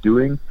temperatures are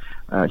doing.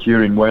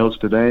 Here in Wales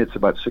today, it's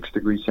about 6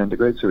 degrees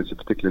centigrade, so it's a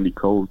particularly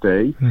cold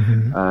day.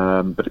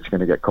 But it's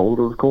going to get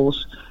colder, of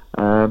course.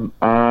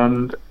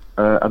 And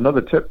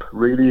another tip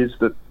really is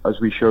that, as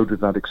we showed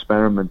with that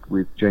experiment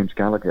with James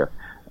Gallagher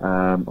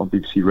on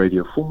BBC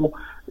Radio 4,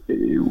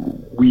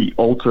 we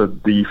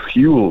altered the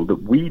fuel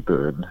that we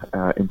burn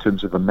in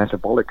terms of a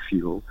metabolic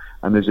fuel,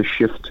 and there's a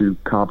shift to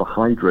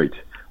carbohydrate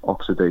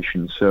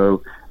oxidation.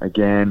 So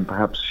again,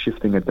 perhaps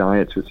shifting a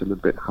diet so it's a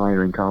little bit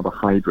higher in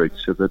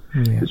carbohydrates so that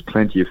there's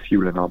plenty of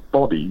fuel in our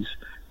bodies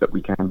that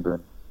we can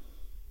burn.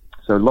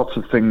 So lots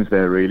of things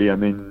there, really. I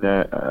mean,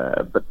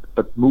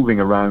 but moving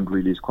around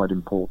really is quite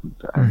important.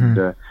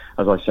 And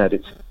as I said,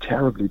 it's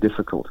terribly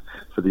difficult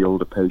for the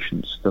older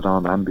patients that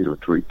aren't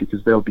ambulatory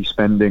because they'll be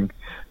spending,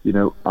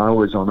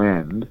 hours on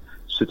end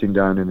sitting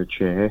down in a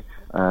chair,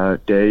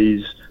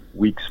 days,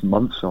 weeks,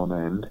 months on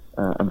end,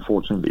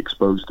 unfortunately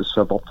exposed to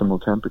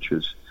suboptimal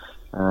temperatures.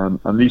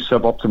 And these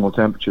suboptimal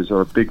temperatures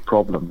are a big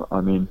problem.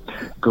 I mean,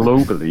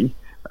 globally,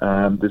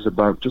 there's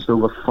about just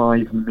over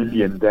 5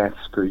 million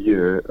deaths per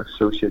year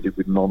associated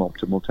with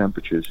non-optimal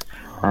temperatures,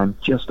 and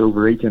just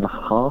over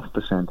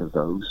 8.5% of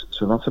those,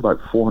 so that's about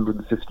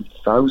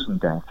 450,000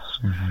 deaths,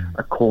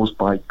 are caused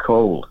by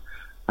cold.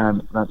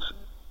 And that's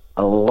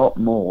a lot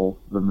more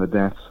than the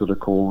deaths that are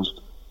caused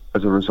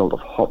as a result of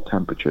hot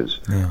temperatures.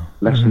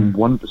 Less than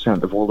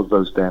 1% of all of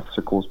those deaths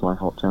are caused by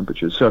hot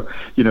temperatures. So,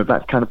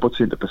 that kind of puts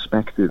into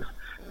perspective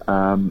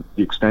the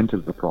extent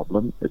of the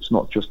problem. It's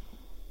not just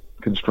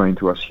constrained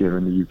to us here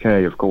in the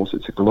UK, of course,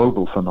 it's a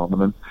global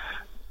phenomenon.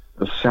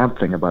 The sad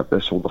thing about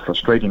this, or the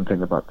frustrating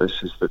thing about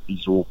this, is that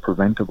these are all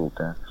preventable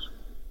deaths.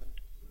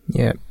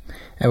 Yeah.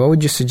 And what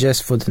would you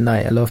suggest for the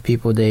night? A lot of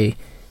people, they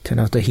turn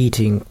off the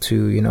heating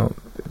to,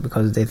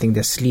 because they think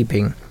they're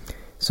sleeping,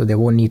 so they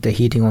won't need the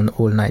heating on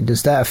all night.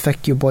 Does that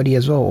affect your body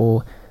as well,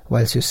 or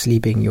whilst you're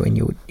sleeping, you're in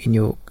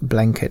your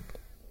blanket?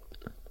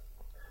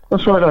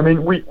 That's right. I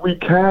mean, we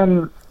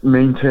can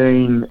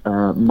maintain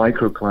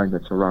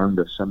microclimates around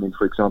us. I mean,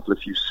 for example,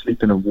 if you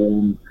sleep in a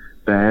warm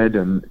bed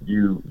and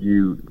you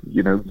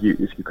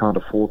if you can't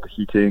afford the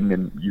heating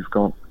and you've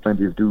got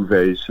plenty of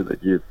duvets so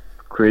that you've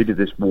created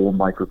this warm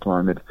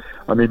microclimate,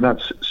 I mean,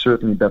 that's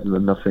certainly better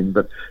than nothing.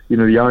 But,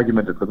 the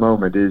argument at the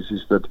moment is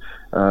that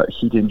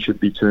heating should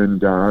be turned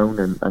down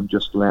and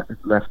just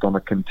left on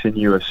a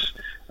continuous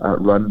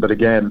run. But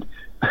again,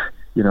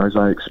 as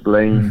I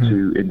explained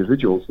to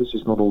individuals, this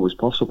is not always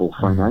possible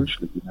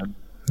financially.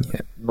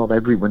 Not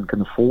everyone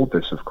can afford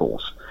this, of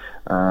course.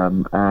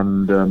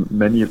 And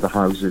many of the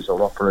houses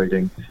are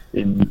operating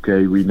in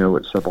UK, we know,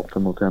 at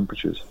suboptimal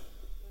temperatures.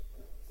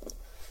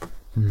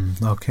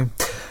 Okay.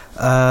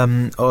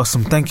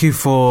 Awesome. Thank you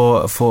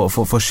for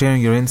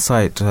sharing your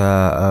insight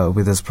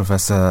with us,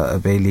 Professor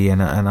Bailey,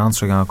 and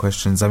answering our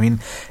questions. I mean,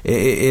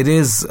 it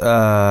is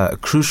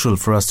crucial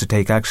for us to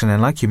take action,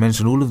 and like you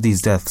mentioned, all of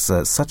these deaths,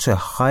 such a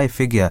high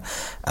figure,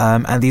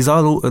 and these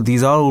are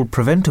all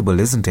preventable,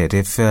 isn't it?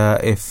 If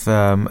let's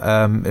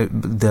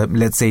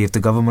say if the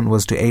government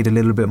was to aid a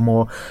little bit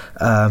more,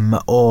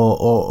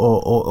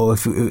 or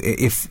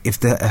if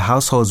the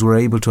households were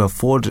able to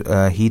afford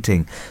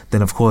heating,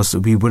 then of course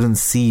we wouldn't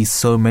see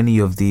so many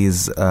of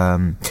these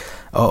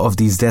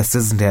deaths,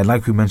 isn't it? And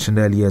like we mentioned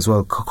earlier as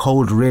well,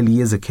 cold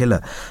really is a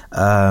killer,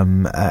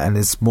 and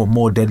it's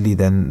more deadly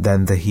than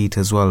the heat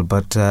as well.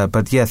 But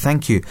yeah,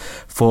 thank you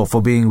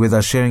for being with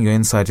us, sharing your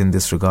insight in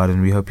this regard,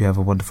 and we hope you have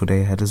a wonderful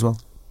day ahead as well.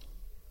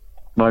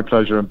 My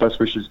pleasure, and best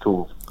wishes to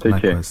all. Take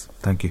Likewise. Care.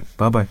 Thank you.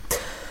 Bye-bye.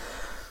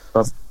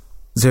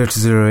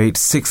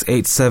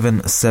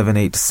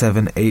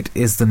 0208-687-7878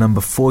 is the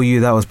number for you.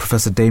 That was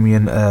Professor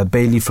Damien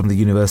Bailey from the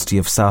University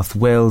of South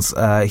Wales.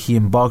 He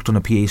embarked on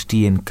a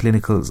PhD in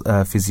clinical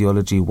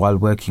physiology while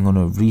working on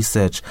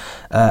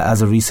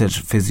as a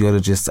research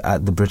physiologist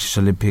at the British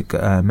Olympic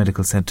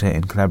Medical Centre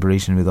in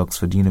collaboration with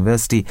Oxford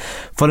University.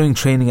 Following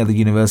training at the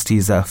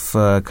universities of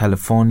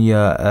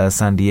California,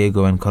 San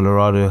Diego and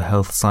Colorado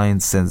Health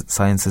Sciences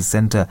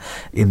Centre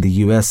in the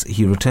US,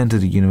 he returned to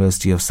the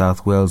University of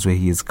South Wales, where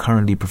he is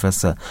currently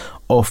Professor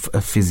of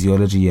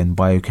Physiology and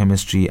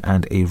Biochemistry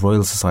and a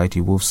Royal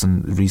Society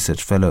Wolfson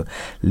Research Fellow,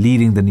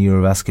 leading the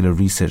Neurovascular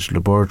Research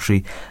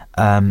Laboratory.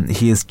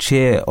 He is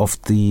chair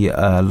of the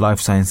Life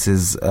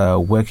Sciences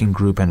Working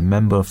Group and a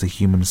member of the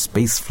Human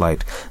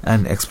Spaceflight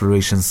and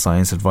Exploration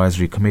Science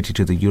Advisory Committee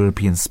to the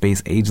European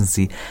Space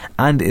Agency,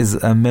 and is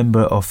a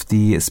member of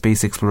the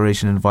Space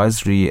Exploration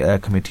Advisory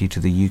Committee to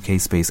the UK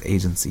Space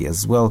Agency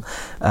as well.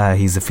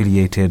 He's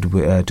affiliated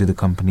to the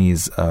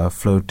companies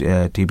Float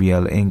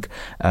TBL Inc.,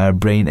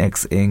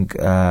 BrainX Inc.,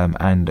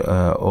 and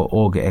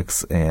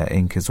OrgX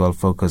Inc. as well,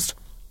 focused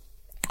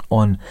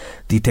on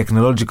the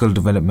technological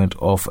development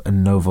of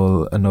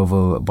novel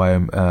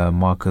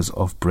biomarkers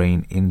of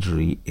brain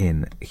injury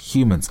in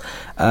humans.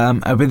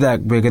 And with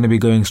that, we're going to be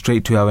going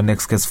straight to our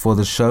next guest for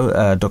the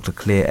show, Dr.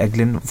 Claire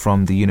Eglin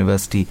from the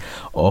University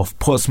of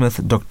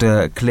Portsmouth.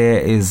 Dr. Claire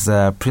is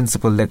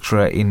Principal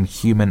Lecturer in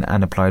Human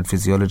and Applied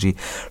Physiology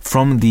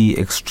from the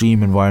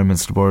Extreme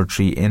Environments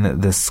Laboratory in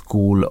the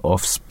School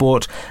of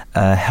Sport,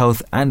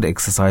 Health and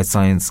Exercise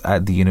Science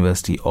at the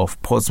University of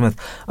Portsmouth.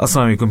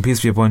 Assalamu alaikum,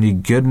 peace be upon you.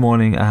 Good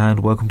morning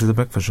and welcome to the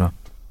Breakfast Show.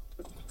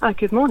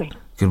 Good morning.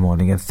 Good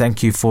morning, and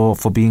thank you for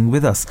being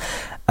with us.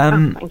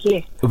 Thank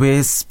you.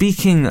 We're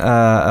speaking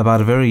about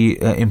a very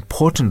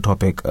important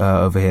topic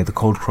over here, the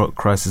cold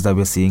crisis that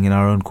we're seeing in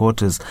our own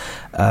quarters,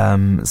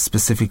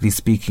 specifically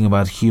speaking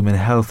about human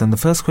health. And the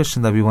first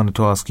question that we wanted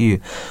to ask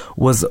you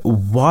was,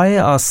 why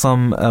are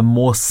some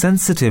more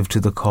sensitive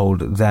to the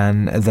cold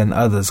than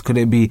others? Could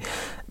it be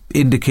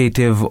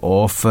indicative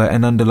of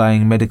an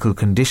underlying medical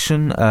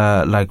condition,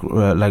 like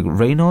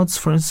Raynaud's,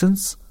 for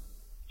instance?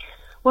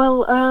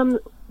 Well,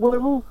 we're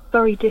all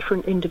very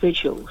different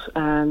individuals,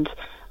 and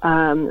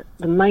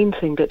the main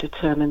thing that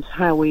determines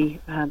how we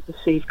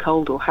perceive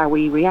cold or how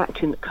we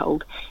react in the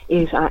cold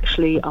is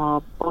actually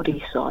our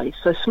body size.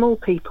 So small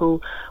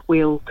people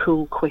will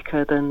cool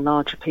quicker than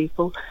larger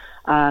people.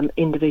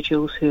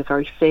 Individuals who are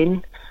very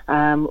thin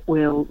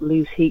will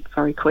lose heat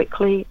very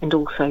quickly and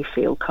also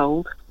feel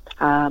cold.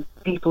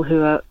 People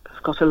who have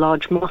got a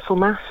large muscle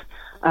mass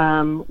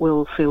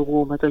will feel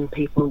warmer than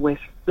people with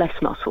less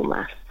muscle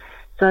mass.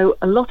 So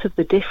a lot of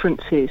the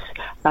differences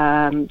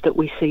that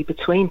we see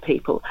between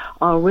people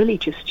are really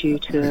just due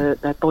to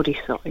their body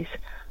size.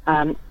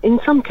 In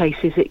some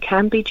cases, it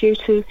can be due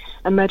to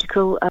a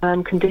medical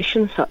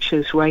condition such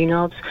as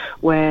Raynaud's,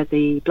 where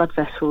the blood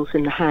vessels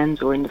in the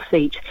hands or in the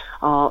feet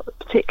are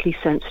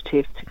particularly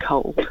sensitive to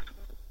cold.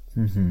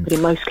 Mm-hmm. But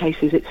in most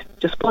cases, it's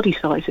just body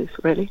sizes,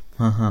 really.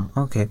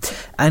 Okay.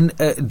 And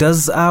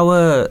does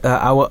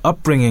our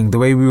upbringing, the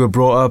way we were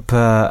brought up,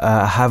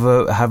 have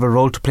a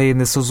role to play in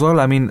this as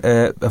well? I mean,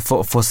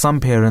 for some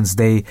parents,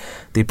 they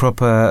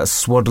proper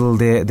swaddle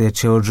their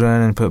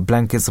children and put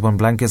blankets upon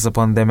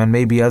them, and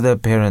maybe other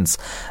parents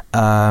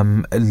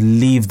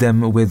leave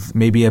them with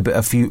maybe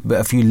a few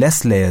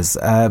less layers.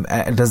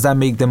 Does that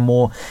make them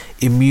more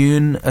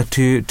immune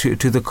to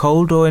the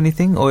cold or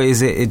anything, or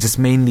is it just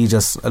mainly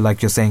just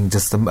like you're saying,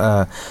 just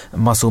the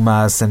muscle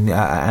mass and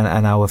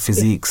our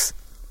physiques?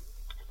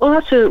 Well,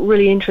 that's a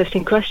really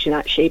interesting question,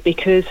 actually,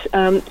 because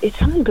it's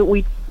something that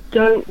we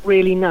don't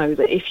really know.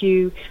 That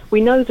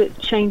we know that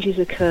changes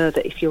occur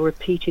that if you're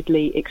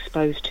repeatedly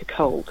exposed to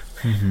cold,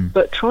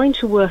 but trying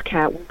to work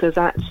out whether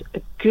that's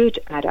a good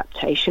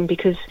adaptation,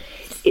 because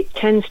it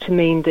tends to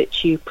mean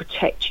that you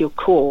protect your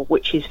core,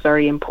 which is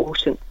very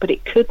important, but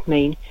it could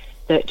mean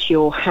that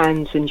your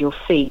hands and your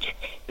feet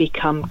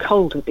become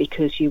colder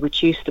because you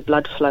reduce the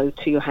blood flow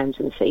to your hands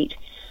and feet,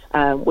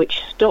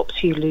 which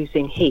stops you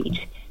losing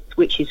heat,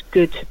 which is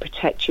good to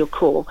protect your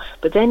core.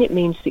 But then it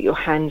means that your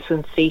hands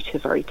and feet are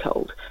very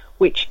cold,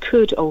 which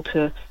could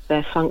alter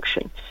their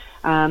function.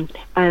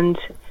 And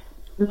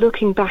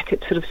looking back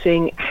at sort of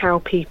seeing how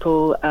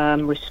people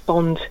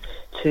respond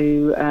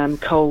to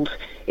cold,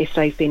 if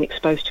they've been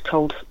exposed to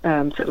cold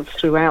sort of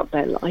throughout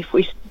their life,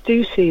 we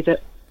do see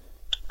that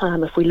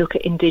if we look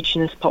at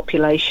indigenous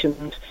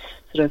populations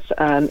sort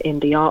of in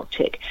the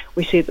Arctic,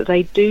 we see that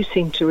they do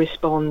seem to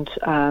respond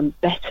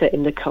better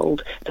in the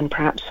cold than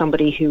perhaps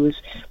somebody who was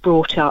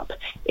brought up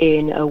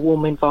in a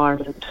warm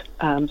environment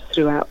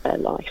throughout their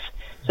life.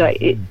 So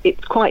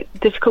it's quite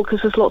difficult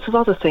because there's lots of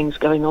other things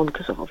going on,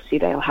 because obviously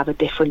they'll have a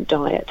different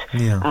diet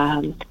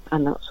and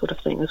that sort of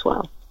thing as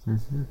well.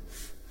 Mm-hmm.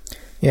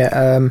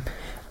 Yeah,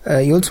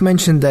 you also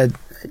mentioned that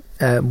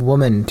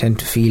women tend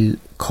to feel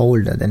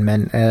colder than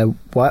men.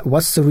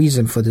 What's the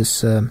reason for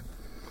this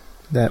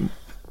that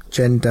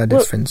gender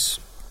difference?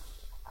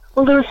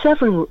 Well, there are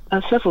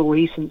several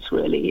reasons,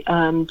 really.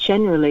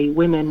 Generally,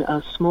 women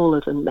are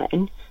smaller than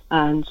men,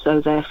 and so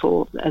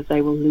therefore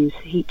they will lose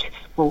heat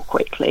more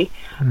quickly.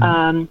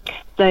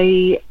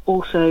 They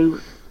also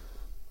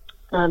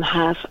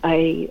have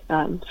a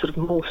sort of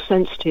more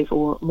sensitive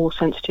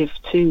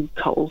to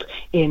cold,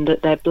 in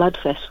that their blood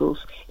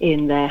vessels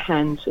in their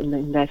hands and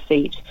in their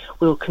feet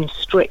will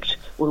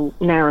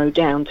narrow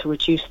down to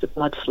reduce the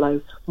blood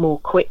flow more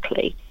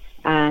quickly.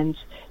 And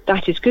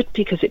that is good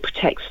because it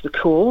protects the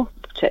core,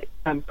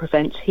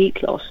 prevents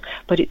heat loss,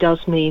 but it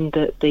does mean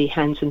that the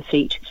hands and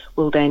feet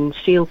will then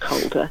feel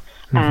colder,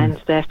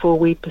 and therefore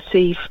we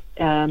perceive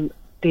the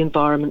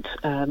environment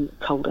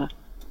colder.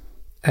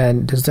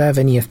 And does that have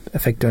any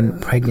effect on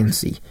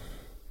pregnancy?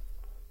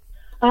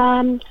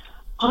 I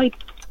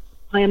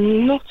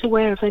am not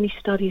aware of any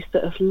studies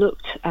that have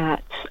looked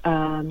at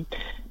sort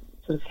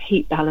of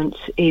heat balance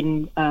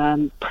in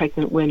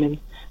pregnant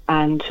women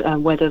and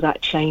whether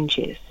that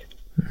changes.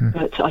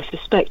 But I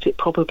suspect it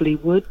probably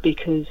would,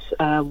 because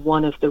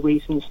one of the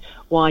reasons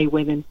why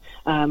women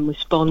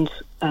respond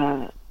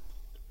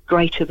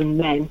greater than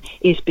men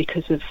is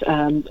because of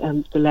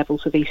the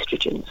levels of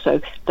estrogen.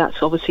 So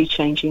that's obviously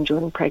changing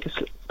during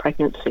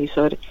pregnancy,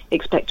 so I'd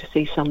expect to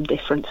see some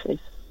differences.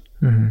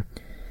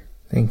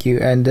 Thank you.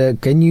 And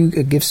can you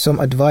give some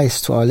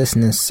advice to our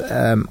listeners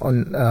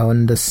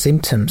on the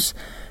symptoms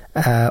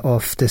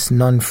of this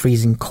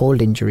non-freezing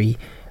cold injury,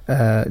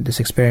 this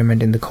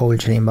experiment in the cold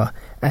chamber,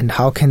 and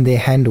how can they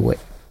handle it?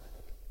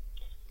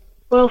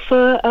 Well,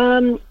 for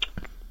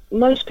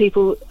most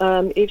people,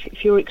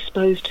 if you're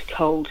exposed to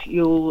cold,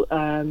 your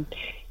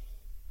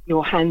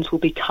hands will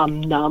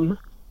become numb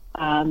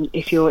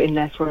if you're in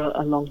there for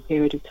a long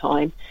period of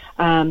time.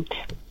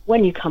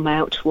 When you come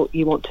out, what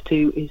you want to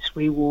do is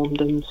rewarm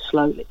them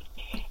slowly.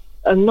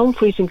 a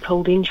non-freezing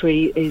cold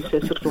injury is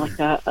sort of like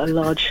a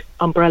large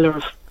umbrella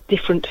of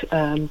different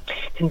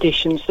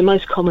conditions, the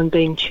most common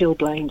being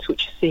chilblains,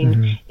 which are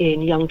seen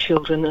in young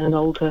children and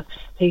older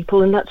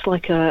people, and that's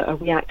like a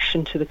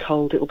reaction to the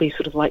cold. It will be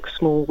sort of like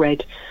small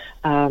red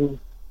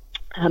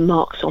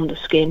marks on the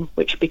skin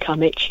which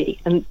become itchy,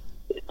 and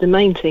the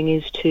main thing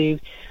is to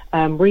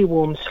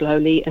rewarm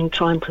slowly and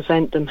try and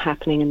prevent them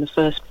happening in the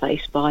first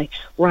place by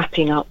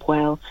wrapping up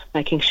well,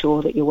 making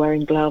sure that you're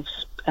wearing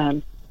gloves,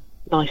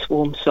 nice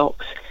warm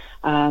socks,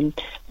 and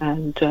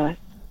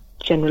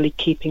generally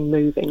keeping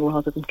moving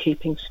rather than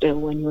keeping still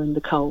when you're in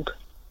the cold.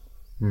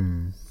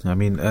 I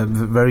mean,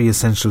 very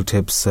essential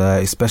tips,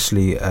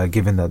 especially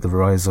given that the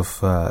rise of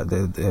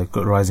the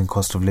rising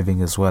cost of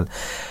living as well.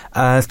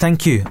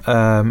 Thank you,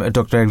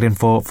 Dr. Eglin,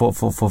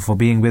 for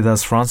being with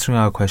us, for answering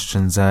our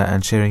questions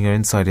and sharing your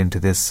insight into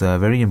this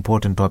very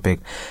important topic,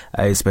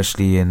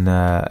 especially in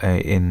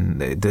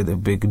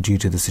due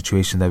to the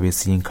situation that we're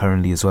seeing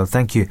currently as well.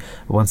 Thank you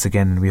once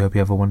again, and we hope you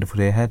have a wonderful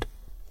day ahead.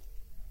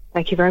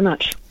 Thank you very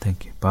much.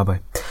 Thank you. Bye-bye.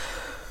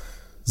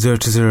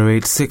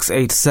 0208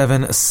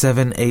 687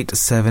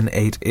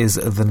 7878 is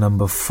the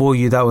number for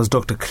you. That was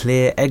Dr.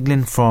 Claire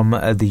Eglin from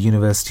the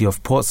University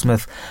of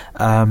Portsmouth.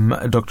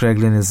 Dr.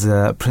 Eglin is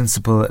a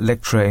principal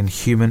lecturer in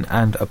human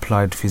and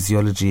applied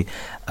physiology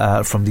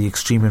from the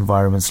Extreme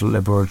Environments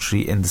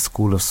Laboratory in the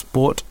School of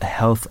Sport,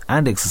 Health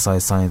and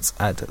Exercise Science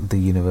at the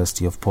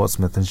University of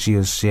Portsmouth, and she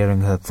is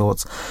sharing her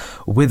thoughts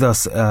with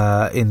us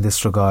in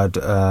this regard.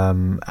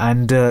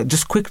 And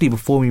just quickly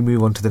before we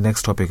move on to the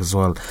next topic as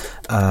well,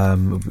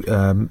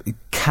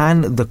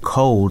 can the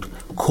cold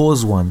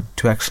cause one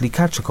to actually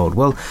catch a cold?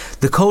 Well,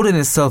 the cold in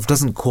itself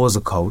doesn't cause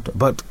a cold,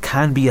 but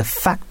can be a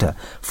factor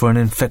for an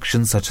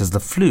infection such as the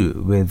flu,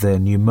 with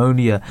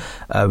pneumonia,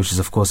 which is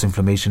of course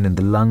inflammation in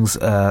the lungs,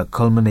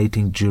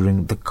 culminating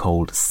during the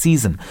cold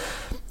season.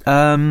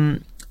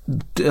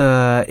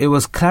 It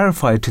was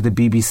clarified to the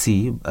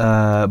BBC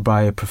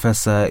by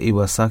Professor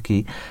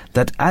Iwasaki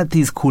that at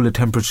these cooler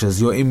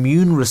temperatures, your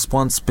immune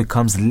response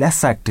becomes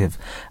less active,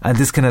 and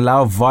this can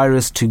allow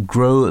virus to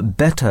grow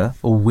better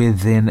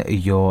within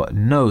your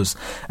nose.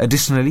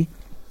 Additionally,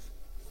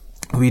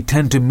 we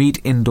tend to meet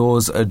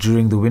indoors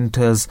during the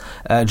winter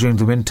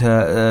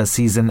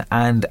season,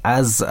 and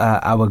as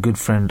our good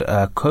friend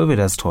COVID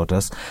has taught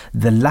us,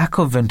 the lack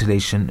of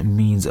ventilation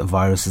means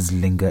viruses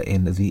linger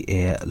in the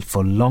air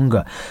for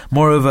longer.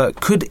 Moreover,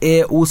 cold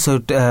air also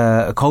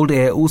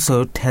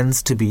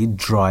tends to be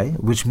dry,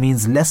 which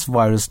means less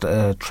virus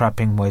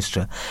trapping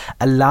moisture,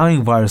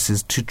 allowing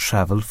viruses to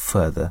travel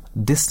further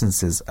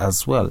distances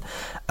as well.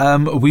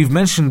 We've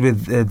mentioned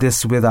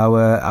this with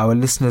our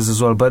listeners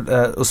as well, but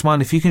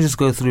Usman, if you can just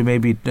go through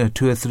maybe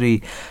 2 or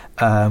 3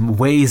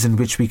 ways in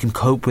which we can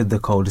cope with the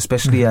cold,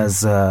 especially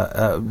as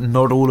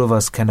not all of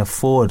us can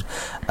afford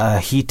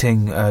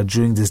heating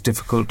during this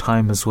difficult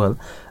time as well.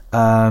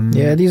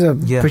 These are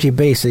pretty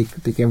basic.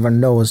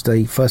 Everyone knows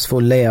the first of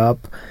all, layer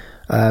up.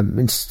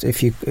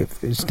 If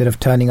instead of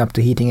turning up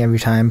the heating every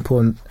time,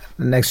 put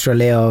an extra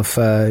layer of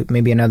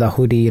maybe another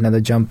hoodie,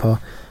 another jumper,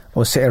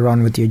 or sit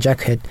around with your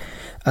jacket.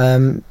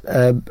 Bring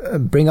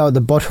out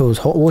the bottles,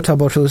 hot water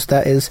bottles,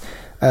 that is,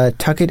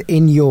 tuck it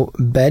in your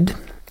bed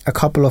a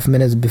couple of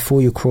minutes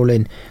before you crawl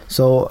in.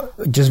 So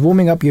just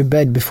warming up your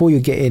bed before you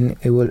get in,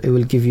 it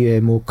will give you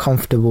a more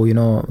comfortable,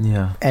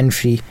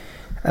 entry.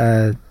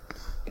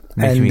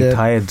 Making me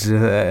tired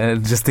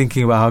just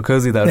thinking about how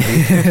cozy that would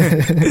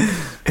be.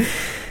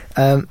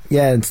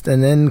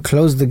 And then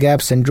close the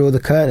gaps and draw the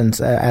curtains,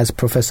 as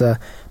Professor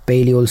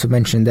Bailey also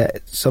mentioned,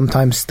 that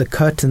sometimes the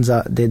curtains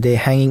they're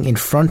hanging in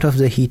front of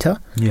the heater.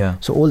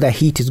 So all that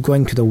heat is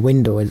going to the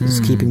window. It's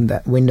keeping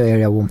that window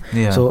area warm.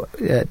 So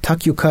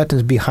tuck your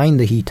curtains behind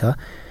the heater,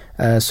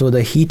 so all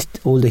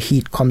the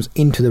heat comes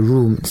into the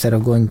room instead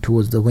of going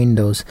towards the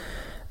windows.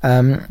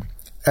 Drink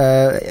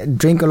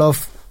a lot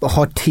of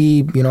hot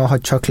tea,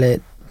 hot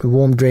chocolate,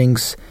 warm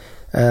drinks.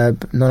 None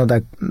of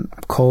that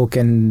Coke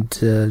and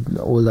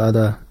all the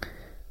other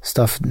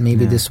stuff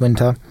maybe this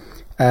winter.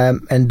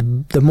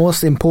 And the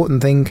most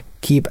important thing,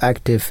 keep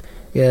active.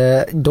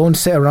 Don't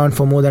sit around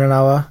for more than an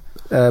hour.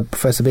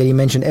 Professor Bailey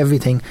mentioned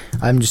everything.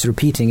 I'm just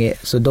repeating it.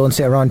 So don't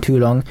sit around too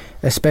long,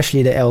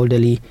 especially the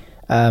elderly.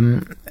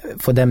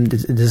 For them,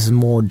 this is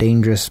more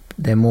dangerous.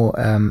 They're more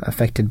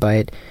affected by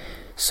it.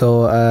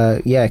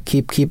 So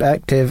keep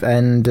active,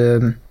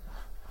 and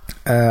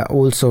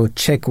also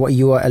check what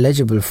you are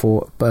eligible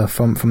for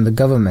from the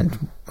government.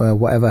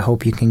 Whatever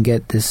help you can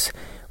get this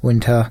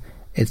winter,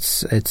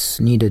 it's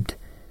needed.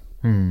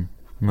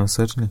 Most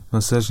certainly.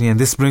 And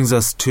this brings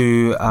us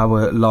to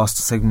our last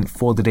segment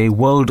for the day,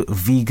 World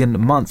Vegan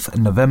Month,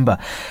 November.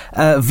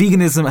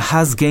 Veganism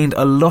has gained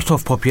a lot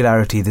of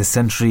popularity this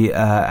century,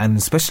 and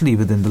especially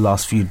within the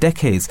last few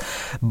decades.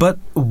 But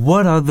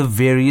what are the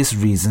various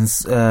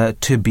reasons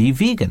to be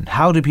vegan?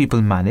 How do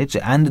people manage,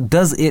 and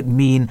does it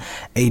mean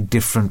a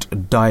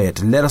different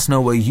diet? Let us know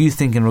what you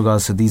think in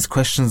regards to these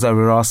questions that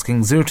we're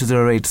asking.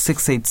 0208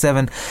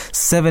 687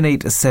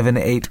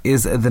 7878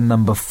 is the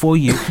number for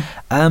you.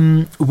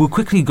 We'll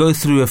quickly quickly go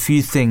through a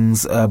few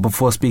things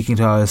before speaking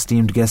to our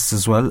esteemed guests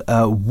as well.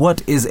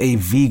 What is a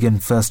vegan,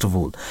 first of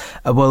all?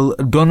 Well,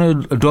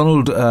 Donald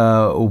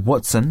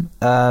Watson,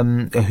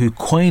 who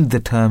coined the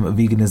term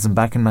veganism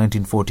back in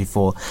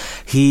 1944,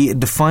 he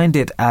defined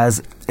it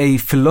as a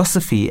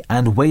philosophy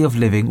and way of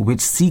living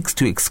which seeks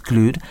to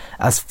exclude,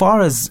 as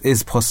far as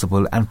is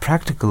possible and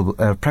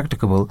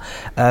practicable,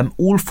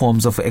 all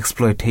forms of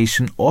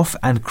exploitation of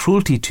and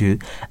cruelty to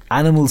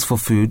animals for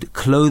food,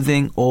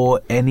 clothing,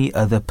 or any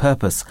other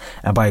purpose,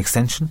 and by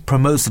extension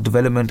promotes the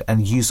development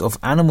and use of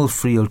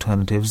animal-free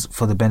alternatives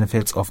for the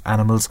benefits of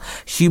animals,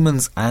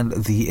 humans, and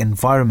the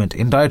environment.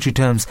 In dietary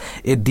terms,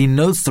 it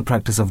denotes the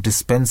practice of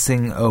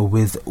dispensing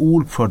with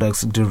all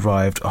products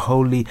derived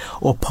wholly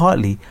or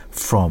partly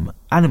from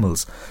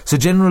animals. So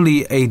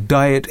generally, a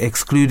diet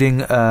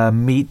excluding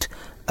meat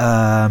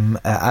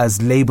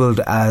as labelled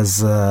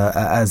as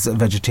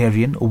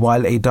vegetarian,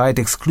 while a diet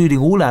excluding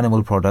all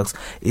animal products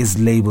is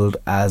labelled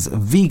as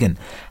vegan.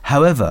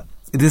 However,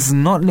 this is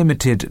not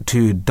limited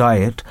to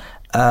diet,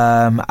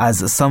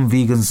 as some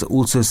vegans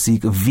also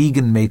seek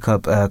vegan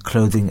makeup,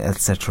 clothing,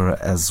 etc.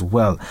 as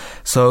well.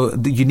 So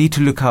you need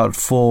to look out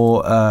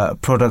for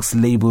products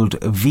labelled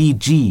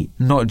VG,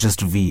 not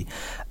just V.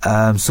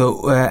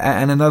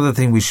 And another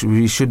thing we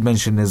should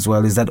mention as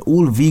well is that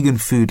all vegan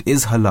food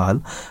is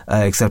halal,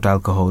 except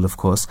alcohol, of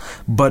course.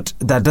 But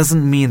that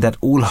doesn't mean that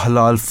all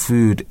halal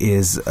food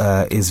is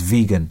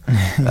vegan.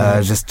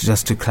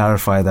 Just to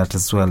clarify that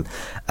as well.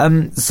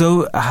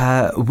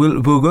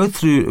 We'll go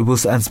through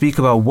and speak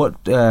about what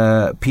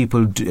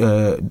people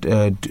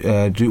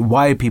do,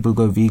 why people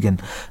go vegan,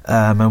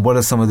 and what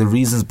are some of the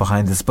reasons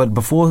behind this. But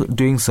before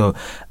doing so,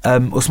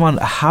 Usman,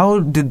 how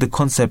did the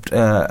concept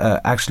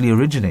actually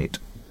originate?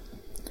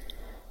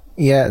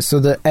 Yeah, so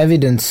the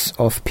evidence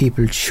of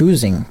people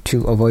choosing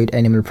to avoid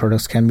animal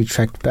products can be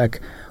tracked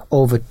back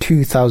over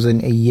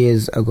 2,000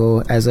 years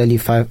ago, as early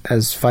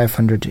as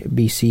 500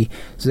 BC.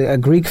 So a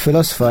Greek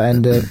philosopher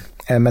and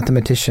a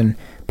mathematician,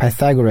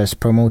 Pythagoras,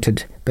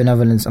 promoted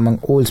benevolence among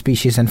all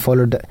species and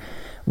followed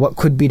what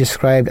could be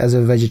described as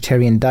a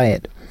vegetarian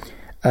diet.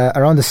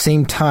 Around the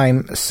same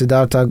time,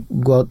 Siddhartha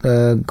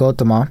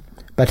Gautama,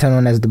 better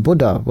known as the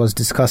Buddha, was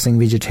discussing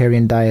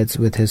vegetarian diets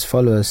with his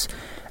followers.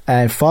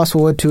 And fast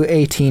forward to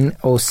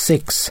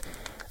 1806,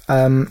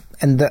 and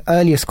the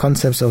earliest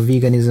concepts of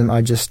veganism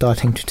are just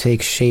starting to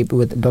take shape,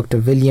 with Dr.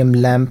 William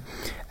Lamb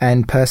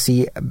and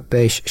Percy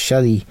Bysshe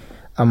Shelley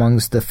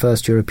amongst the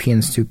first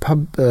Europeans to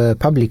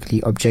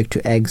publicly object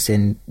to eggs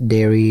and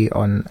dairy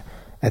on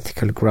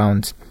ethical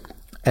grounds.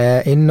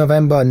 In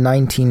November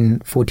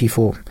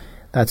 1944,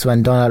 that's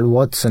when Donald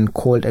Watson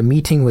called a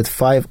meeting with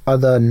 5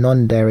 other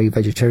non-dairy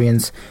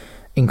vegetarians,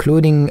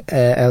 including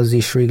Elsie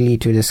Shrigley,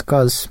 to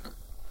discuss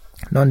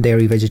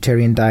non-dairy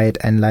vegetarian diet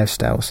and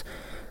lifestyles.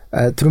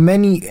 Through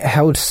many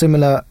held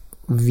similar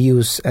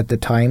views at the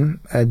time,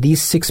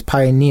 these 6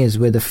 pioneers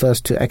were the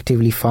first to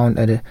actively found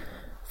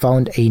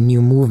a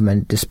new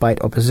movement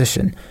despite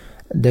opposition.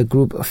 The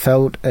group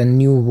felt a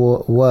new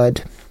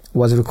word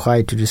was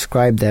required to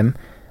describe them,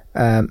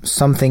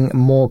 something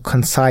more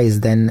concise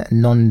than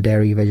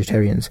non-dairy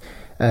vegetarians.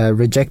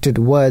 Rejected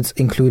words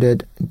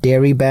included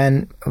dairy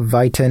ban,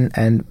 vegan,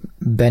 and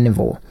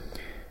benevore.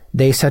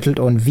 They settled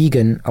on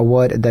vegan, a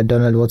word that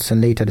Donald Watson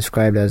later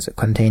described as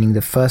containing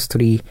the first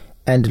 3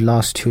 and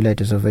last 2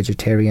 letters of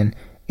vegetarian.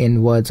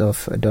 In words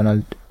of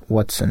Donald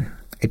Watson,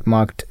 it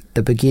marked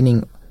the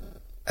beginning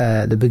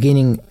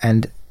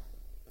and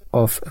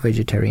of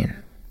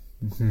vegetarian.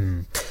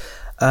 Mm-hmm.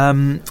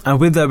 And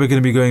with that, we're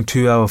going to be going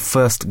to our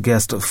first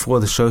guest for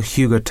the show,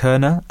 Hugo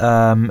Turner.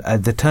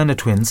 The Turner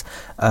twins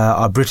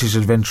are British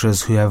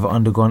adventurers who have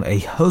undergone a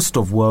host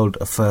of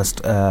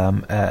world-first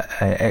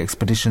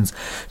expeditions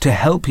to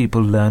help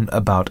people learn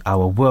about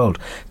our world.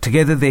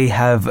 Together, they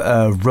have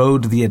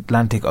rowed the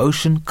Atlantic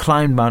Ocean,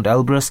 climbed Mount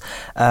Elbrus,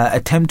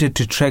 attempted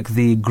to trek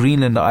the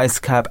Greenland ice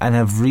cap, and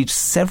have reached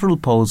several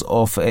poles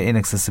of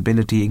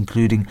inaccessibility,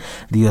 including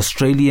the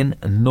Australian,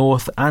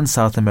 North and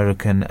South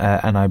American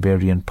and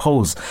Iberian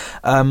poles.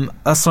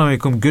 Assalamu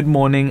alaikum, good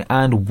morning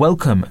and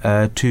welcome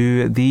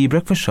to the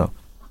Breakfast Show.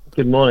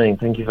 Good morning.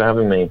 Thank you for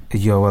having me.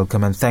 You're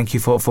welcome, and thank you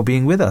for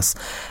being with us.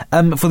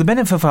 For the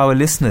benefit of our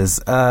listeners,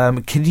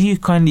 can you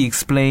kindly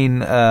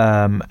explain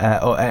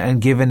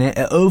and give an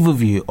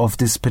overview of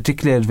this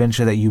particular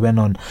adventure that you went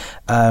on,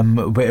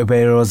 where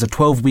it was a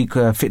 12-week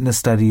fitness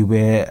study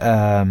where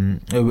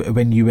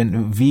when you went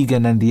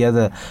vegan and the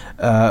other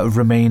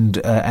remained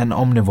an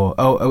omnivore?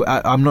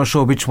 I'm not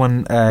sure which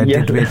one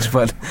did which,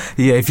 but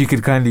yeah, if you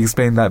could kindly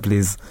explain that,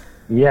 please.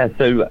 Yeah,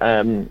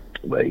 so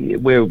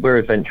we're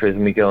adventurers,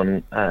 and we go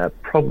on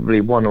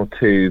probably 1 or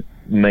 2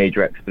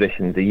 major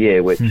expeditions a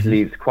year, which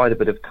leaves quite a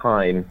bit of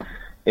time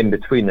in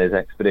between those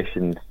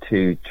expeditions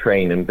to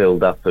train and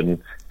build up and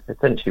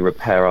essentially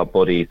repair our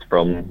bodies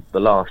from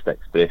the last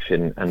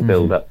expedition and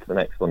build up to the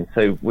next one.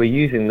 So we're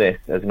using this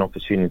as an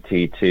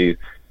opportunity to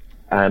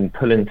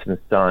pull in some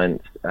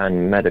science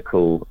and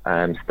medical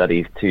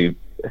studies to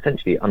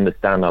essentially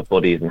understand our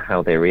bodies and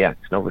how they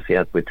react. And obviously,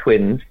 as we're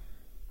twins,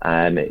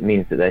 It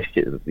means that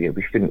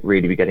we shouldn't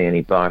really be getting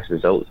any biased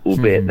results,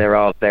 albeit there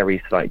are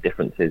very slight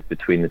differences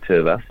between the two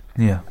of us.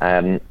 Yeah.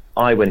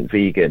 I went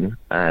vegan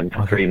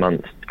for 3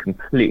 months,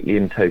 completely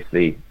and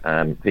totally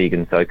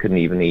vegan, so I couldn't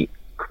even eat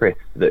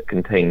crisps that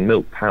contain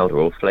milk powder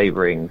or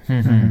flavorings.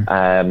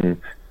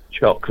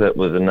 Chocolate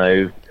was a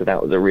no, so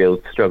that was a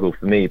real struggle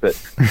for me. But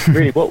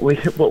really, what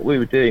we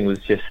were doing was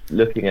just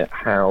looking at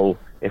how,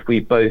 if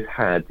we both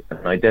had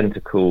an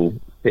identical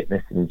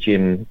fitness and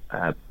gym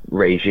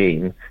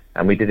regime,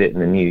 and we did it in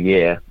the new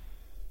year.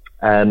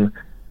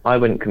 I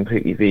went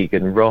completely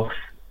vegan. Ross,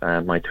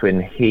 my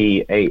twin,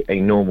 he ate a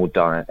normal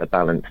diet, a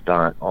balanced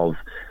diet of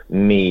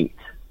meat,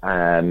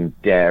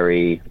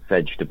 dairy,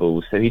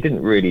 vegetables, so he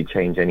didn't really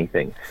change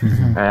anything.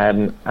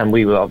 And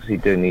we were obviously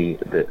doing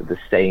the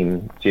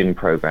same gym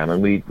program,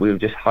 and we were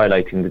just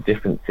highlighting the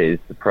differences,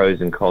 the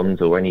pros and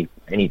cons, or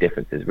any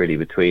differences really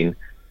between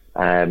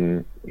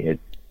the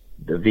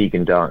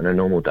vegan diet and a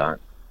normal diet.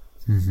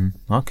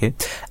 Okay.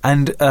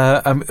 And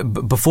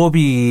before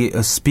we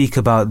speak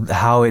about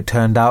how it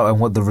turned out and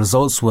what the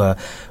results were,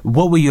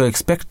 what were your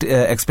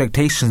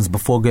expectations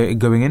before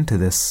going into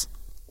this?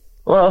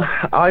 Well,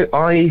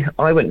 I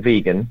went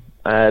vegan,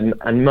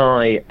 and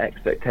my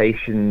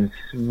expectations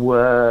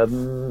were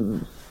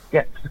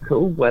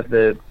skeptical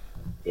whether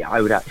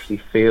I would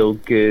actually feel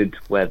good,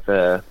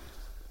 whether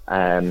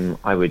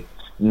I would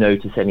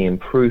notice any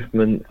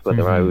improvements,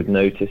 whether I would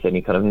notice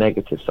any kind of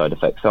negative side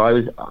effects. So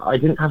I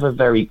didn't have a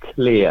very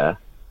clear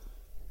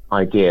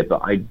idea,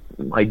 but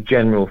my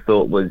general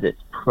thought was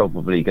it's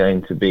probably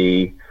going to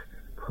be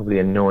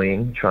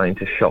annoying trying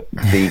to shop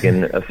a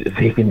vegan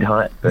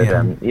diet, but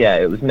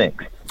it was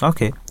mixed.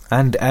 Okay.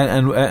 And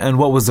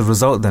what was the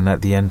result then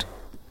at the end?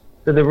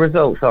 So the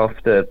results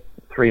after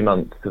 3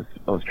 months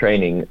of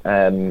training,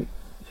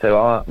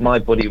 my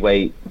body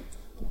weight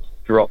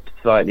dropped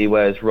slightly,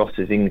 whereas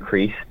Ross's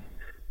increased.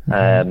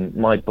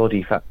 My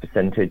body fat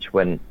percentage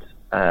dropped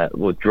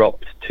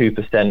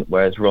 2%,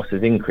 whereas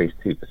Ross's increased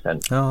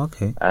 2%. Oh,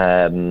 okay.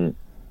 And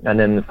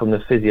then from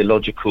the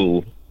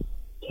physiological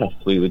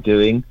tests we were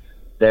doing,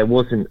 there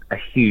wasn't a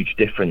huge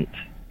difference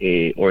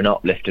or an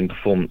uplift in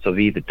performance of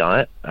either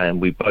diet,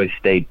 and we both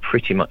stayed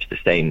pretty much the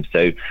same.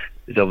 So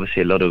there's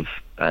obviously a lot of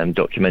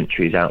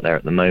documentaries out there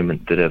at the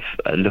moment that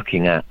are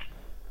looking at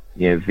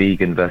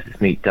vegan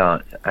versus meat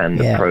diets and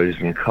the pros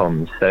and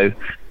cons. So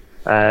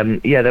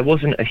there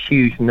wasn't a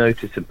huge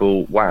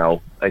noticeable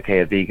a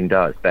vegan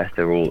diet's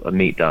better or a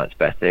meat diet's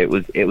better. It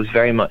was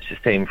very much the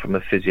same from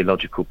a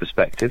physiological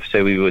perspective.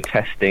 So we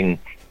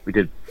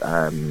did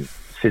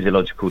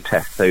physiological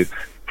tests, so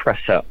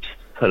press ups,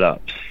 pull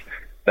ups,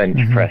 bench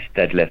press,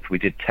 deadlift. We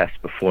did tests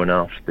before and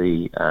after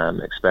the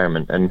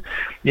experiment, and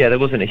there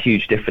wasn't a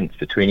huge difference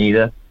between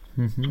either.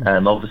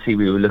 Obviously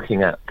we were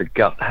looking at the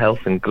gut health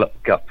and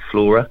gut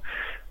flora,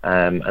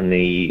 and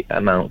the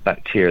amount of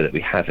bacteria that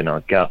we have in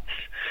our guts.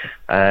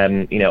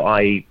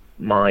 My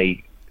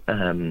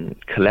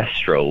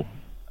cholesterol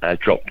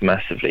dropped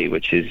massively,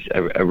 which is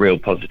a real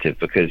positive,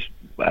 because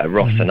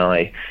Ross and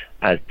I,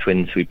 as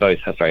twins, we both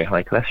have very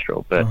high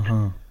cholesterol. But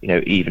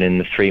even in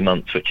the 3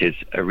 months, which is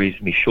a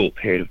reasonably short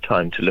period of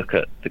time to look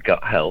at the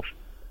gut health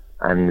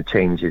and the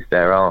changes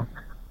there are,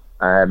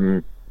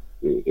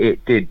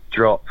 it did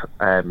drop.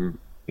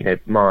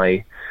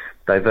 My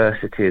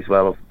diversity as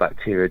well of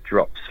bacteria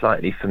dropped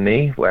slightly for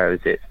me, whereas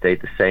it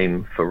stayed the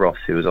same for Ross,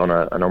 who was on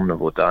an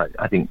omnivore diet.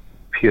 I think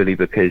purely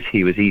because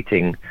he was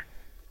eating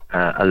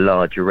a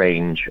larger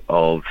range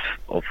of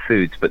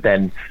foods. But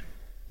then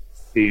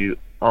to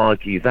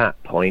argue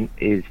that point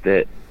is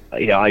that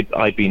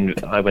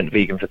I went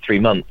vegan for 3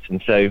 months,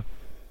 and so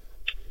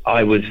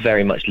I was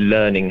very much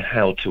learning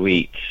how to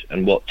eat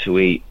and what to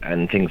eat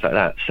and things like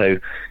that. So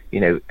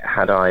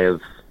had I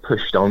have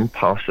pushed on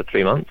past the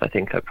 3 months, I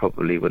think I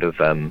probably would have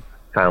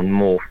found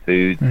more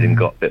foods and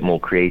got a bit more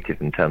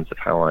creative in terms of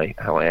how I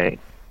ate.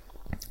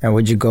 And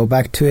would you go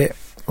back to it,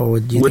 or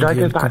would you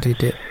go back?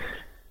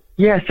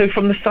 Yeah, so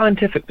from the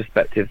scientific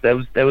perspective, there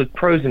was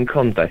pros and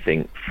cons, I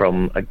think,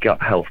 from a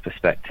gut health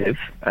perspective,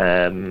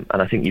 and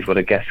I think you've got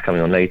a guest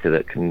coming on later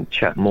that can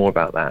chat more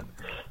about that.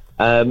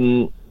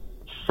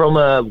 From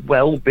a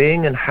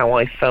well-being and how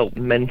I felt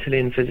mentally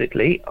and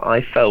physically,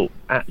 I felt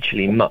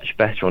actually much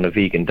better on a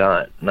vegan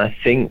diet, and I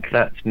think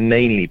that's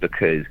mainly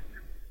because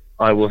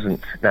I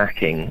wasn't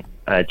snacking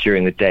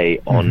during the day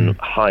on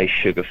high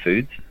sugar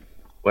foods,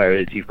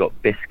 whereas you've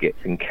got biscuits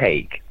and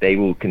cake, they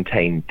will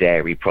contain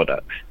dairy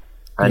products.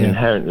 And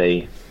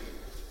inherently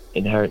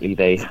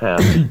they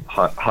have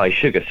high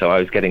sugar. So I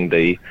was getting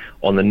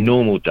on the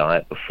normal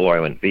diet before I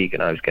went vegan,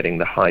 I was getting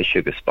the high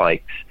sugar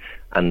spikes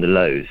and the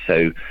lows.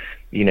 So,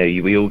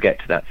 we all get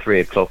to that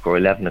 3 o'clock or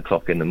 11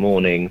 o'clock in the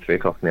morning, 3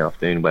 o'clock in the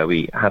afternoon, where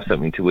we have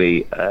something to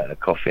eat, a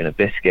coffee and a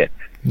biscuit.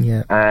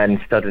 Yeah.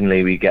 And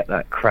suddenly we get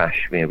that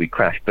crash, we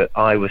crash. But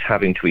I was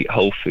having to eat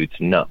whole foods,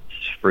 nuts,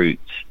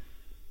 fruits.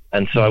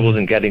 And so I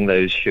wasn't getting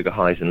those sugar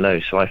highs and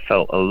lows. So I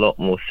felt a lot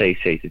more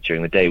satiated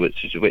during the day,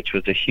 which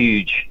was a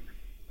huge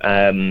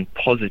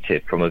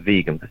positive from a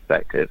vegan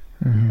perspective.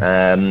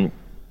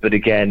 But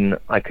again,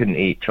 I couldn't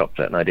eat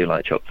chocolate, and I do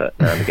like chocolate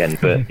now and again.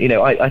 But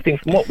I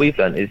think from what we've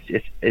done is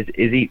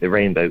eat the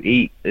rainbow,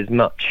 eat as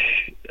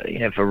much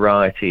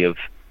variety of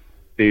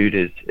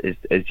food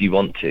as you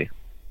want to.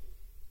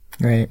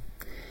 Right.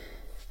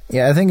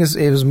 Yeah, I think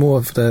it was more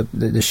of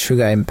the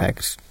sugar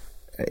impact.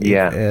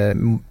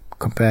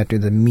 Compared to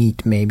the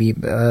meat, maybe.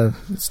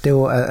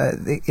 Still,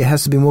 it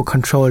has to be more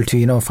controlled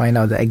to find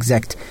out the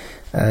exact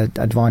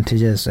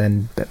advantages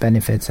and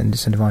benefits and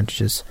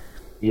disadvantages.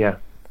 Yeah.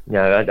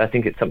 I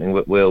think it's something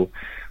that we'll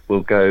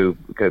go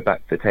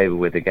back to the table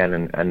with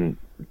again and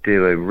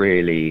do a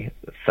really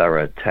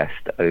thorough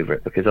test over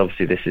it, because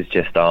obviously this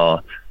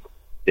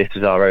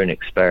was our own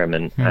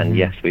experiment, and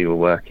yes, we were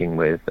working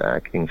with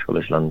King's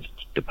College London's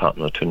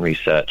Department of Twin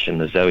Research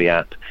and the Zoe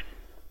app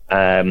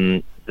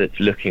that's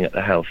looking at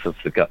the health of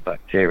the gut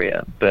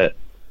bacteria. But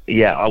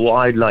yeah, what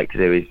I'd like to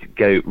do is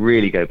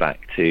go back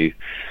to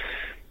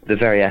the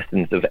very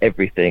essence of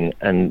everything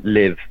and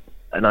live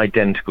an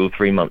identical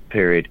 3-month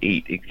period,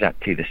 eat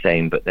exactly the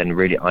same, but then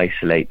really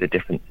isolate the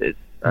differences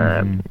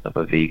of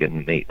a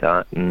vegan meat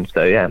diet. And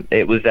so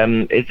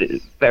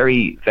it's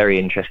very, very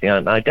interesting,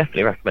 and I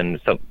definitely recommend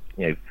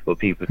for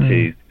people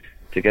to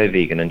go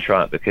vegan and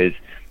try it, because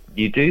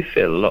you do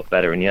feel a lot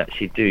better and you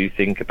actually do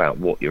think about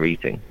what you're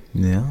eating.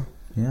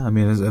 Yeah, I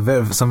mean,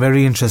 it's some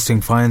very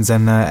interesting finds,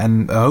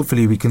 and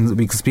hopefully we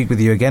can speak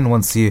with you again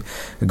once you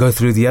go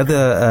through the other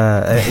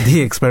the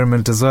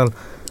experiment as well.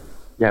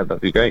 Yeah,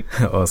 that'd be great.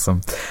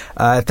 Awesome.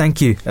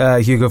 Thank you,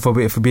 Hugo,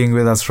 for being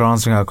with us, for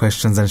answering our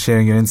questions and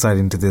sharing your insight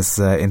into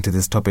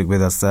this topic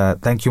with us.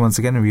 Thank you once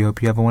again, and we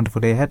hope you have a wonderful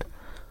day ahead.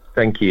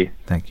 Thank you.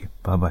 Thank you.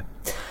 Bye-bye.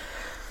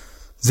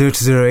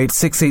 0208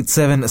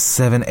 687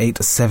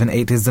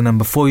 7878 is the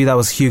number for you. That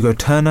was Hugo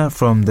Turner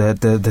from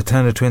the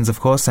Turner twins,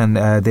 of course, and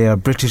they are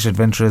British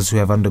adventurers who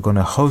have undergone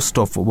a host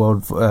of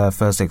world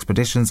first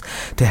expeditions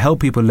to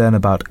help people learn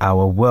about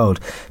our world.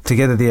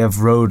 Together they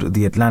have rowed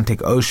the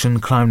Atlantic Ocean,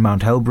 climbed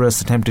Mount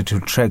Elbrus, attempted to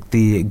trek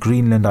the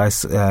Greenland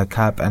ice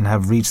cap, and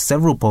have reached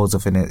several poles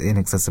of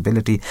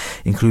inaccessibility,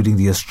 including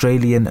the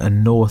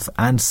Australian, North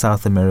and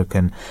South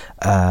American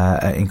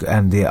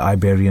and the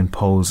Iberian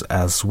poles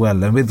as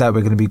well. And with that, we're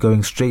going to be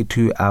going straight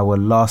to our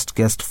last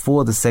guest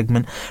for the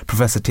segment,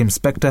 Professor Tim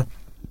Spector,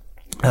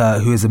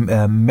 who is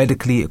a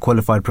medically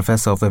qualified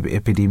professor of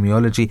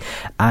epidemiology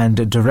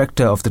and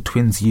director of the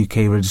Twins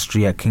UK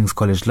Registry at King's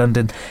College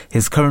London.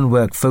 His current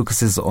work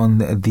focuses on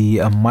the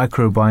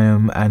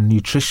microbiome and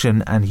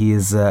nutrition, and he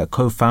is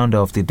co-founder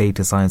of the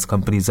data science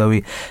company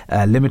Zoe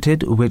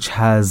Limited, which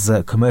has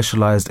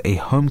commercialized a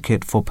home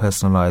kit for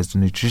personalized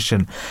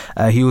nutrition.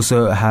 He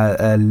also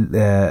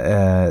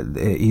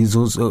he's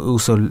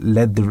also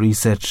led the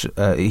research.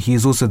 He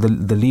is also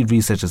the lead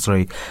researcher,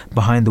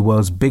 behind the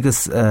world's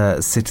biggest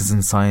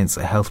citizen science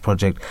health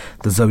project,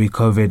 the Zoe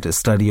COVID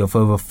study of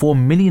over 4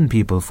 million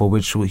people, for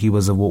which he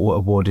was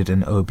awarded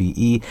an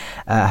OBE.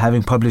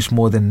 Having published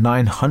more than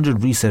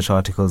 900 research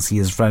articles, he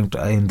is ranked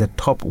in the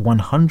top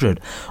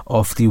 100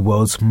 of the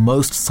world's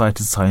most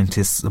cited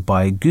scientists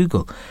by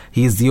Google.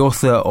 He is the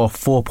author of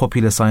 4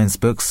 popular science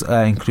books,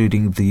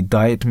 including The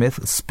Diet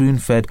Myth,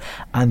 Spoon-Fed,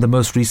 and the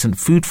most recent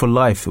Food for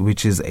Life,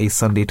 which is a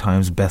Sunday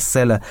Times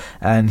bestseller,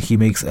 and he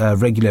makes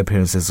regular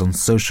appearances on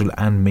social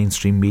and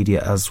mainstream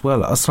media as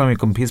well. Assalamu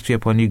alaikum, peace be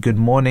upon you. Good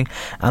morning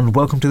and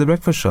welcome to The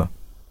Breakfast Show.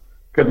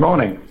 Good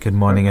morning. Good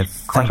morning. And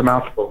quite a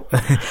mouthful.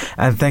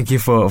 And thank you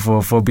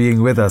for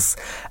being with us.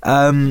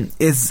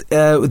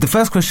 The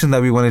first question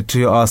that we wanted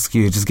to ask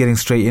you, just getting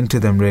straight into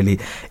them really,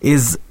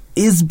 is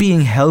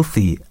being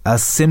healthy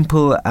as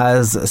simple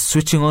as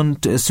switching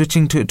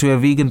to a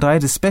vegan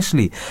diet,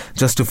 especially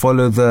just to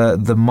follow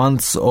the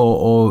months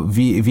or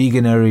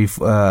veganary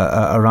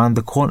around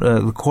the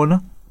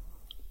corner?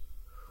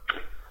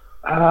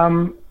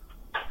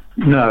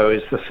 No,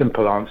 is the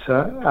simple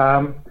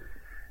answer.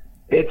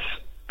 It's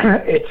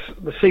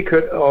the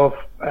secret of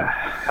a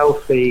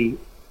healthy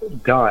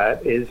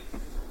diet is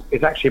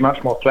actually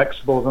much more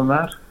flexible than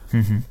that,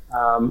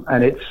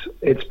 and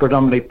it's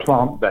predominantly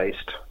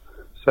plant-based.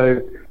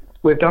 So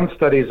we've done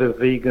studies of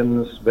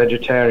vegans,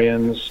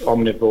 vegetarians,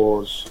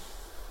 omnivores,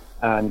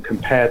 and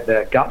compared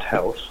their gut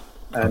health.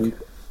 And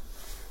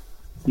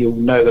you'll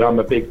know that I'm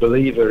a big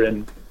believer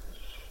in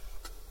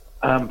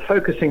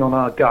focusing on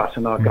our gut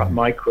and our gut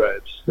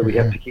microbes, that we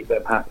have to keep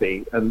them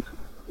happy. And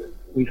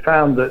we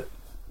found that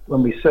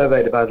when we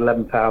surveyed about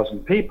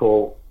 11,000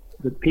 people,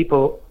 the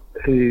people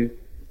who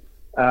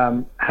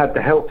had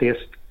the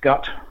healthiest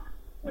gut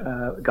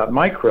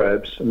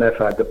microbes, and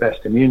therefore had the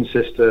best immune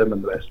system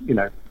and the best,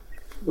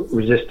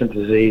 resistant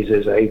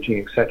diseases, aging,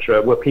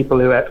 etc., were people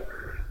who ate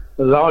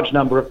a large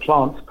number of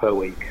plants per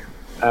week.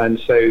 And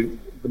so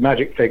the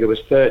magic figure was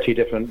 30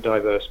 different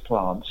diverse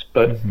plants.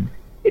 But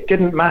it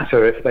didn't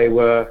matter if they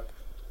were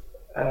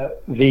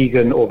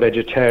vegan or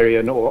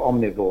vegetarian or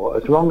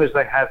omnivore. As long as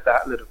they had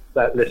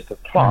that list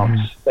of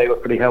plants, they were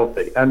pretty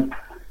healthy. And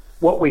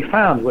what we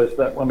found was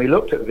that when we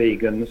looked at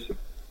vegans,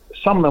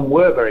 some of them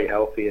were very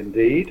healthy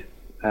indeed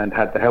and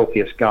had the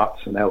healthiest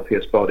guts and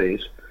healthiest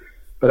bodies.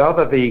 But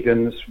other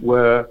vegans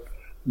were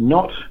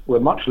were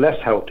much less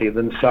healthy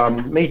than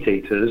some meat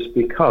eaters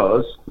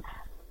because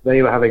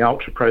they were having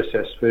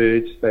ultra-processed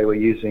foods. They were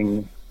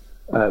using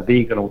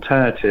vegan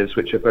alternatives,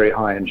 which are very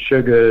high in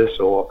sugars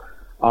or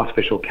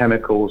artificial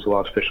chemicals or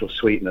artificial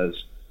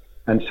sweeteners.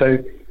 And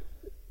so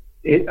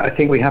I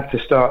think we have to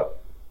start,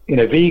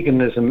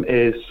 veganism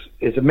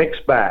is a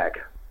mixed bag.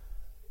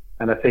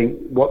 And I think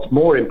what's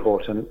more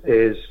important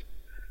is,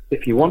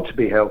 if you want to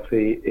be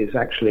healthy, is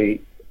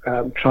actually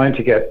trying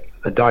to get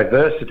a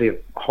diversity of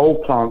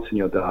whole plants in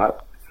your diet.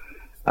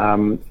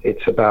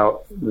 It's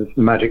about the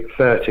magic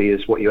 30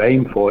 is what you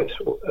aim for,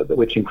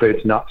 which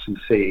includes nuts and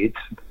seeds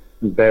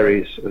and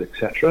berries,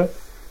 etc.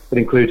 It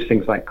includes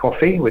things like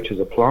coffee, which is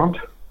a plant.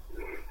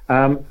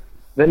 Then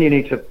you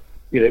need to,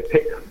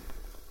 pick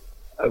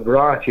a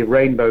variety of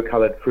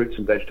rainbow-coloured fruits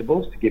and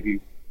vegetables to give you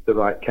the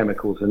right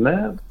chemicals in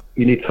there.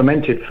 You need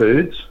fermented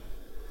foods,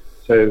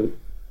 so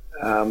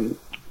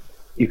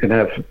you can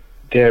have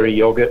dairy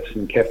yogurts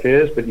and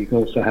kefirs, but you can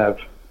also have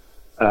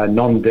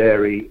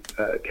non-dairy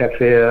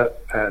kefir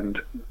and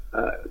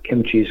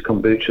kimchi's,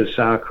 kombuchas,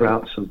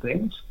 sauerkrauts and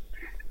things.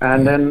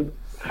 And then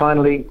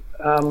finally,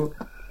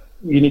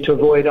 you need to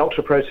avoid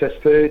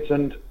ultra-processed foods,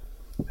 and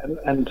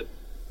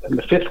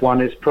the fifth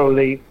one is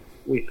probably,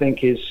 we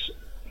think, is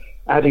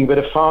adding a bit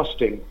of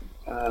fasting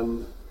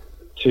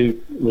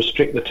to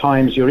restrict the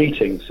times you're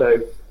eating.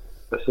 So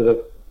a sort of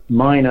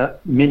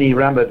mini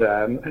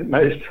Ramadan at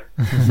most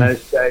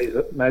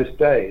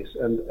days,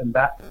 and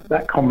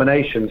that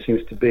combination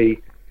seems to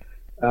be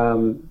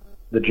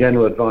the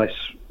general advice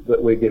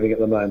that we're giving at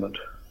the moment.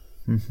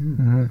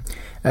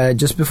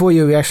 Just before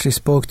we actually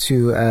spoke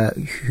to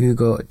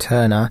Hugo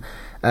Turner.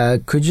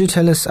 Could you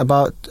tell us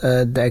about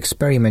the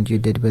experiment you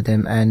did with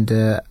him and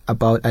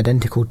about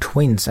identical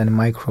twins and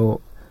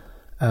microbiome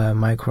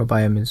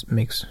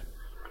mix?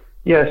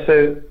 Yeah,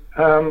 so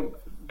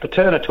the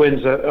Turner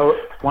twins are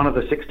one of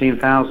the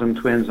 16,000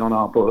 twins on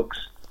our books.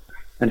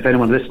 And if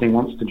anyone listening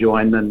wants to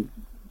join, then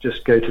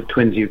just go to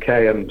Twins UK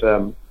and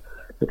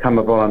become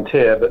a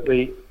volunteer. But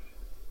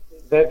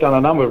they've done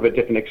a number of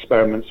different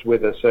experiments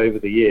with us over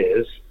the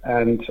years.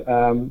 And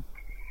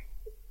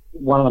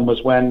one of them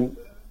was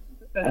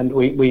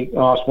we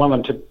asked one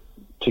of them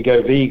to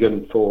go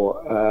vegan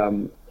for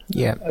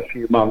a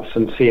few months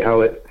and see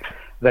how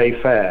they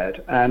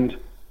fared. And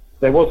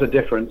there was a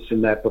difference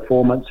in their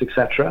performance,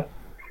 etc.,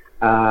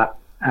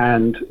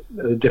 and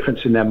a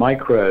difference in their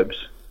microbes.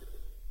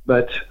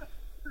 But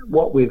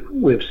what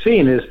we've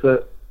seen is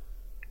that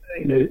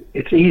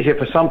it's easier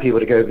for some people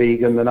to go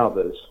vegan than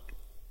others,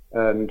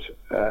 and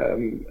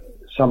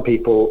some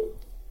people.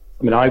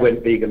 I mean, I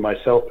went vegan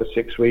myself for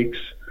 6 weeks,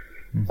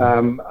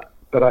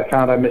 but I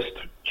found I missed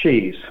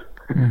cheese.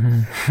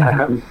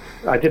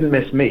 I didn't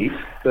miss meat,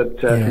 but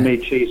for me,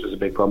 cheese was a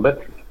big problem.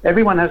 But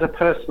everyone has a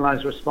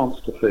personalised response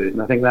to food,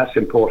 and I think that's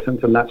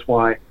important, and that's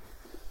why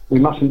we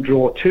mustn't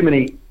draw too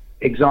many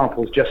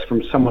examples just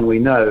from someone we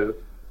know,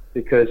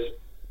 because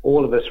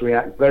all of us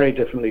react very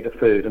differently to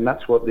food, and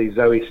that's what these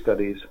Zoe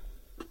studies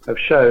have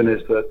shown,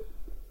 is that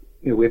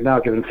we've now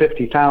given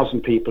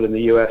 50,000 people in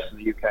the US and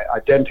the UK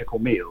identical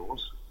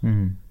meals,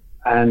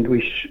 and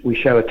we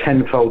show a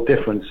tenfold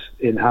difference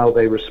in how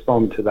they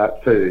respond to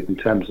that food in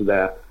terms of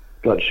their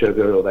blood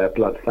sugar or their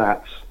blood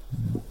fats,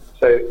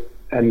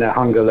 and their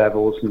hunger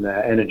levels and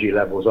their energy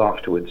levels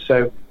afterwards.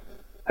 So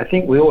I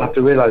think we all have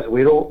to realize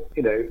we're all,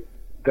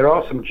 there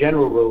are some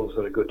general rules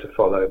that are good to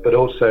follow, but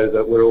also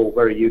that we're all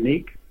very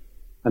unique,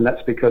 and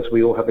that's because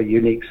we all have a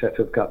unique set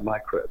of gut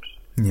microbes.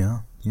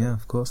 Yeah,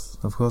 of course.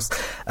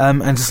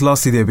 And just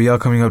lastly there, we are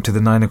coming up to the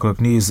 9 o'clock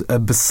news.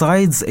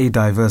 Besides a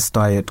diverse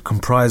diet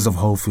comprised of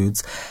whole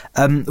foods,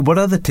 what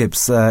other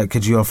tips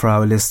could you offer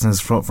our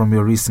listeners from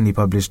your recently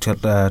published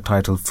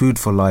title, Food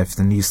for Life,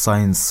 The New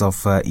Science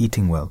of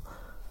Eating Well?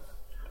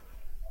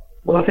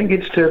 Well, I think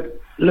it's to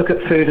look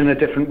at food in a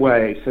different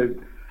way. So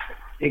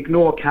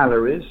ignore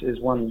calories is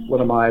one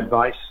of my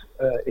advice,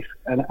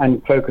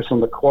 and focus on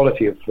the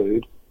quality of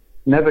food.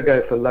 Never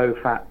go for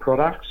low-fat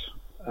products,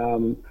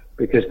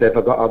 because they've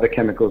got other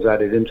chemicals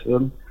added into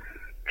them.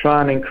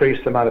 Try and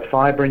increase the amount of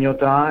fiber in your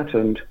diet,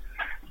 and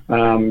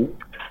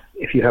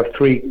if you have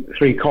three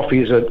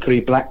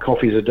black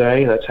coffees a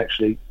day, that's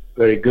actually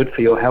very good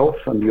for your health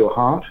and your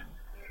heart.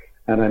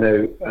 And I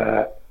know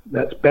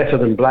that's better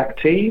than black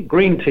tea.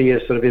 Green tea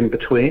is sort of in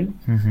between.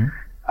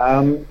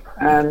 And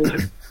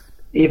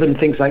even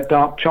things like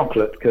dark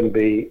chocolate can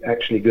be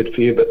actually good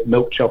for you, but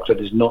milk chocolate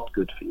is not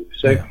good for you.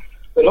 So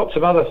there are lots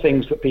of other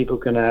things that people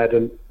can add,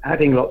 and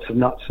adding lots of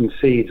nuts and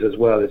seeds as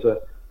well is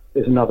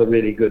another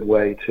really good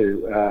way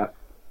to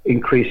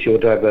increase your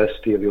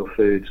diversity of your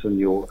foods and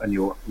your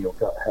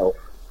gut health.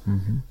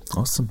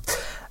 Awesome.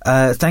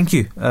 Thank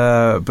you,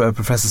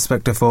 Professor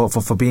Spector,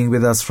 for being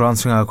with us, for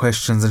answering our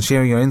questions and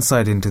sharing your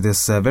insight into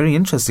this very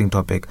interesting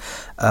topic,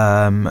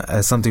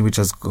 something which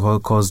has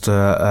caused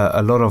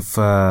a lot of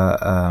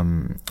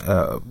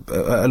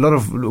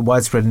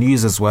widespread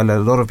news as well. A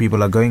lot of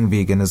people are going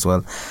vegan as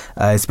well,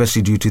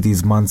 especially due to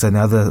these months and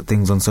other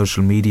things on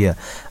social media.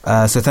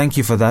 So thank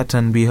you for that,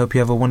 and we hope you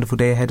have a wonderful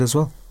day ahead as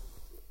well.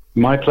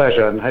 My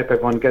pleasure, and hope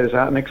everyone goes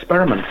out and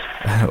experiments.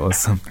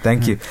 Awesome.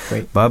 Thank you.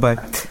 Great. Bye-bye.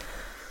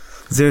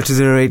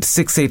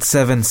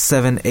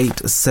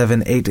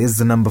 0208-687-7878 is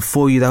the number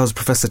for you. That was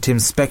Professor Tim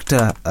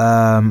Spector,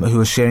 who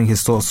was sharing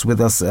his thoughts with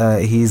us.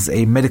 He's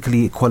a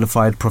medically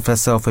qualified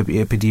professor of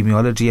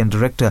epidemiology and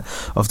director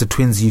of the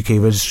Twins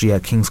UK Registry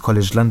at King's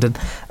College London.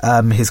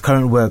 His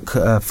current work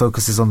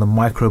focuses on the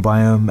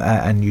microbiome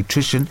and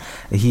nutrition.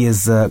 He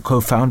is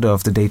co-founder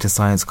of the data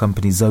science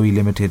company Zoe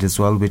Limited as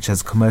well, which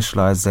has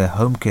commercialized their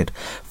home kit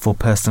for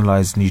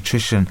personalized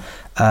nutrition.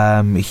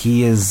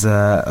 He's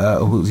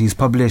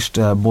published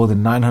more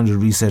than 900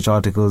 research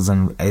articles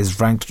and is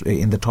ranked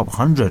in the top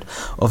 100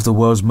 of the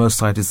world's most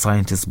cited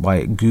scientists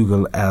by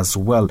Google as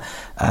well.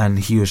 And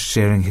he was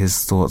sharing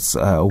his thoughts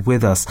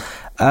with us.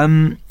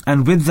 And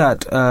with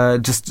that,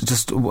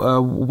 just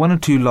one or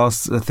two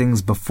last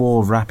things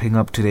before wrapping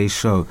up today's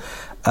show.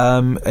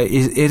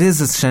 It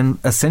is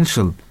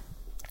essential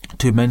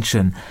to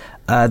mention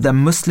that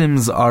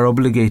Muslims are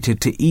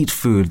obligated to eat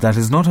food that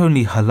is not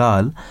only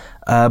halal,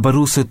 but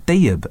also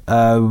tayyib,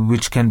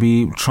 which can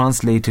be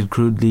translated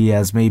crudely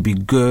as maybe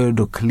good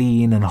or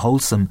clean and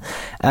wholesome.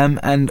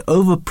 And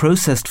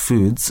over-processed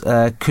foods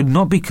could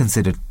not be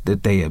considered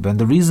tayyib. And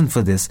the reason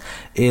for this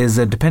is,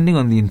 depending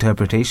on the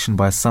interpretation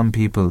by some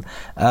people,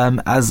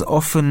 as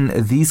often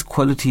these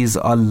qualities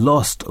are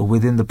lost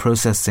within the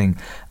processing,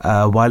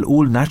 while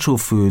all natural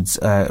foods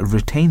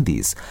retain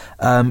these.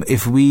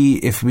 If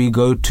we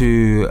go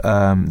to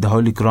the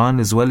Holy Quran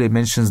as well, it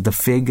mentions the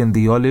fig and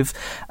the olive,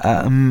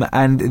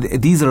 and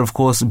these are of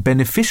course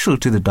beneficial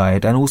to the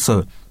diet and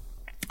also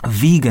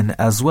vegan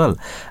as well.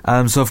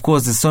 So of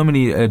course there's so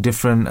many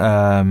different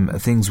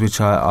things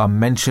which are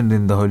mentioned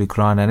in the Holy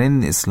Quran and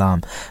in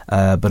Islam,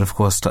 but of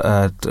course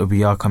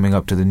we are coming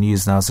up to the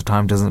news now, so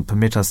time doesn't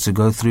permit us to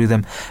go through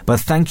them. But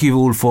thank you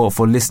all for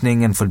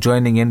listening and for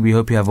joining in. We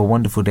hope you have a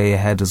wonderful day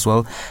ahead as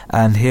well,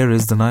 and here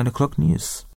is the 9 o'clock news.